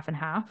just half and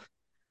half,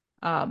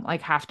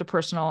 like half to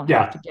personal and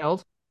half to Yeah,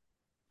 guild.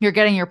 You're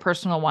getting your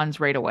personal ones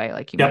right away,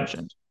 like you yep,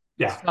 mentioned.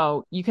 yeah,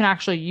 So you can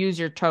actually use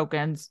your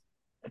tokens,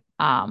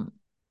 um,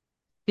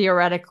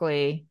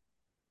 theoretically,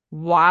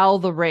 while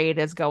the raid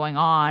is going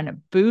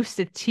on, boost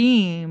a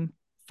team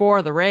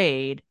for the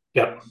raid,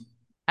 yep.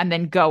 and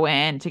then go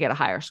in to get a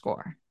higher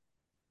score.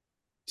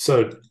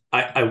 So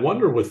I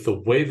wonder with the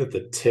way that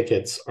the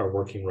tickets are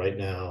working right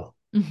now,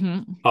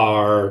 Hmm.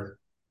 are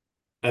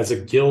as a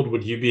guild,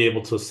 would you be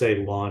able to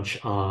say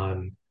launch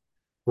on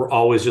we're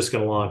always just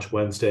going to launch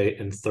Wednesday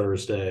and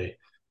Thursday?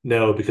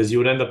 No, because you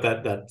would end up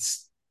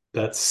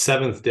that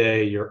seventh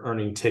day you're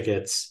earning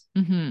tickets.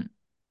 Hmm.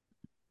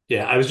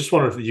 Yeah, I was just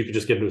wondering if you could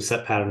just get into a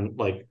set pattern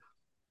like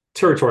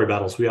territory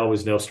battles. We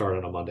always know start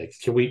on a Monday.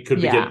 Could we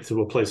Yeah. get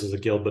to a place as a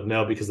guild? But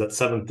no, because that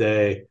seventh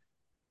day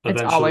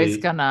It's always eventually,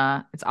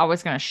 gonna it's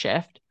always gonna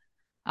shift.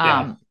 yeah,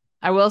 Um,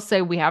 I will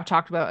say we have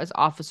talked about as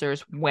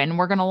officers when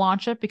we're gonna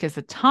launch it because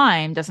the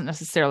time doesn't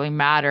necessarily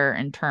matter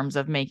in terms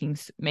of making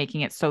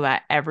it so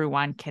that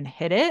everyone can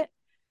hit it,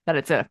 that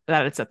it's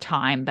a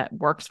time that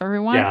works for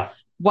everyone. yeah,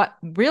 What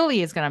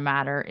really is gonna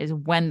matter is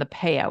when the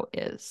payout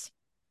is.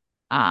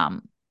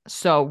 Um,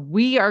 so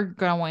we are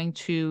going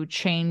to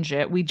change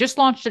it. We just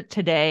launched it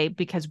today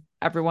because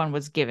everyone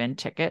was given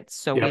tickets.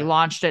 So we yep,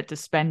 launched it to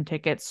spend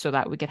tickets so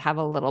that we could have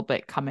a little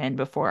bit come in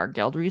before our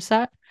guild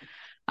reset.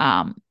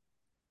 Um,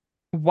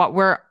 what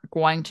we're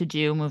going to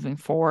do moving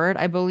forward,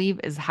 I believe,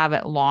 is have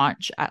it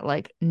launch at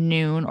like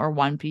noon or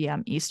 1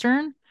 p.m.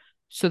 Eastern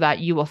so that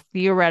you will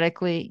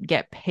theoretically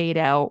get paid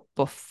out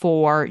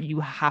before you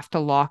have to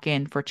lock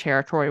in for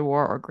Territory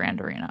War or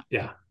Grand Arena.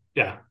 yeah,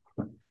 yeah,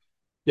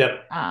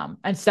 yep.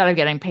 Instead of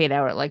getting paid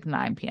out at like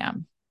 9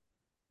 p.m.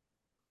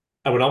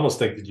 I would almost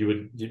think that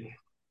you'd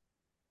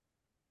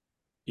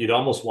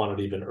almost want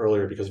it even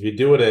earlier because if you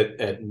do it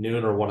at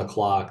noon or 1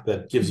 o'clock,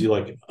 that gives you Mhm.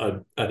 like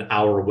an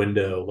hour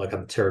window, like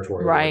on the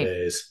territory war Right.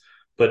 days.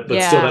 But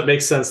still, Yeah. that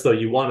makes sense though.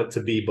 You want it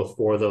to be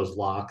before those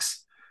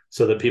locks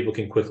so that people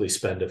can quickly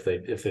spend if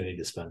they need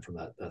to spend from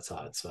that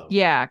side. So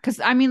Yeah. Cause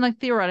I mean, like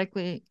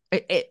theoretically,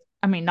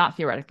 I mean, not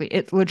theoretically,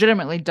 it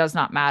legitimately does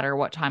not matter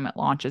what time it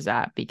launches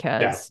at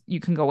yeah, because you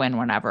can go in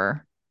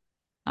whenever.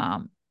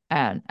 Um,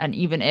 and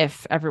even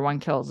if everyone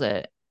kills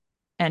it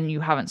and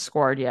you haven't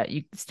scored yet,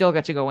 you still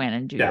get to go in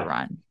and do your yeah,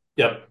 run.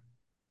 yep.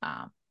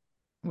 Um,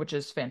 which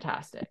is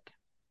fantastic.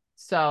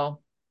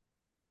 So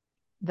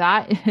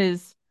that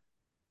is,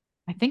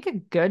 I think, a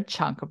good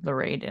chunk of the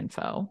raid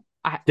info.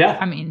 I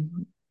Yeah,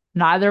 mean,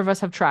 neither of us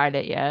have tried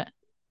it yet.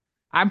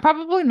 I'm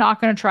probably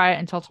not going to try it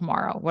until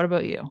tomorrow. What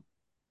about you?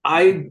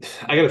 I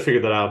got to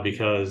figure that out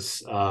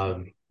because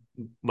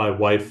my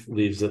wife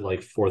leaves at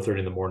like 4:30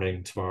 in the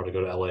morning tomorrow to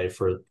go to LA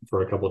for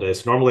a couple of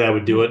days. So normally I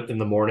would do it in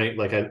the morning.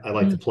 Like I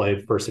like to Mm.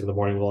 play first thing in the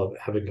morning while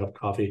having a cup of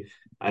coffee.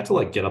 I have to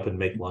like get up and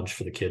make lunch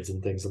for the kids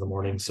and things in the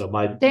morning. So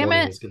my Damn morning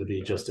it, is going to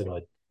be just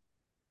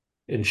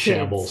in kids.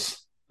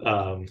 shambles.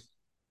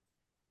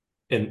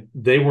 And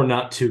they were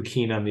not too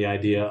keen on the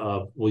idea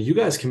of, well, you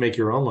guys can make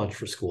your own lunch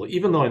for school,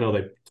 even though I know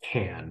they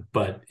can,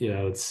 but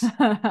it's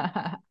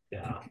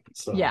yeah.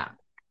 So Yeah.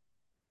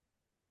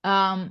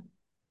 Um,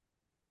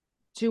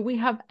 do we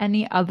have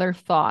any other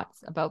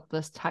thoughts about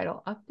this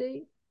title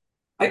update?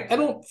 I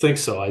don't think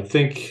so. I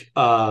think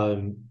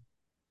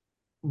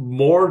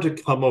more to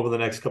come over the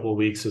next couple of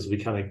weeks as we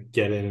kind of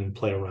get in and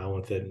play around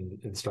with it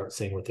and start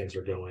seeing where things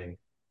are going.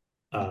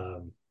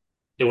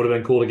 It would have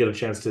been cool to get a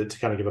chance to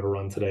kind of give it a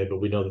run today, but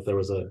we know that there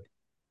was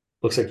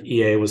looks like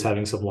EA was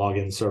having some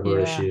login server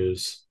Yeah.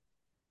 issues.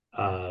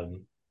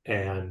 Um,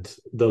 and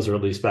those are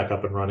at least back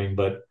up and running,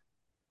 but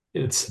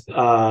it's,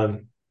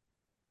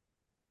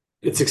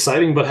 it's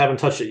exciting, but haven't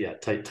touched it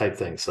yet type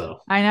thing. So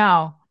I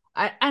know.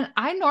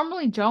 I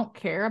normally don't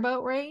care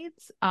about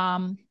raids.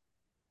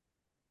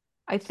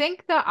 I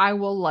think that I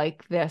will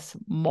like this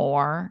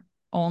more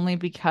only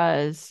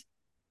because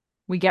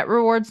we get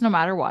rewards no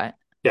matter what.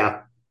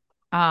 yeah,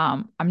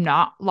 I'm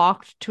not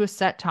locked to a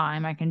set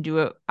time. I can do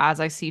it as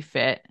I see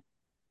fit.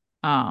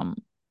 Um,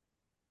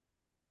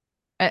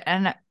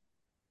 and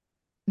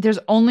there's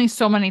only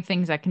so many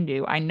things I can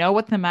do. I know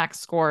what the max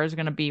score is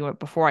going to be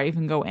before I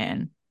even go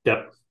in.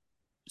 yep,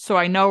 So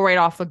I know right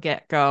off the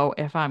get-go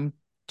if I'm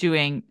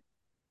doing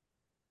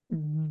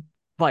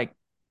like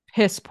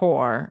piss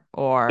poor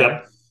or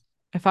yep,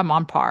 if I'm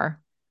on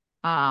par.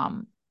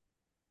 Um,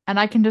 and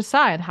I can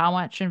decide how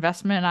much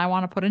investment I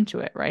want to put into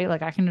it, right?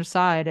 Like I can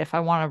decide if I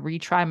want to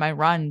retry my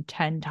run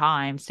 10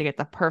 times to get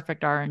the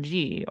perfect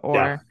RNG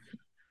yeah, or,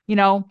 you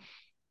know,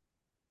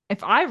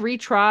 if I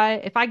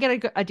retry, if I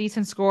get a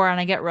decent score and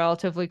I get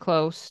relatively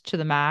close to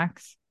the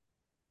max,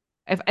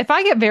 if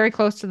I get very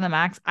close to the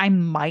max, I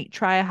might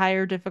try a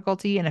higher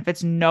difficulty. And if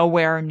it's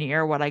nowhere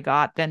near what I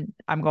got, then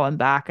I'm going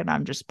back and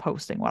I'm just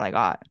posting what I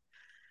got.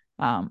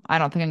 I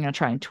don't think I'm going to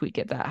try and tweak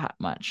it that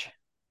much.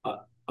 uh,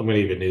 I'm going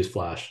to give you a news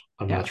flash.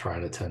 I'm Yeah. not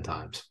trying it 10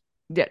 times.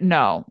 Yeah.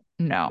 No,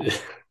 no.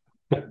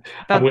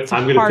 That's a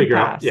I'm going to hard figure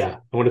out, pass. yeah,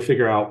 I'm going to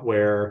figure out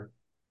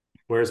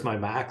where's my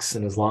max.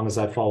 And as long as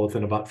I fall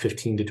within about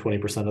 15 to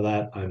 20% of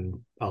that,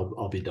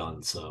 I'll be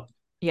done. So,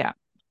 Yeah.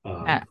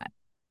 Uh,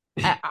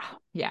 um,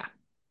 yeah.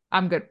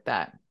 I'm good with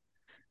that.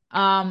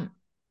 Um,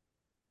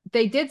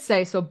 they did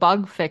say so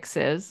bug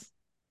fixes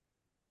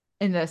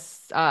in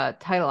this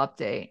title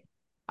update.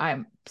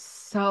 I'm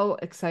so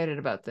excited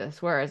about this.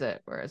 Where is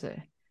it? Where is it?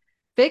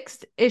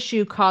 Fixed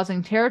issue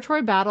causing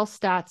territory battle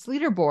stats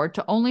leaderboard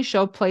to only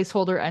show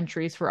placeholder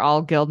entries for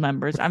all guild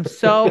members. I'm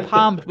so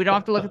pumped. We don't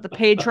have to look at the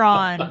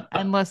Patreon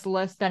endless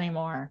list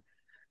anymore.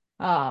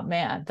 Oh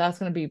man, that's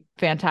gonna be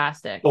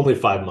fantastic. only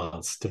 5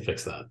 months to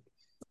fix that.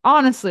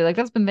 Honestly, like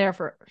that's been there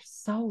for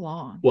so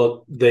long.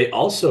 Well, they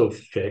also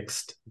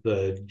fixed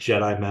the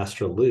Jedi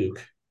Master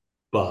Luke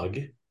bug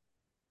Oh.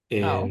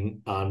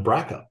 in on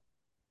Braca.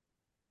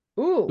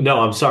 Ooh. No,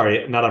 I'm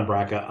sorry, not on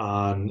Braca,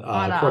 on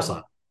On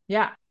Coruscant.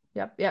 yeah.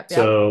 Yep, yep, yep.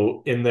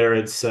 So in there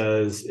it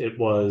says it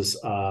was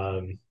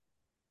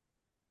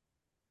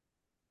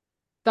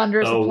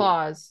Thunderous oh,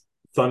 applause.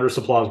 Thunderous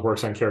Applause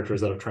works on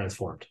characters that have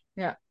transformed.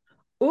 Yeah.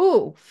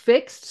 Ooh,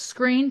 fixed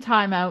screen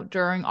timeout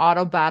during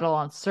auto battle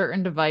on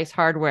certain device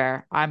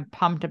hardware. I'm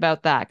pumped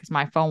about that because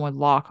my phone would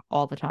lock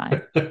all the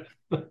time.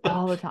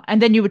 All the time.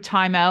 And then you would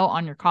time out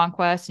on your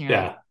conquest and you're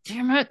like, Yeah.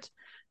 damn it.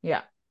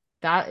 Yeah.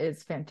 That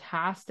is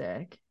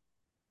fantastic.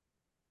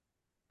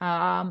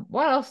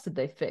 What else did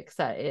they fix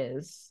that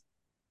is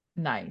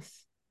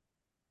nice?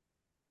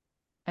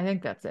 I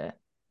think that's it.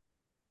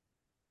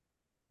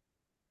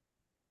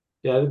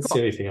 Yeah, I didn't see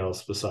Cool. anything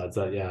else besides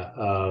that. Yeah.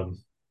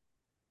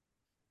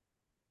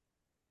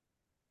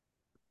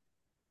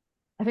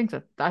 I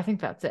think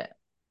that's it.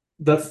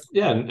 That's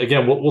yeah. And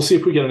again, we'll see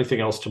if we get anything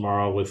else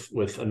tomorrow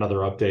with another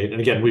update. And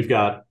again, we've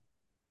got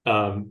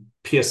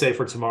PSA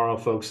for tomorrow,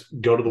 folks.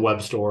 Go to the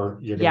web store.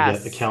 You're going to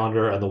get a Yes.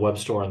 calendar and the web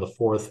store on the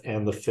 4th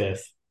and the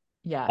 5th.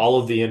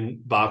 All of Yes. the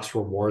inbox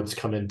rewards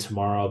come in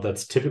tomorrow.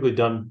 That's typically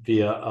done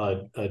via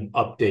an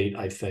update,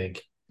 I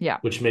think, Yeah.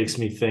 which makes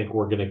me think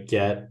we're going to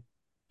get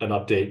an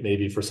update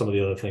maybe for some of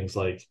the other things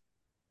like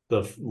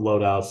the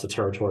loadouts, the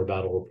territory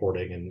battle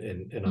reporting,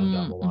 and on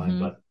down the line. Mm-hmm.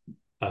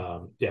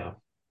 But yeah,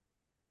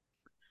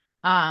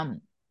 Um,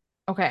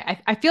 okay.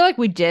 I feel like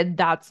we did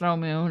That's No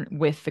Moon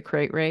with the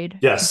crate raid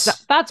because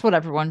yes, that's what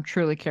everyone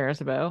truly cares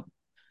about.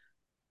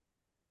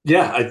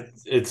 yeah.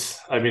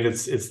 I mean,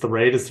 it's the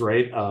raid. It's the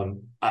raid.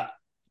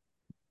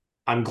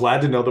 I'm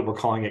glad to know that we're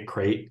calling it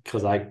Krayt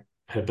because I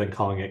have been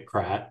calling it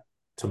Krat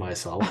to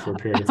myself for a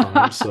period of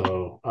time.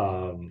 So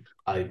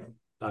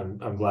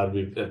I'm glad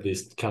we've at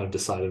least kind of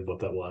decided what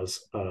that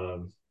was.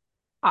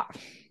 I,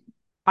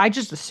 I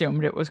just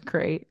assumed it was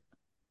crate.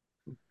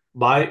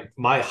 My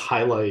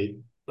highlight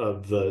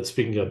of the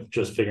speaking of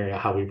just figuring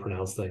out how we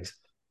pronounce things,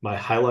 my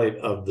highlight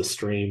of the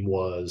stream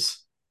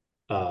was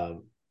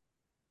um,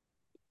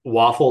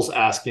 Waffles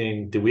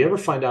asking, "Did we ever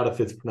find out if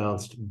it's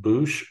pronounced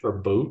Boosh or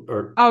Boot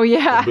Oh or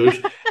yeah.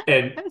 Boosh?"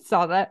 And I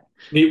saw that.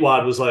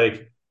 Meatwad was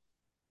like,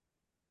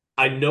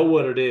 "I know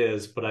what it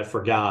is, but I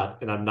forgot,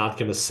 and I'm not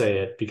going to say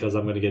it because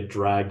I'm going to get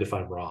dragged if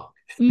I'm wrong."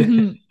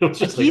 Hmm. It was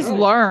just like, He's all right,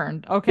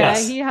 learned,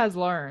 okay? He yes, has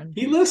learned.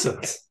 he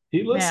listens. He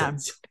Man.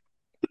 listens.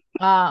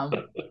 Um,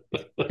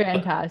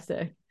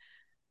 fantastic.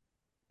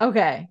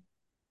 Okay.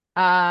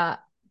 Uh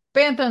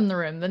Bantha in the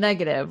room, the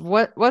negative.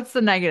 What's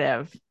the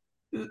negative?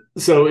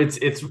 So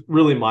it's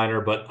really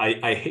minor, but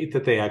I hate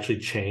that they actually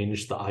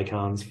changed the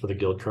icons for the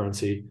guild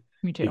currency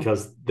Me too.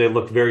 because they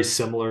look very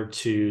similar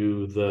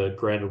to the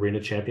Grand Arena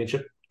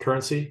Championship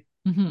currency.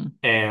 Hmm.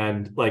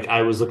 And like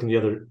I was looking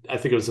I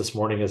think it was this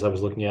morning as I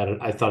was looking at it,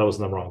 I thought I was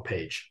on the wrong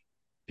page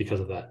because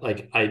of that.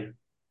 Like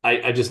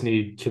I just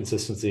need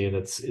consistency, and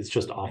it's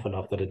just off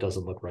enough that it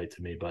doesn't look right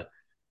to me. But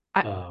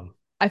I um,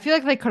 I feel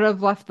like they could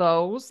have left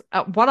those.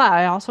 What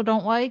I also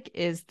don't like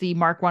is the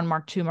Mark 1,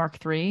 Mark 2, Mark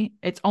 3.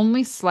 It's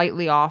only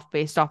slightly off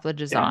based off the yeah,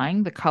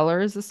 design. The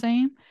color is the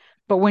same.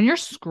 But when you're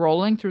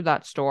scrolling through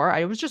that store,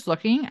 I was just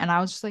looking and I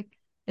was just like,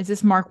 is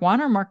this Mark 1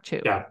 or Mark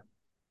 2? yeah,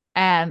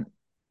 And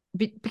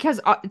because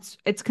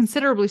it's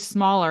considerably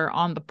smaller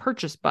on the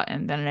purchase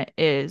button than it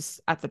is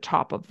at the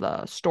top of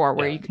the store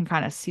where yeah. you can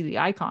kind of see the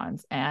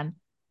icons. And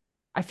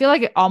I feel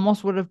like it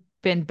almost would have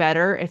been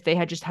better if they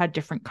had just had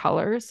different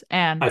colors.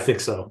 And I think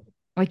so.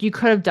 like you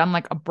could have done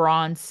like a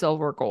bronze,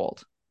 silver,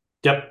 gold,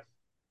 Yep.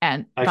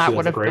 and that Actually,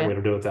 would that's a have great been way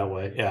to do it that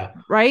way. Yeah.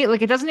 right.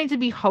 Like it doesn't need to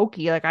be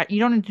hokey. Like you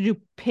don't need to do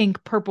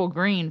pink, purple,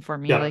 green for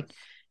me. Yep. Like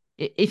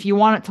if you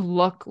want it to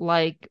look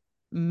like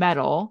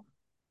metal,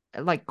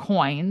 like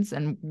coins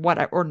and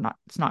whatever, or not,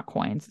 it's not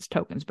coins, it's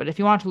tokens. But if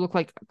you want it to look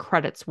like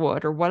credits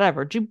would or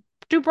whatever, do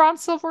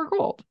bronze, silver,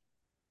 gold.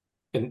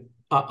 And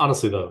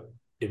honestly, though,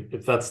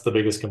 if that's the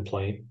biggest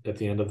complaint at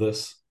the end of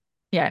this,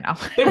 Yeah,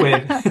 they I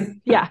win. know.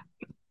 Yeah.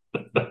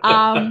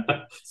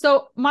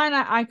 So mine,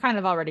 I kind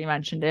of already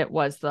mentioned it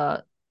was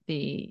the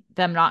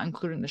them not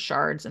including the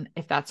shards and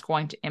if that's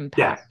going to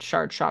Yeah. impact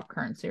shard shop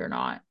currency or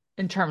not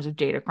in terms of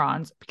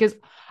datacrons, because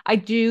I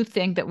do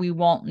think that we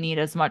won't need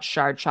as much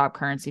shard shop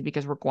currency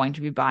because we're going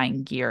to be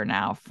buying gear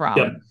now from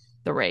Yep.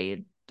 the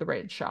raid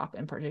shop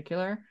in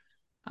particular,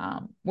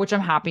 which I'm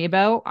happy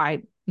about.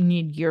 I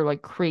need gear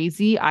like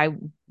crazy. I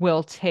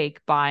will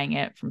take buying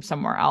it from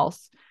somewhere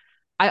else.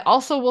 I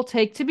also will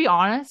take, to be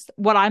honest,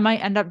 what I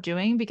might end up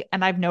doing,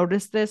 and I've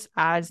noticed this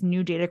as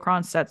new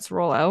Datacron sets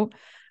roll out.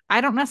 I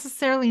don't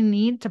necessarily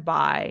need to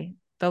buy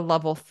the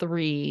level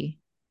 3,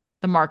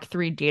 the Mark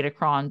 3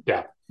 Datacron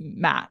Yeah.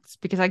 mats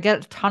because I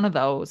get a ton of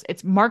those.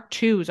 It's Mark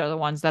 2s are the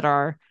ones that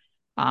are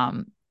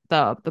um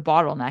the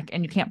bottleneck,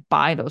 and you can't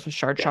buy those with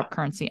shard Yeah. shop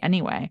currency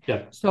anyway.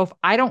 Yep. So if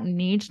I don't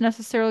need to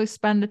necessarily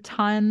spend a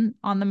ton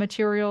on the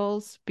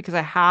materials because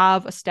I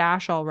have a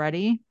stash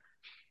already,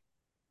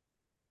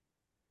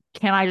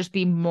 can I just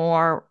be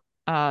more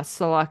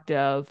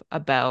selective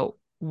about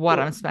what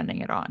I'm Well, spending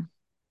it on?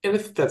 and I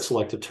think that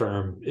selective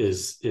term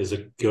is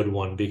a good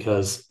one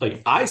because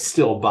like I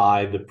still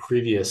buy the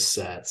previous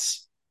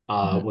sets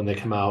Mhm. when they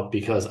come out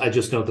because I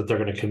just know that they're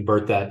going to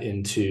convert that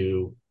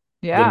into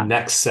the Yeah.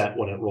 next set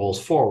when it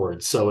rolls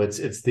forward. So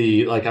it's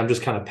the like I'm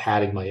just kind of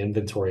padding my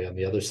inventory on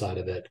the other side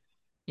of it.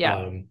 Yeah.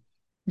 Um,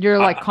 You're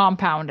like I,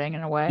 compounding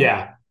in a way.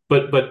 yeah,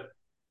 but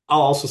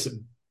I'll also say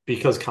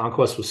because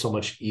Conquest was so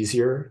much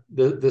easier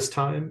this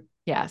time,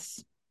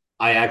 Yes.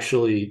 I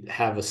actually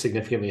have a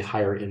significantly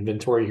higher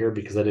inventory here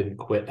because I didn't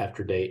quit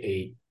after day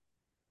 8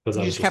 because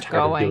I You was just just kept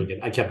tired of doing going.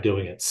 it. I kept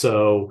doing it.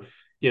 So,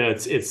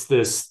 it's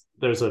this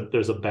there's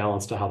a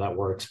balance to how that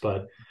works,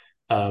 but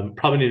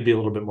probably need to be a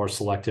little bit more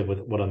selective with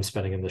what I'm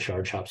spending in the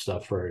shard shop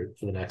stuff for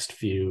the next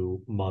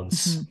few Mhm.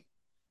 months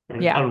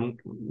or Yeah.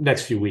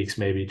 next few weeks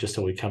maybe just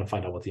so we kind of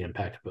find out what the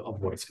impact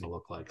of what it's going to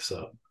look like.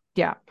 So,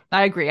 Yeah.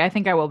 I agree. I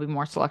think I will be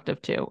more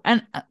selective too.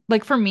 And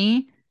like for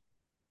me,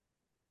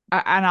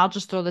 and I'll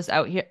just throw this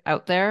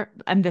out there,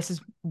 and this is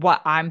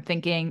what I'm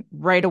thinking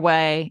right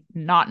away,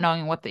 not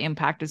knowing what the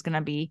impact is going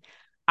to be.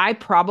 I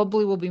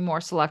probably will be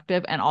more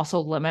selective and also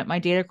limit my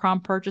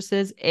Datacron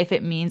purchases if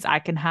it means I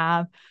can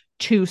have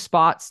two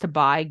spots to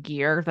buy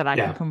gear that I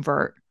can yeah.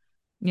 convert.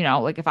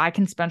 Like if I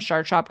can spend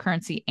shard shop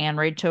currency and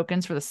raid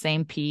tokens for the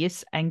same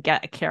piece and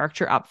get a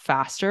character up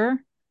faster,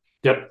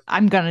 Yep.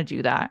 I'm gonna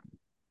do that.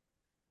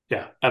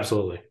 Yeah,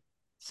 absolutely.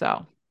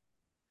 So,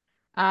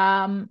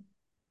 um,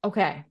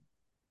 okay.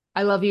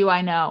 I love you,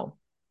 I know.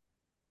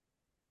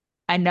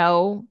 I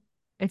know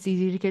it's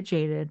easy to get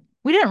jaded.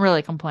 We didn't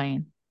really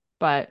complain,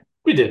 but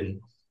We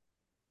didn't.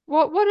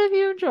 what have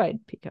you enjoyed,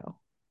 Pico?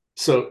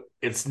 So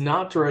it's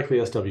not directly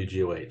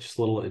SWGOH, it's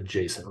a little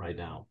adjacent right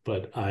now,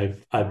 but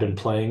I've been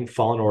playing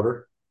Fallen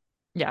Order,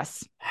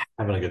 Yes.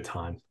 having a good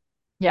time.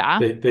 Yeah.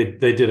 They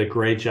did a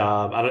great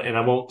job. And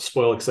I won't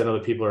spoil it because I know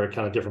that people are at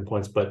kind of different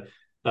points, but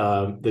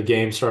the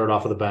game started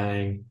off with a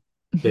bang.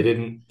 They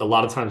didn't. A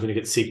lot of times when you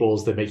get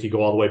sequels, they make you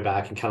go all the way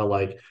back and kind of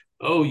like,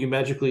 oh, you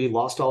magically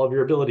lost all of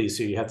your abilities,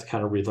 so you have to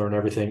kind of relearn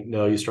everything.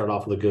 No, you start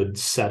off with a good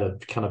set of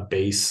kind of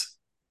base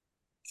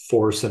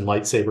force and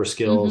lightsaber Hmm.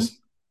 skills,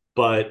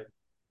 but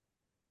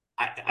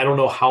I don't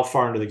know how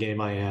far into the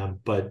game I am,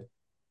 but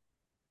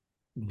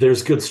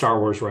there's good Star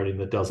Wars writing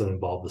that doesn't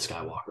involve the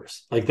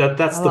Skywalkers. Like I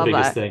that's the love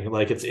biggest that. thing.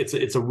 Like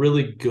it's a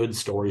really good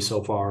story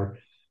so far.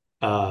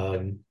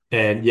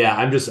 And yeah,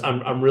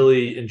 I'm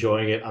really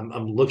enjoying it.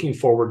 I'm looking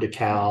forward to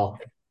Cal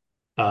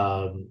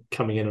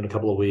coming in a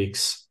couple of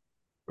weeks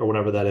or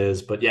whenever that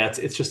is. But yeah,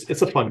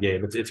 it's a fun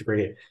game. It's a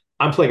great game.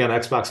 I'm playing on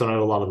Xbox. I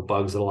know a lot of the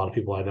bugs that a lot of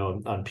people I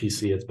know on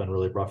PC. It's been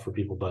really rough for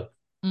people, but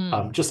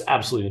Mm. just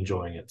absolutely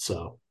enjoying it.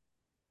 So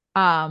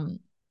Um,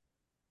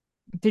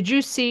 did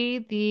you see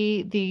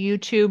the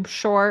YouTube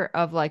short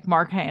of like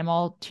Mark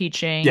Hamill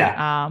teaching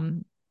yeah,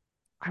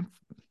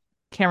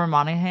 Cameron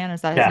Monaghan,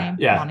 is that his Yeah, name?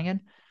 yeah.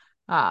 Monaghan.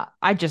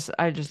 I just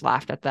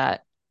laughed at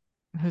that.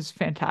 It was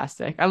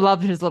fantastic. I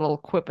loved his little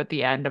quip at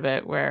the end of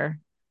it where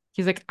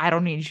he's like, I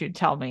don't need you to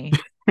tell me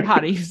how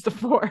to use the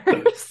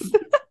force.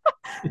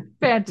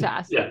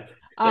 Fantastic. Yeah,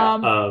 yeah.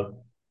 Um,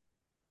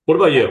 What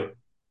about yeah. you?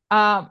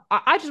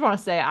 I just want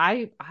to say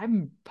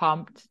I'm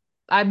pumped.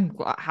 I'm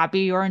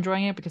happy you're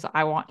enjoying it because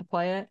I want to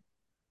play it.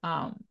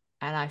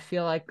 And I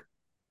feel like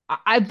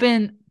I've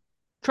been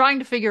trying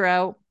to figure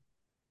out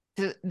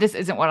this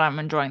isn't what I'm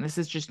enjoying. This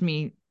is just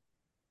me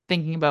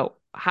thinking about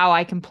how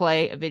I can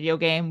play a video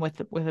game with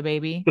a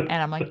baby.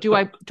 And I'm like, do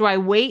I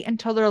wait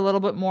until they're a little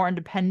bit more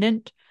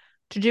independent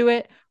to do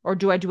it, or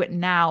do I do it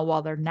now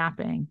while they're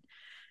napping?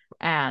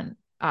 And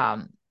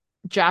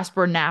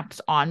Jasper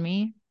naps on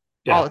me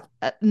Yeah,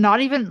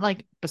 not even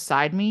like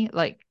beside me.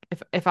 Like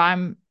if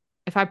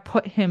I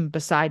put him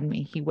beside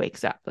me, he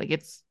wakes up. Like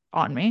it's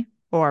on me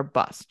or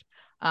bust.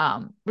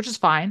 Which is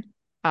fine.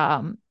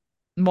 Um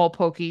Mole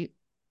Pokey,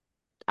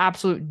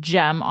 absolute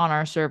gem on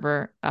our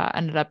server,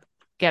 ended up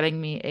getting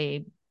me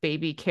a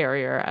baby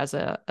carrier as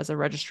a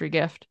registry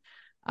gift,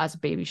 as a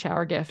baby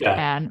shower gift, yeah.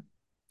 and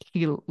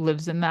he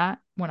lives in that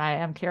when I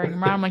am carrying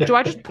him around. I'm like, do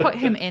I just put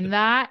him in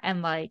that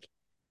and like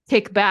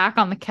kick back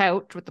on the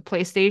couch with the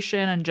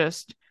PlayStation and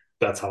just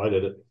That's how I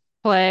did it.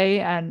 play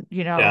and,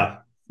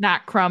 Yeah,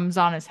 snack crumbs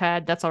on his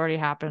head? That's already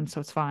happened, so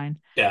it's fine.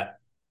 yeah.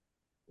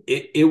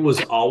 It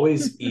was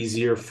always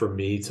easier for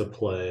me to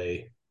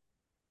play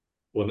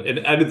when,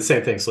 and I did the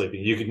same thing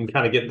sleeping. You can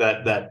kind of get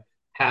that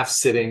half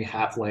sitting,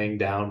 half laying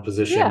down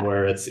position Yeah.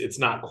 where it's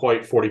not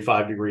quite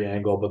 45-degree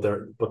angle, but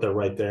they're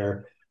right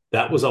there.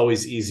 That was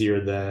always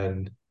easier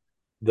than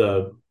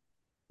the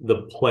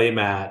the play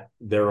mat.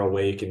 They're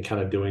awake and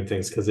kind of doing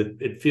things because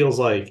it feels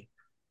like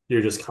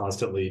you're just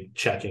constantly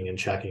checking and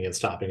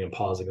stopping and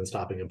pausing and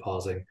stopping and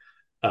pausing.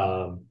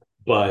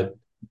 But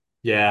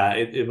yeah,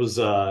 it was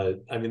I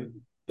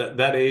mean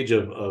that age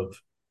of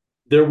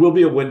there will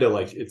be a window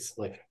like it's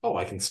like, oh,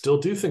 I can still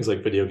do things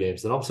like video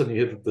games. Then all of a sudden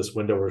you hit this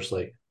window where it's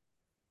like,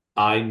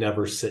 I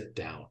never sit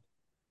down.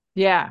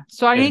 Yeah.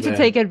 So I And need to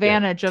take then yeah,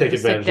 advantage of take the sit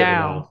advantage of it down.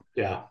 now.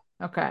 Yeah.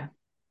 Okay.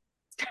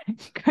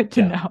 Good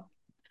to Yeah. know.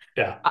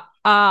 Yeah.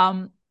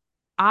 Um,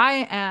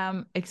 I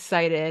am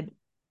excited.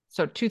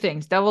 So two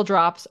things. Devil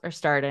drops are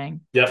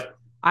starting. Yep.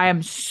 I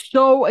am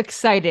so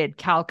excited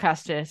Cal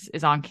Kestis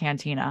is on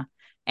Cantina.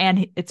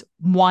 And it's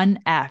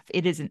 1F.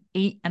 It is an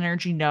 8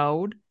 energy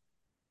node.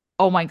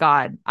 Oh my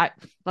God.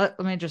 Let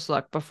me just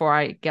look before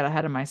I get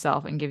ahead of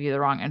myself and give you the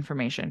wrong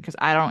information because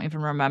I don't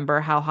even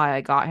remember how high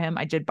I got him.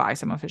 I did buy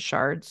some of his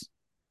shards.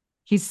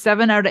 He's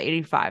 7 out of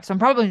 85. So I'm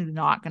probably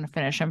not going to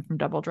finish him from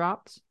double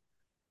drops.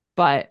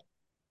 But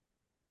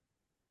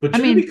But I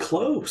you're gonna mean, be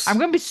I'm close.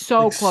 going to be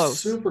so Like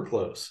close. super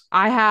close.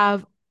 I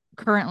have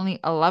currently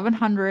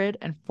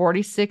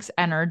 1146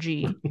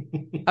 energy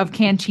of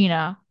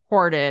Cantina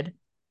hoarded.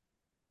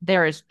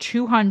 There is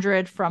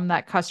 200 from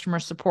that customer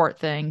support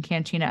thing,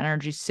 Cantina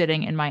Energy,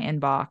 sitting in my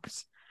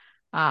inbox.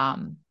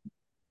 Um,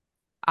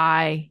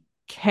 I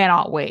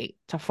cannot wait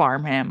to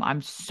farm him.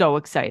 I'm so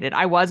excited.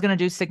 I was gonna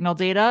do signal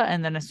data,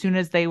 and then as soon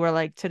as they were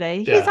like,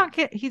 today Yeah.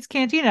 he's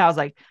Cantina, I was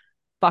like,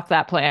 fuck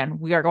that plan.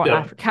 We are going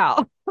after Yep.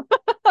 Cal.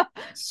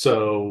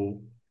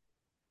 So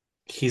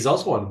he's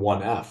also on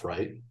 1F,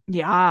 right?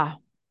 Yeah,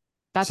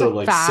 that's a So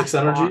like six fast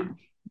energy. farm.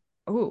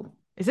 Oh,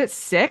 is it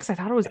 6? I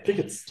thought it was I think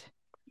it's 8.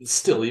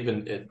 still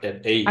even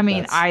at I eight.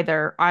 mean, That's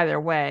either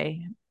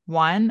way,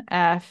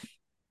 1F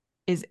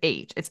is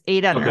 8. It's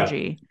 8 okay.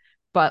 energy,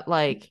 but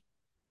like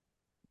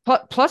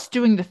plus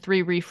doing the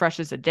 3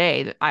 refreshes a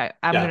day.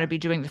 I'm going Yeah. to be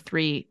doing the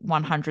 3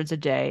 100s a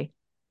day.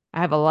 I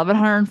have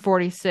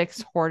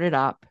 1146 hoarded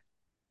up.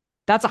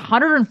 That's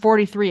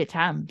 143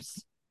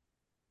 attempts.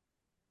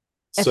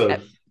 If So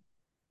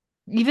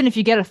even if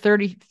you get a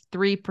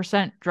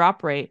 33%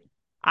 drop rate,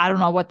 I don't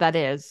know what that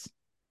is.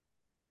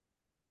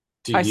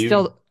 do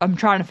you I'm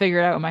trying to figure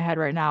it out in my head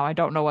right now. I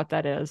don't know what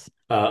that is.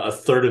 a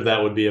third of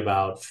that would be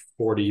about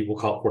 40, we'll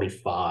call it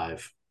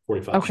 45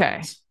 Okay.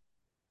 shards.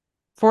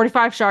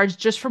 45 shards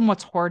just from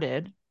what's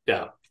hoarded.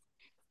 Yeah.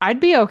 I'd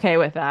be okay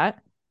with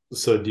that.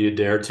 So do you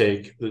dare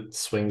take the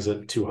swings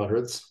at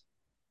 200s?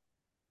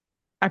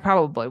 I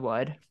probably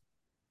would.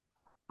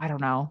 I don't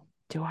know.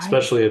 Do I?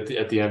 Especially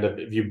at the end of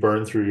if you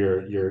burn through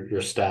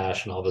your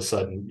stash and all of a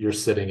sudden you're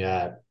sitting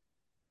at,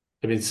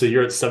 I mean, so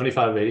you're at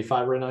 75 of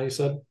 85 right now, you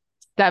said?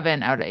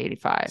 7 out of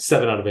 85.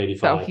 7 out of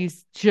So 85.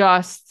 he's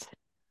just,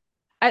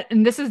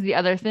 and this is the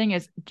other thing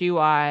is, do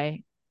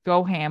I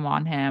go ham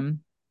on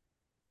him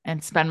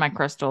and spend my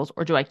crystals,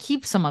 or do I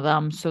keep some of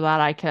them so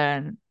that I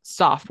can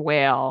soft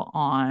whale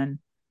on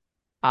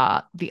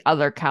the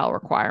other cal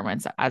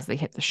requirements as they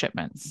hit the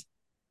shipments,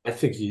 I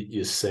think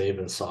you save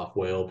and soft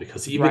whale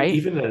because even right?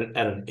 even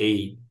at an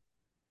 8,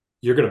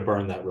 you're going to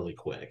burn that really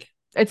quick.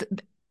 It's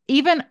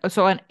even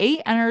so an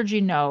 8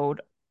 energy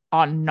node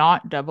on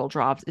not double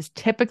drops is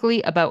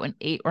typically about an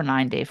 8 or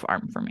 9 day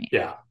farm for me.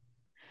 Yeah.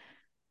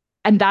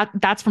 And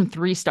that's from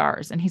 3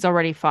 stars and he's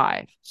already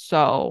 5.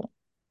 So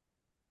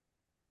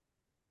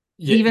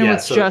Yeah, even yeah. with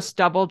So just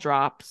double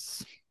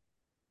drops,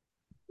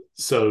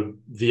 So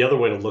the other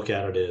way to look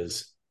at it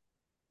is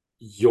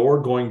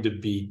you're going to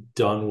be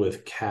done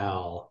with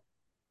Cal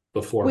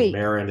before Wait,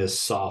 Marin is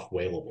soft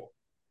whalable.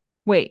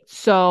 wait.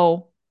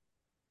 So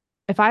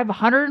if I have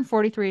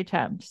 143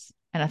 attempts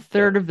and a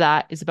third Yep. of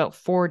that is about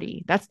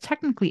 40, that's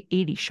technically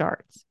 80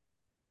 shards,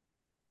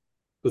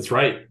 That's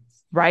right.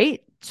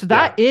 right? So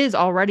that Yeah. is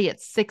already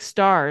at 6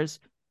 stars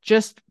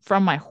just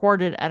from my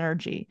hoarded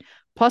energy,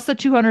 plus the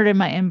 200 in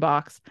my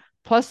inbox,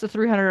 plus the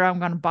 300 I'm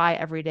going to buy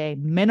every day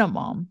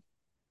minimum.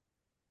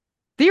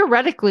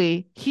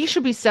 Theoretically, he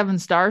should be 7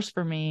 stars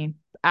for me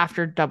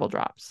after double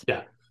drops.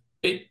 Yeah.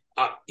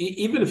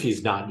 Even if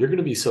he's not, you're going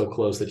to be so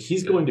close that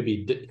he's going to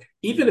be,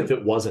 even if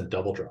it wasn't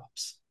double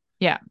drops,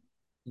 Yeah,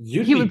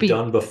 you'd he would be be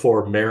done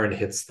before Marin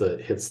hits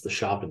the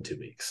shop in 2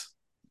 weeks.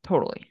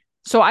 totally.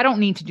 So I don't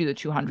need to do the No.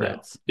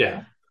 200s.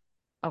 Yeah.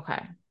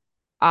 Okay.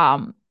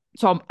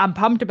 So I'm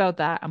pumped about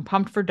that. I'm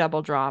pumped for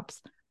double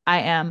drops. I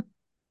am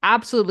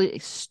absolutely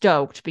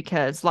stoked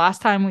because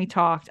last time we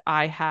talked,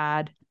 I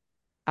had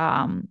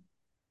um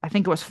I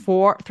think it was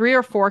 3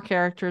 or 4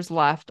 characters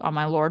left on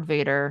my Lord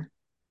Vader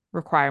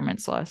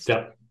requirements list.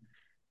 Yep.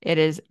 It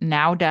is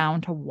now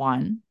down to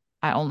one.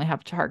 I only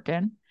have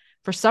Tarkin.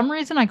 For some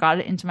reason, I got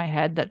it into my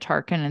head that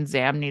Tarkin and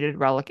Zam needed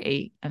Relic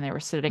 8 and they were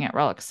sitting at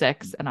Relic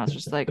 6. And I was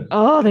just like,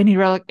 oh, they need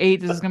Relic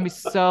 8. This is going to be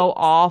so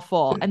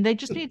awful. And they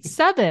just need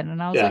 7.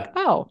 And I was like, Yeah.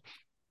 oh,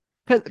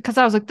 because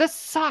I was like, this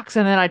sucks.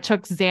 And then I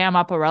took Zam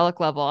up a Relic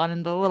level and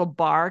then the little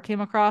bar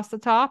came across the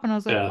top. And I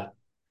was like, Yeah.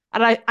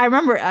 and I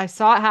remember I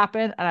saw it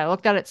happen and I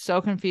looked at it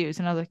so confused.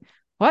 And I was like,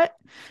 what?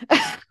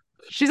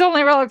 She's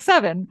only Relic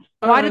 7.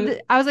 All Why did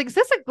right. I was like, is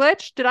this a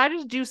glitch? Did I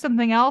just do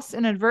something else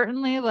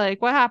inadvertently?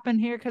 Like, what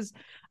happened here? Because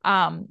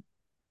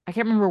I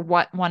can't remember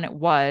what one it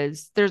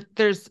was.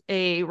 There's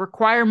a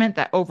requirement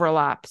that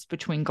overlaps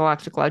between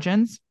Galactic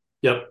Legends,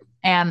 Yep.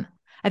 and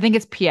I think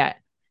it's Piet.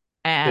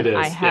 It And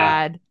I is. Yeah.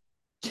 had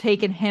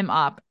taken him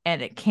up,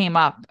 and it came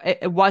up.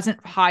 It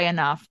wasn't high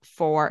enough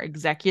for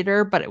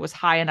Executor, but it was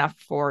high enough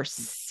for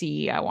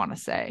C. I want to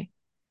say.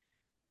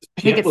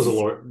 I think Piet was a it's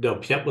Lord. No,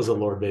 Piet was a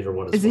Lord Vader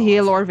one as Is well, he I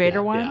a Lord thought.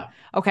 Vader Yeah. one? Yeah.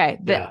 Okay,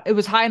 that Yeah. it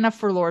was high enough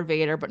for Lord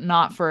Vader, but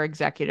not for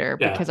Executor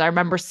Yeah. because I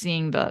remember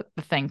seeing the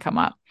thing come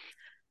up.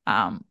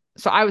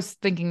 So I was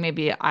thinking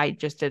maybe I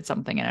just did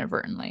something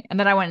inadvertently, and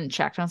then I went and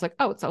checked, and I was like,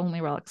 oh, it's only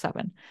Relic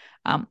 7.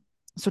 Um,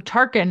 so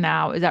Tarkin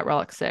now is at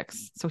Relic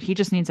 6, so he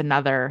just needs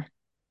another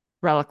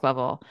Relic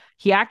level.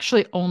 He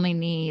actually only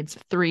needs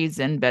 3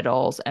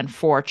 Zinbiddles and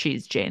 4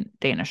 cheese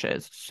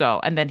danishes. So,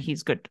 and then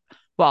he's good.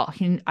 Well,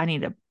 I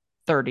need a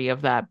 30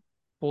 of that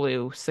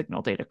blue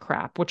signal data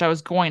crap, which I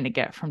was going to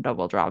get from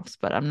double drops,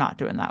 but I'm not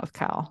doing that with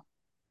Cal.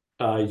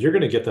 You're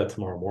going to get that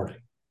tomorrow morning.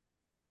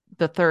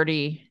 The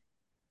 30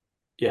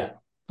 Yeah.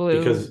 blue.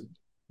 Because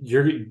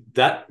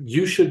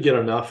you should get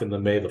enough in the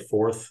May the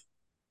 4th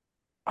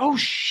Oh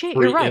shit,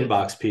 you're free right.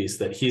 inbox piece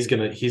that he's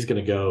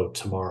gonna go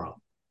tomorrow.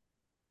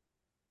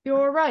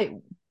 You're right.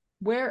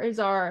 Where is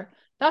our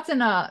that's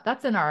in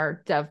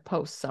our dev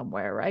post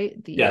somewhere,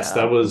 right? The Yes,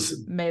 that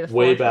was May the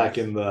way 4th back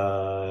list. in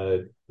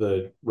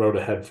the road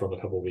ahead from a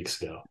couple of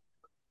weeks ago.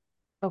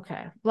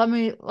 Okay, let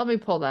me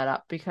pull that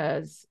up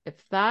because if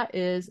that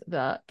is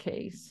the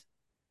case,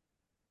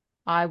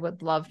 I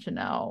would love to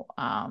know.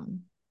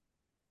 I'm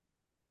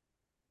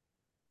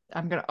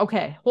gonna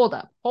okay, hold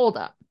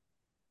up.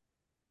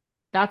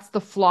 That's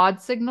the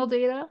flawed signal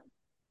data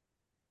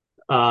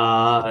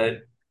Uh,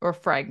 or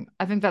fragment.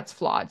 I think that's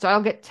flawed. So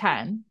I'll get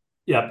 10.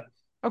 yep,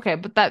 Okay,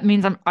 but that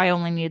means I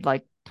only need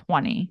like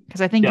 20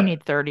 because I think you yep.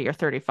 need 30 or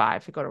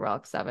 35 to go to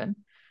Relic 7.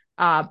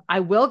 I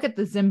will get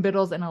the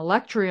Zimbiddles and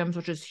Electriums,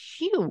 which is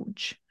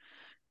huge.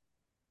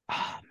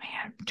 Oh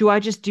man, do I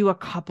just do a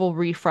couple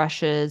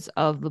refreshes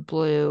of the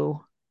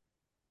blue?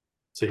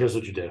 So here's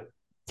what you do.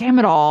 Damn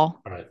it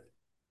all. All right,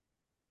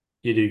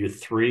 you do your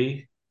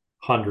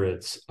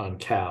 300s on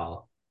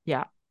Cal,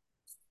 Yeah,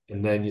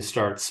 and then you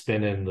start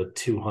spinning the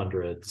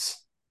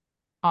 200s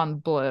on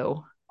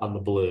blue, on the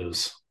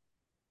blues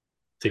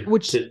to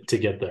which to, to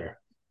get there.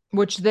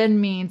 which then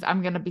means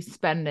I'm going to be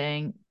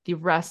spending the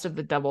rest of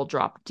the double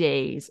drop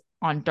days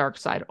on dark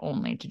side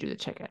only to do the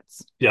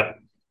tickets, Yep.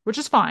 which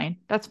is fine.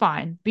 That's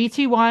fine.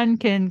 BT1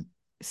 can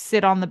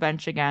sit on the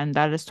bench again.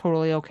 That is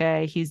totally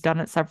okay. He's done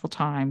it several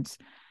times.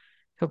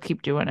 He'll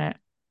keep doing it.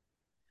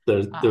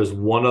 There's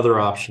one other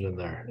option in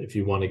there if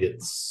you want to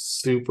get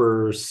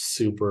super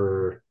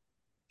super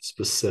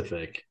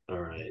specific. All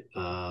right.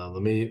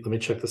 Let me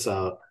check this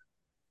out.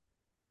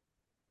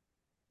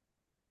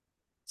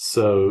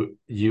 So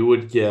you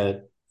would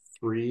get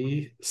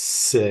 3,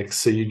 6.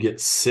 So you'd get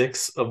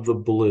 6 of the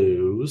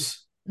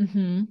blues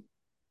Mm-hmm.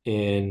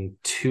 in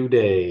 2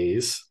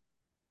 days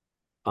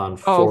on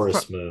Oh,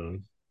 Forest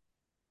Moon.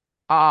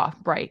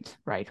 right.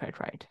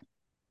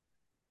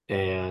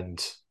 And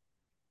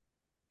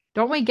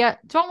Don't we get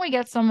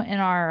some in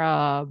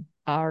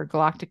our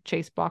galactic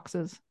chase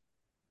boxes?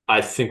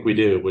 I think we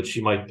do, which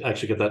you might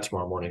actually get that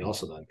tomorrow morning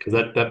also then, because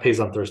that pays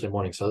on Thursday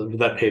morning. So did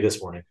that pay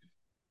this morning?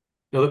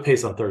 No, that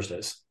pays on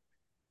Thursdays.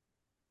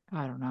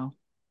 I don't know.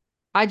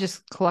 I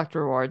just collect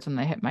rewards when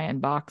they hit my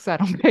inbox. I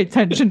don't pay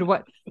attention to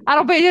what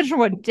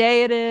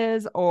day it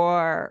is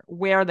or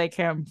where they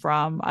came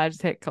from. I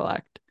just hit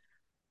collect.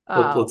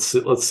 Let's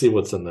see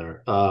what's in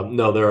there.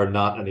 No, there are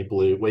not any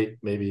blue. Wait,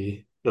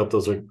 maybe nope.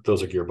 Those are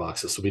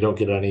gearboxes, so we don't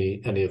get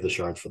any of the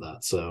shards for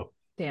that. So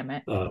Damn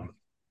it. um,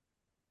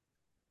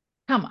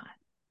 Come on.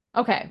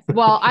 Okay.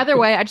 Well, either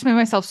way, I just made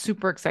myself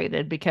super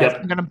excited because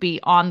I'm yep. gonna be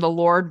on the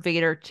Lord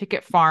Vader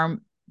ticket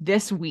farm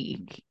this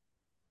week.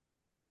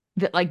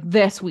 Like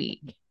this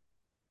week.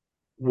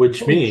 Which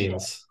Holy shit.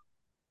 means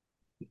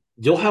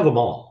you'll have them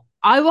all.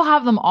 I will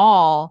have them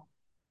all.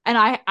 And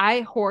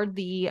I hoard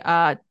the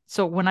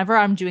so whenever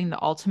I'm doing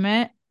the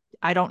ultimate,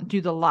 I don't do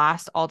the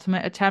last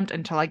ultimate attempt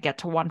until I get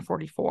to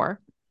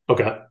 144.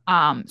 Okay,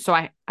 So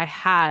I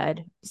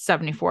had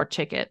 74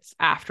 tickets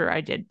after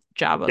I did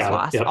Jabba's got it.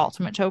 last Yep.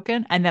 ultimate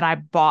token, and then I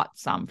bought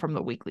some from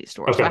the weekly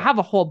store. So I Okay. have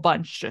a whole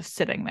bunch just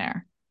sitting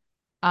there.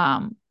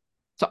 Um,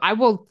 so I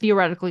will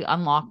theoretically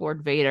unlock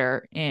Lord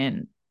Vader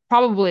in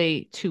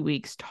probably 2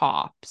 weeks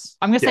tops.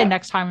 I'm gonna say Yeah.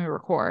 next time we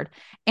record.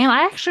 And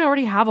I actually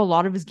already have a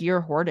lot of his gear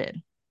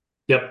hoarded.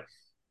 Yep.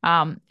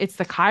 It's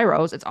the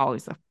Kairos. It's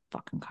always the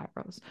fucking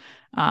Kairos.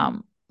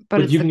 But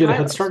But it's you the can get a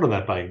head Kairos. start on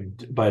that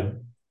by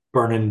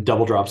burning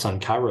double drops on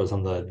Kairos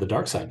on the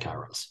dark side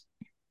Kairos.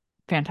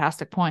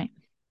 Fantastic point.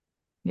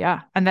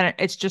 Yeah. And then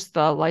it's just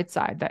the light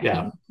side that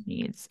Yeah.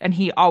 he needs. And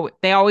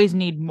they always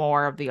need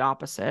more of the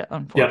opposite, Yep.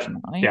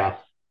 unfortunately. Yeah.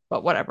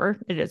 But whatever.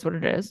 It is what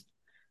it is.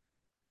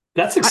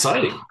 That's I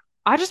exciting.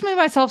 I just made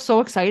myself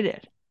so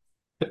excited,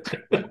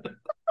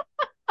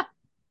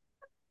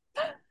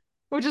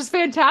 which is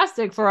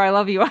fantastic for I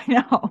love you, I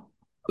know.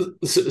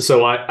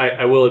 So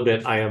I will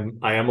admit I am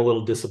a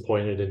little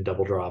disappointed in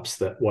double drops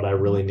that what I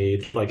really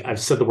need. Like I've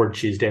said the word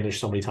cheese Danish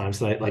so many times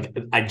tonight. Like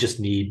I just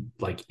need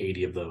like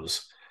 80 of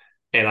those.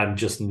 And I'm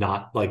just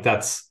not like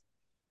that's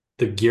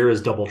the gear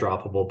is double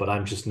droppable, but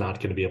I'm just not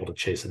going to be able to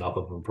chase enough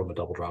of them from a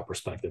double drop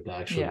perspective to Yeah.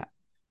 actually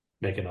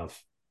make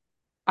enough.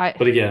 I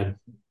But again,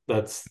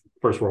 that's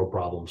first world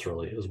problems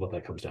really is what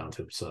that comes down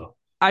to. So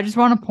I just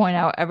want to point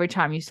out every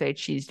time you say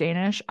cheese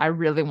Danish, I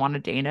really want a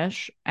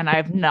Danish, and I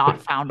have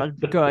not found a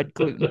good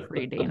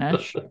gluten-free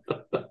Danish.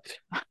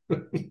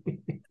 I'm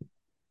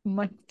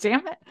like,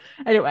 damn it.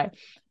 Anyway,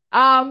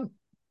 um,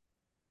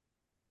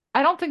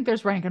 I don't think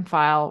there's rank and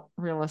file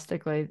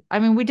realistically. I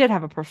mean, we did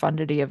have a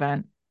profundity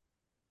event.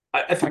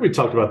 I think we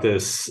talked about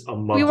this a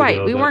month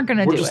ago We weren't that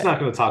gonna we're do just it. not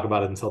going to talk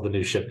about it until the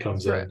new ship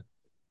comes Screw it.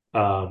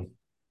 in. Um,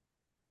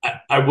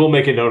 I will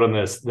make a note on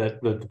this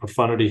that the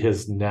profundity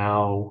has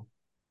now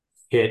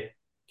hit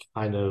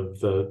kind of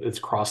it's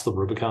crossed the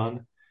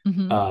Rubicon.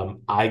 Hmm.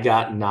 I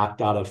got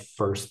knocked out of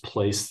first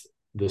place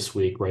this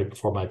week right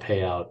before my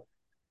payout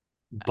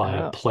by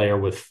a Oh. player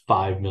with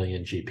 5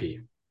 million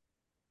GP.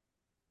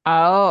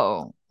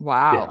 Oh, Yeah,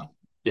 wow.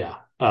 yeah.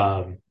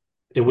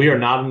 And we are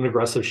not an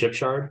aggressive ship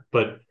shard,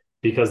 but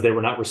because they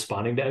were not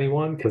responding to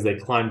anyone because they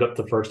climbed up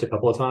the first a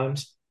couple of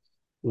times,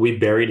 we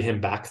buried him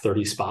back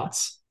 30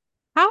 spots,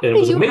 How and it do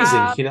was you amazing.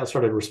 have He now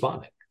started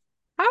responding.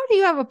 how do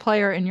you have a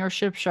player in your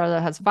ship share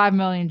that has 5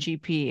 million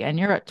GP and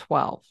you're at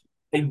 12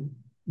 And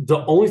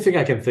the only thing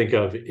I can think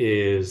of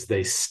is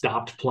they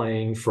stopped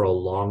playing for a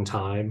long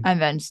time and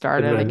then and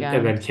started then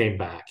again? came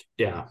back.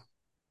 Yeah.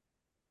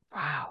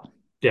 Wow.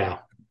 Yeah.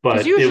 Because But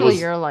it usually was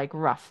you're like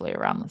roughly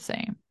around the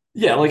same.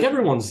 yeah, like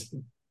everyone's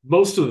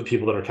most of the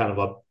people that are kind of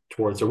up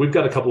towards her. We've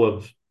got a couple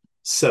of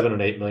 7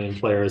 and 8 million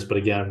players, but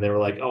again, they were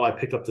like, "Oh, I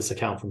picked up this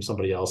account from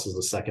somebody else as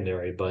a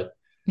secondary." But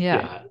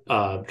Yeah.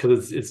 yeah,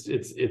 because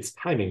it's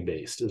timing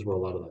based is where a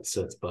lot of that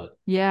sits. But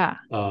Yeah.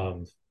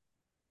 um,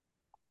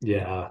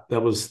 yeah,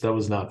 that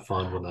was not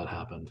fun when that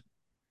happened.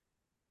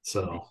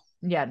 So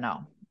Yeah,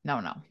 no. No,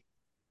 no.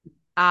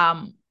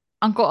 Um,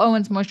 Uncle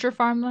Owen's moisture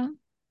farm then?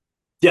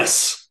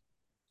 yes.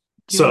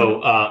 Do you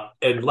want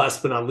to? And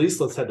last but not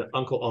least, let's head to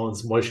Uncle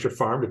Owen's Moisture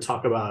Farm to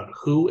talk about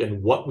who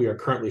and what we are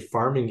currently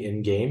farming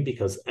in game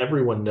because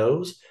everyone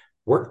knows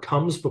work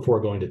comes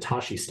before going to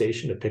Tashi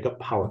Station to pick up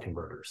power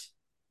converters.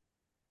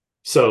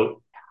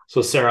 So,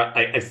 so Sarah,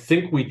 I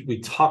think we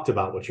talked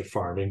about what you're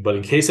farming, but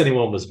in case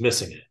anyone was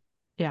missing it,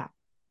 Yeah.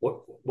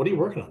 what are you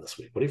working on this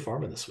week? What are you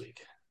farming this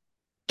week?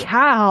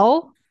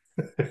 Cal.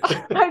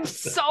 I'm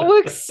so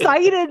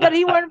excited that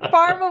he went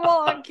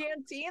farmable on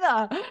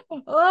Cantina.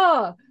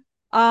 Ugh.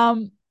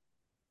 Um,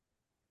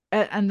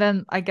 and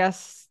then I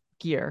guess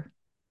gear.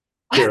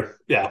 Here,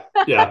 yeah,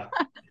 yeah,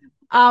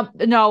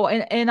 No,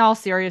 in all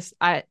seriousness,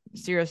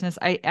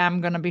 I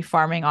am gonna be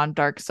farming on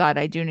dark side.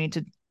 I do need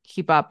to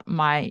keep up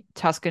my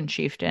Tuscan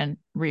Chieftain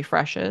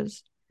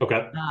refreshes.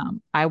 okay.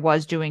 I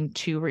was doing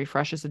 2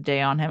 refreshes a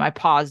day on him. I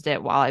paused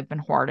it while I've been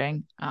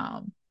hoarding.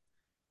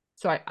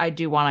 So I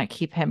do want to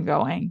keep him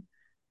going.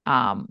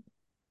 Um,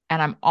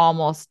 and I'm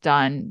almost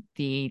done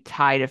the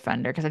TIE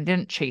Defender because I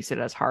didn't chase it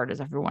as hard as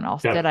everyone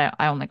else Yeah. did.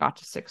 I only got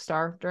to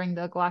 6-star during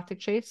the Galactic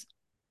Chase,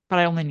 but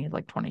I only need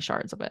like 20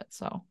 shards of it.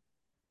 So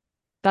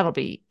that'll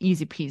be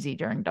easy peasy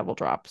during double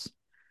drops.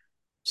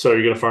 So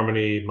you're gonna farm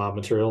any mod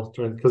material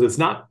because it's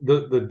not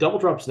the double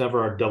drops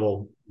never are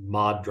double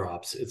mod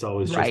drops. It's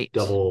always just Right.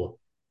 double.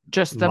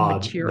 just the mod.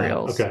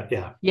 materials. Okay,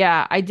 yeah.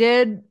 Yeah, I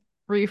did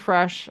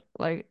refresh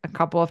like a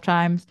couple of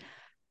times,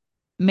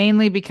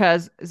 mainly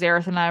because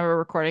Zareth and I were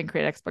recording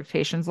Create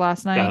Expectations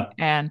last night, Yeah.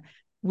 and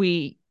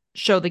we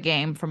show the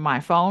game from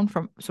my phone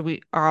so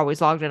we are always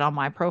logged in on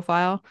my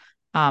profile.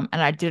 And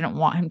I didn't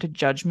want him to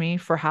judge me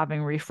for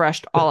having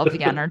refreshed all of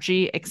the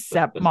energy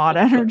except mod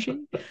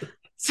energy.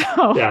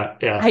 So Yeah,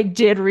 yeah, I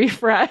did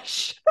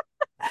refresh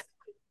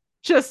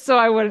just so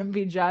I wouldn't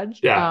be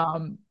judged. yeah.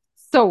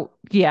 So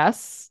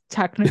yes,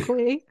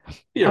 technically,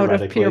 out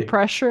of peer Theoretically,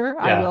 pressure,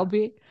 I will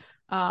yeah. be.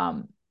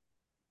 Um,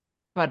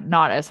 but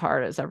not as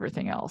hard as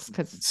everything else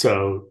because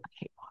So I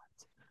hate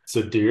mods.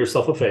 so do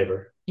yourself a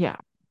favor, Yeah.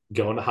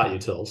 go into Hot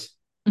Utils,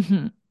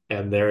 Mhm.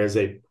 and there is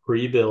a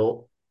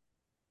pre-built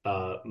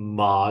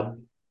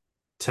mod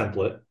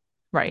template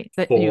Right.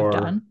 That you've for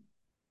done.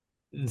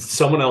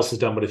 someone else has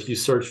done, but if you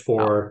search Oh,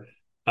 for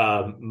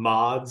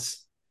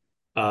mods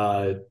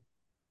uh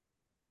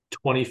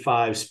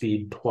 25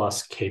 speed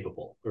plus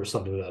capable or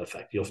something to that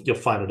effect, you'll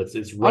find it.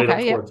 It's right up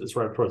okay. Yep. towards it's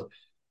right up towards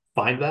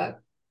find that.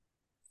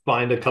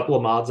 Find a couple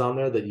of mods on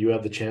there that you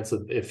have the chance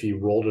of if you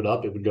rolled it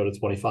up, it would go to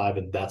 25,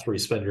 and that's where you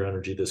spend your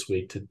energy this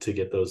week to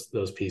get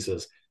those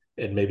pieces,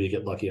 and maybe you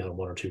get lucky on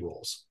one or two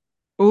rolls.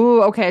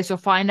 Ooh, okay. So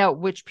find out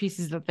which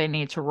pieces that they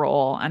need to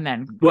roll and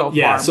then Well, go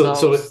yeah, farm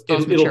so those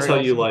it'll tell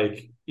materials. you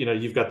like,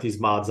 you've got these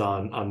mods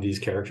on these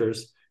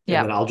characters, and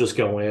then Yep. I'll just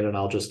go in and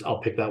I'll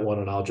pick that one,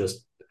 and I'll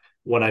just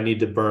when I need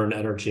to burn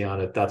energy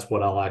on it, that's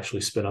what I'll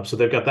actually spin up. So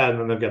they've got that, and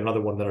then they've got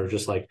another one that are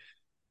just like,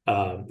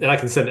 and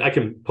I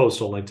can post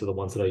a link to the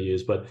ones that I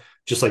use, but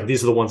just like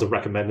these are the ones that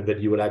recommended that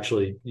you would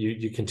actually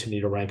you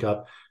continue to rank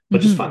up. But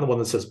just Hmm. find the one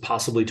that says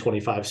possibly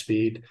 25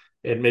 speed,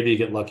 and maybe you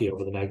get lucky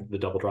over the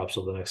double drops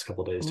over the next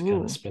couple of days to kind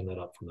of Ooh. spin that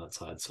up from that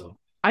side. So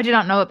I did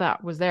not know that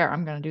that was there.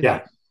 I'm gonna do yeah,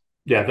 that.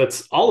 yeah,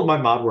 that's all of my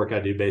mod work I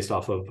do based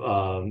off of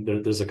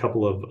there's a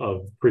couple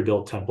of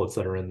pre-built templates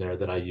that are in there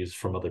that I use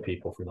from other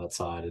people from that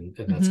side, and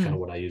that's kind of Hmm.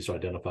 what I use to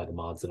identify the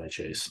mods that I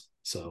chase.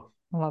 So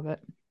I love it.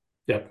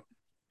 yeah.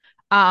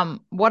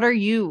 What are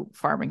you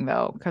farming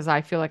though? Because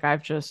I feel like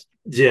I've just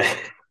Yeah.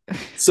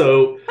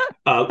 So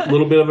a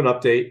little bit of an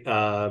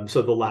update.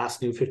 So the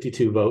last new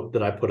 52 vote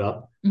that I put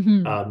up,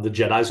 Mhm. the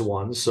Jedi's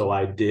won. So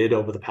I did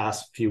over the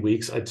past few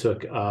weeks, I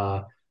took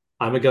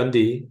I'm a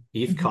Gundy,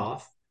 Eve Mhm.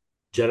 Koth,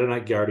 Jedi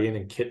Knight Guardian,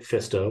 and Kit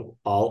Fisto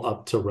all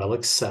up to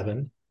Relic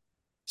 7.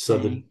 So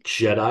the Dang.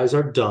 Jedi's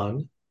are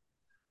done.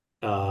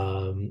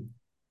 Um,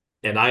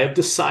 and I have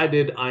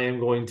decided I am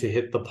going to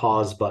hit the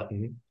pause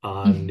button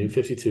on New Mhm.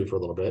 52 for a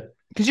little bit.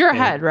 Because you're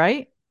ahead, And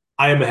right?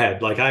 I am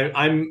ahead. Like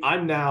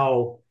I'm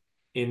now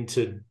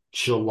into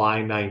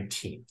July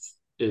 19th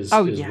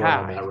Oh is where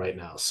I'm yeah. at right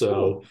now. Ooh.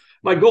 So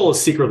my goal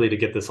is secretly to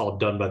get this all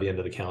done by the end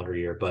of the calendar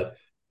year. But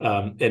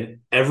and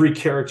every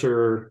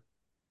character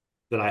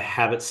that I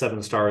have at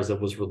 7 stars that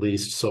was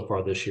released so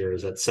far this year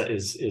is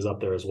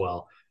up there as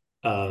well.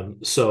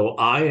 So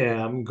I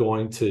am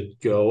going to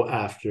go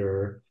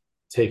after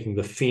taking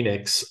the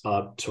Phoenix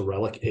up to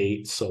Relic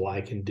 8 so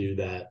I can do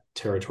that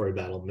territory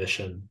battle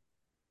mission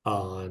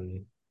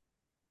on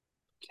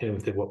can't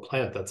even think what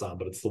planet that's on,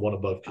 but it's the one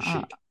above Uh,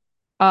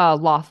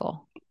 Kashyyyk.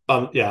 Lawful.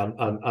 Yeah,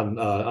 on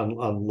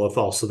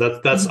Lothal. So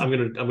that's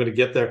Mhm. I'm gonna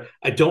get there.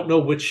 I don't know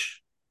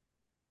which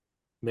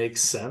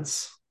makes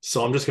sense,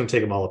 so I'm just gonna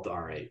take them all up to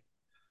R8.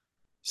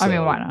 I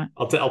mean, why So not?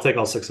 I'll take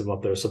all six of them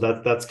up there. So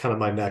that's kind of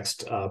my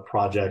next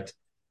project.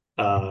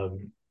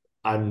 Um,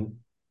 I'm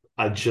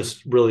I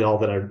just really all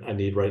that I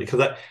need right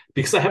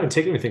because I haven't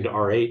taken anything to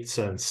R8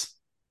 since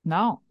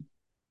No.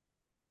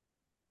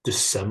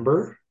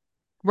 December.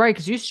 Right,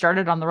 because you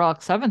started on the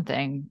Relic 7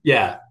 thing.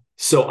 Yeah.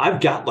 So I've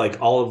got like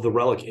all of the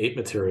Relic 8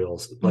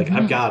 materials. Like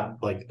I've Hmm.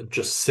 got like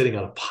just sitting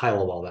on a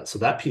pile of all that. So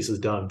that piece is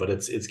done, but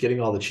it's getting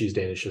all the cheese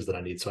danishes that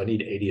I need. So I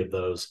need 80 of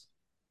those.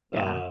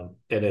 Yeah.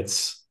 And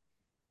it's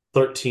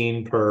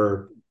 13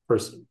 per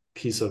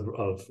piece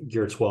of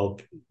gear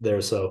 12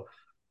 there. So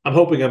I'm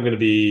hoping I'm going to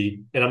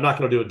be, and I'm not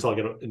going to do it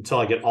until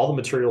I get all the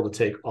material to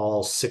take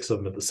all six of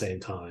them at the same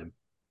time.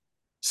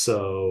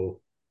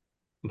 So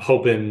I'm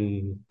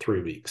hoping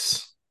 3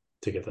 weeks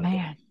to get that done.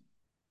 Man,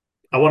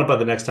 I want it by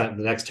the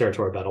next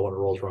territory battle when it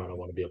rolls around. I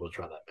want to be able to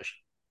try that mission.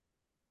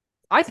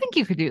 I think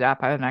you could do that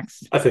by the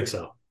next, I think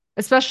so.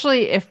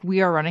 especially if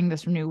we are running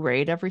this new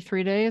raid every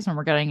 3 days and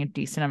we're getting a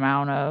decent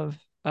amount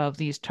of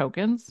these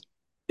tokens.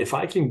 If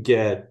I can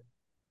get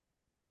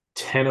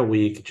 10 a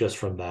week just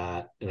from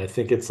that, and I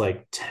think it's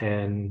like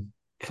 10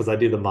 because I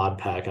do the mod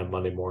pack on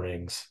Monday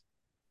mornings.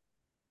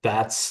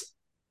 That's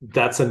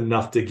that's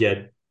enough to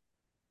get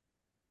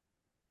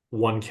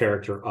one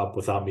character up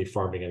without me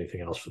farming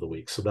anything else for the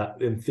week. So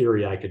that in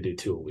theory I could do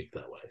 2 a week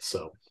that way.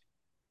 So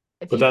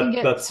If but you can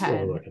get that's what we're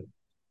 10, looking.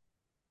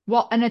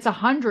 well, and it's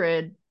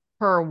 100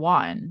 per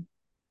one.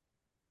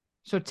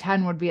 So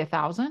 10 would be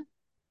 1,000.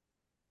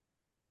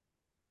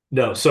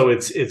 No, so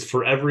it's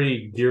for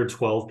every gear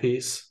 12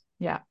 piece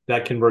Yeah.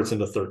 that converts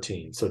into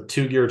 13. So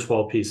two gear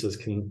 12 pieces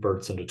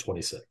converts into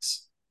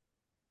 26.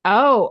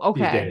 Oh,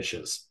 Cheese okay.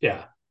 danishes.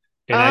 Yeah.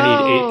 And I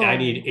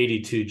need Oh,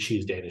 82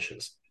 cheese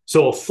danishes.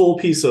 So a full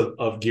piece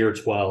of gear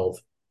 12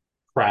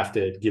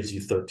 crafted gives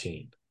you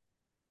 13.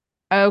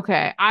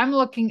 Okay. I'm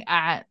looking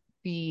at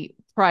the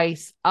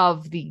price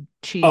of the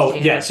cheese Oh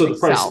yeah, Danish so the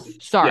price, itself. yeah,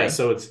 Sorry.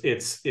 so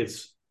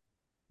it's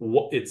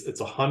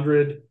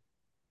 100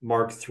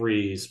 Mark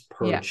threes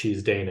per Yeah.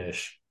 cheese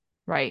Danish.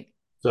 Right.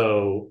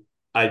 So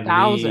I need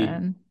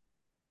 1,000.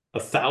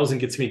 1,000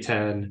 gets me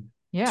 10,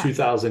 Yeah.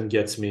 2,000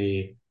 gets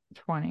me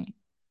 20.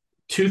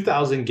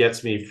 2,000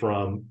 gets me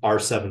from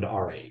R7 to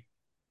R8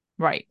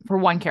 Right. For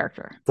one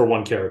character. for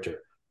one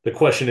character. The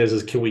question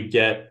is can we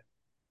get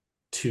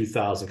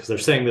 2,000? Because they're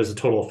saying there's a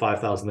total of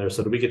 5,000 there.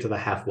 So do we get to the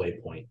halfway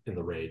point in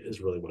the raid?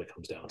 Is really what it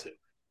comes down to.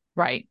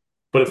 Right.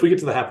 But if we get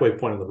to the halfway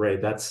point in the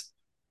raid,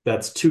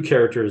 that's two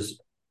characters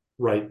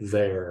right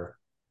there,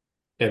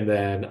 and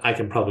then I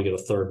can probably get a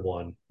third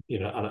one,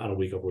 on a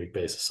week over week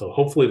basis. So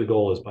hopefully the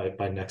goal is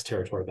by next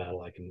territory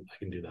battle, I can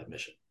do that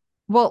mission.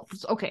 Well,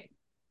 okay.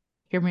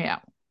 Hear me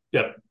out.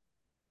 Yep.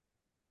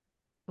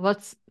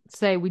 Let's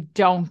say we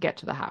don't get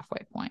to the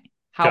halfway point.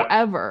 Okay.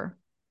 However,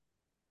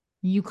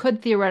 you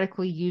could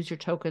theoretically use your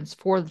tokens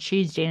for the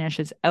cheese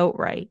Danishes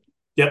outright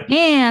Yep.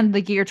 and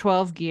the Gear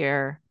 12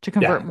 gear to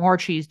convert Yeah. more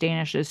cheese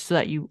Danishes so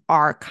that you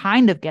are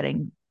kind of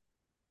getting,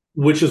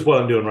 Which is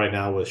what I'm doing right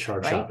now with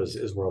Shard right? Shop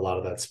is where a lot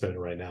of that's spinning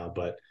right now.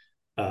 But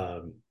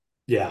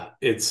yeah,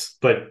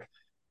 but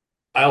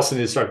I also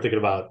need to start thinking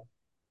about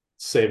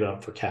saving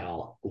up for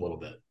Cal a little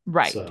bit.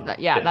 Right. So Yeah,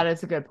 yeah. that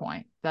is a good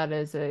point. That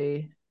is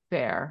a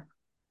fair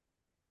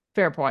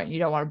point. You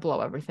don't want to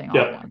blow everything all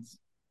at Yep. once.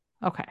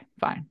 Okay,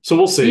 fine. So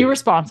we'll see. Be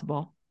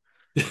responsible.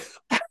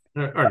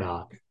 or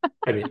not.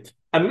 I mean,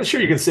 I'm not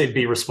sure you can say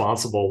be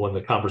responsible when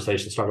the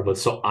conversation started, but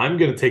so I'm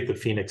going to take the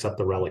Phoenix up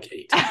the Relic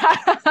 8.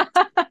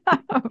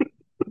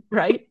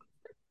 Right?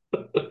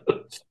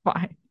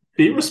 Fine.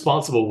 Be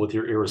responsible with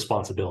your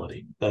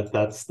irresponsibility.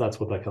 That's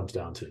what that comes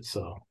down to.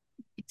 So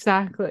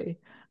Exactly.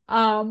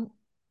 Um,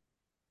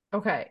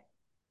 okay.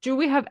 Do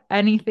we have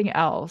anything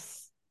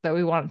else that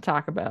we want to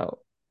talk about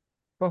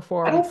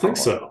before I we don't think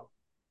call it? so.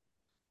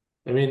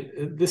 I mean,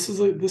 this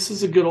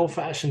is a good old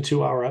fashioned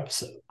 2 hour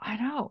episode. I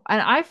know.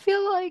 And I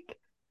feel like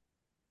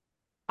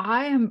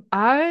I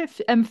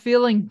am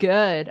feeling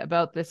good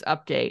about this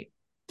update.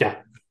 Yeah,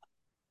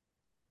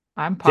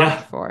 I'm pumped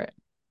yeah, for it.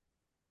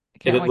 I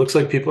and can't it wait. looks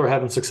like people are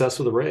having success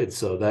with the raid,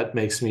 so that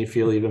makes me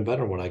feel even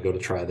better when I go to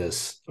try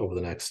this over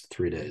the next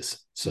 3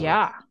 days. So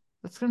Yeah,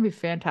 that's gonna be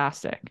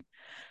fantastic.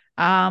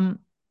 Um,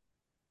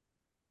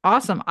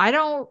 awesome. I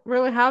don't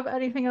really have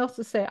anything else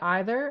to say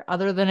either,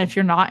 other than if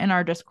you're not in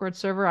our Discord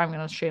server, I'm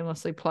gonna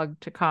shamelessly plug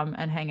to come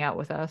and hang out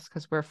with us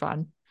because we're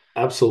fun.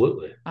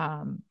 absolutely,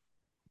 Um,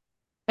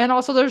 and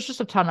also there's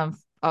just a ton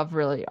of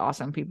really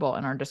awesome people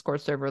in our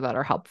Discord server that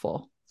are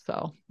helpful.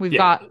 So we've yeah,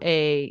 got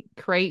a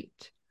Krayt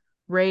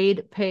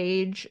raid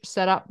page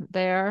set up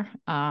there.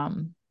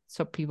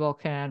 So people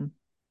can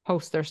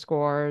post their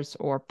scores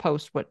or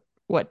post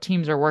what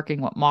teams are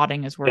working, what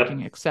modding is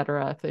working, yep.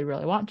 etc. if they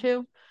really want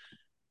to.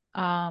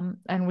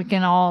 And we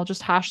can all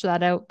just hash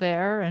that out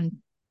there and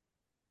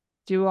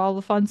do all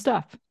the fun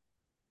stuff.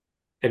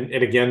 And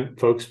again,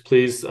 folks,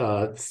 please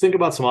think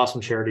about some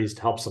awesome charities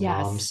to help some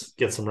Yes. moms,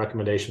 get some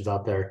recommendations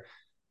out there.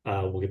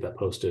 We'll get that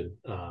posted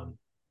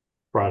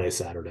Friday,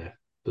 Saturday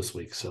this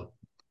week. So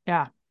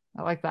Yeah,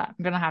 I like that.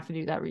 I'm gonna have to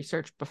do that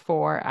research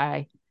before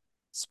I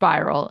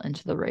spiral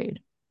into the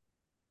raid.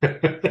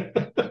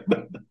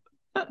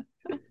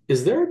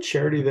 is there a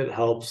charity that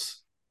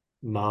helps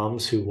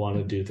moms who want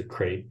to do the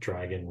Krayt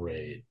Dragon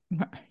raid?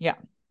 Yeah.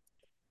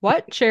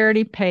 What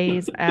charity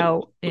pays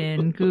out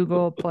in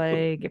Google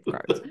Play gift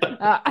cards?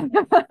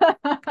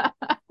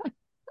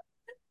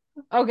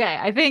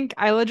 Okay,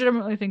 I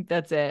legitimately think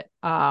that's it.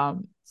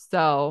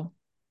 So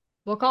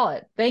we'll call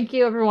it. Thank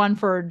you everyone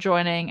for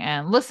joining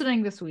and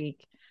listening this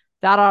week.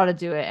 That ought to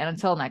do it. And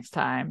until next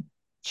time,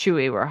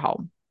 Chewy, we're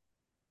home.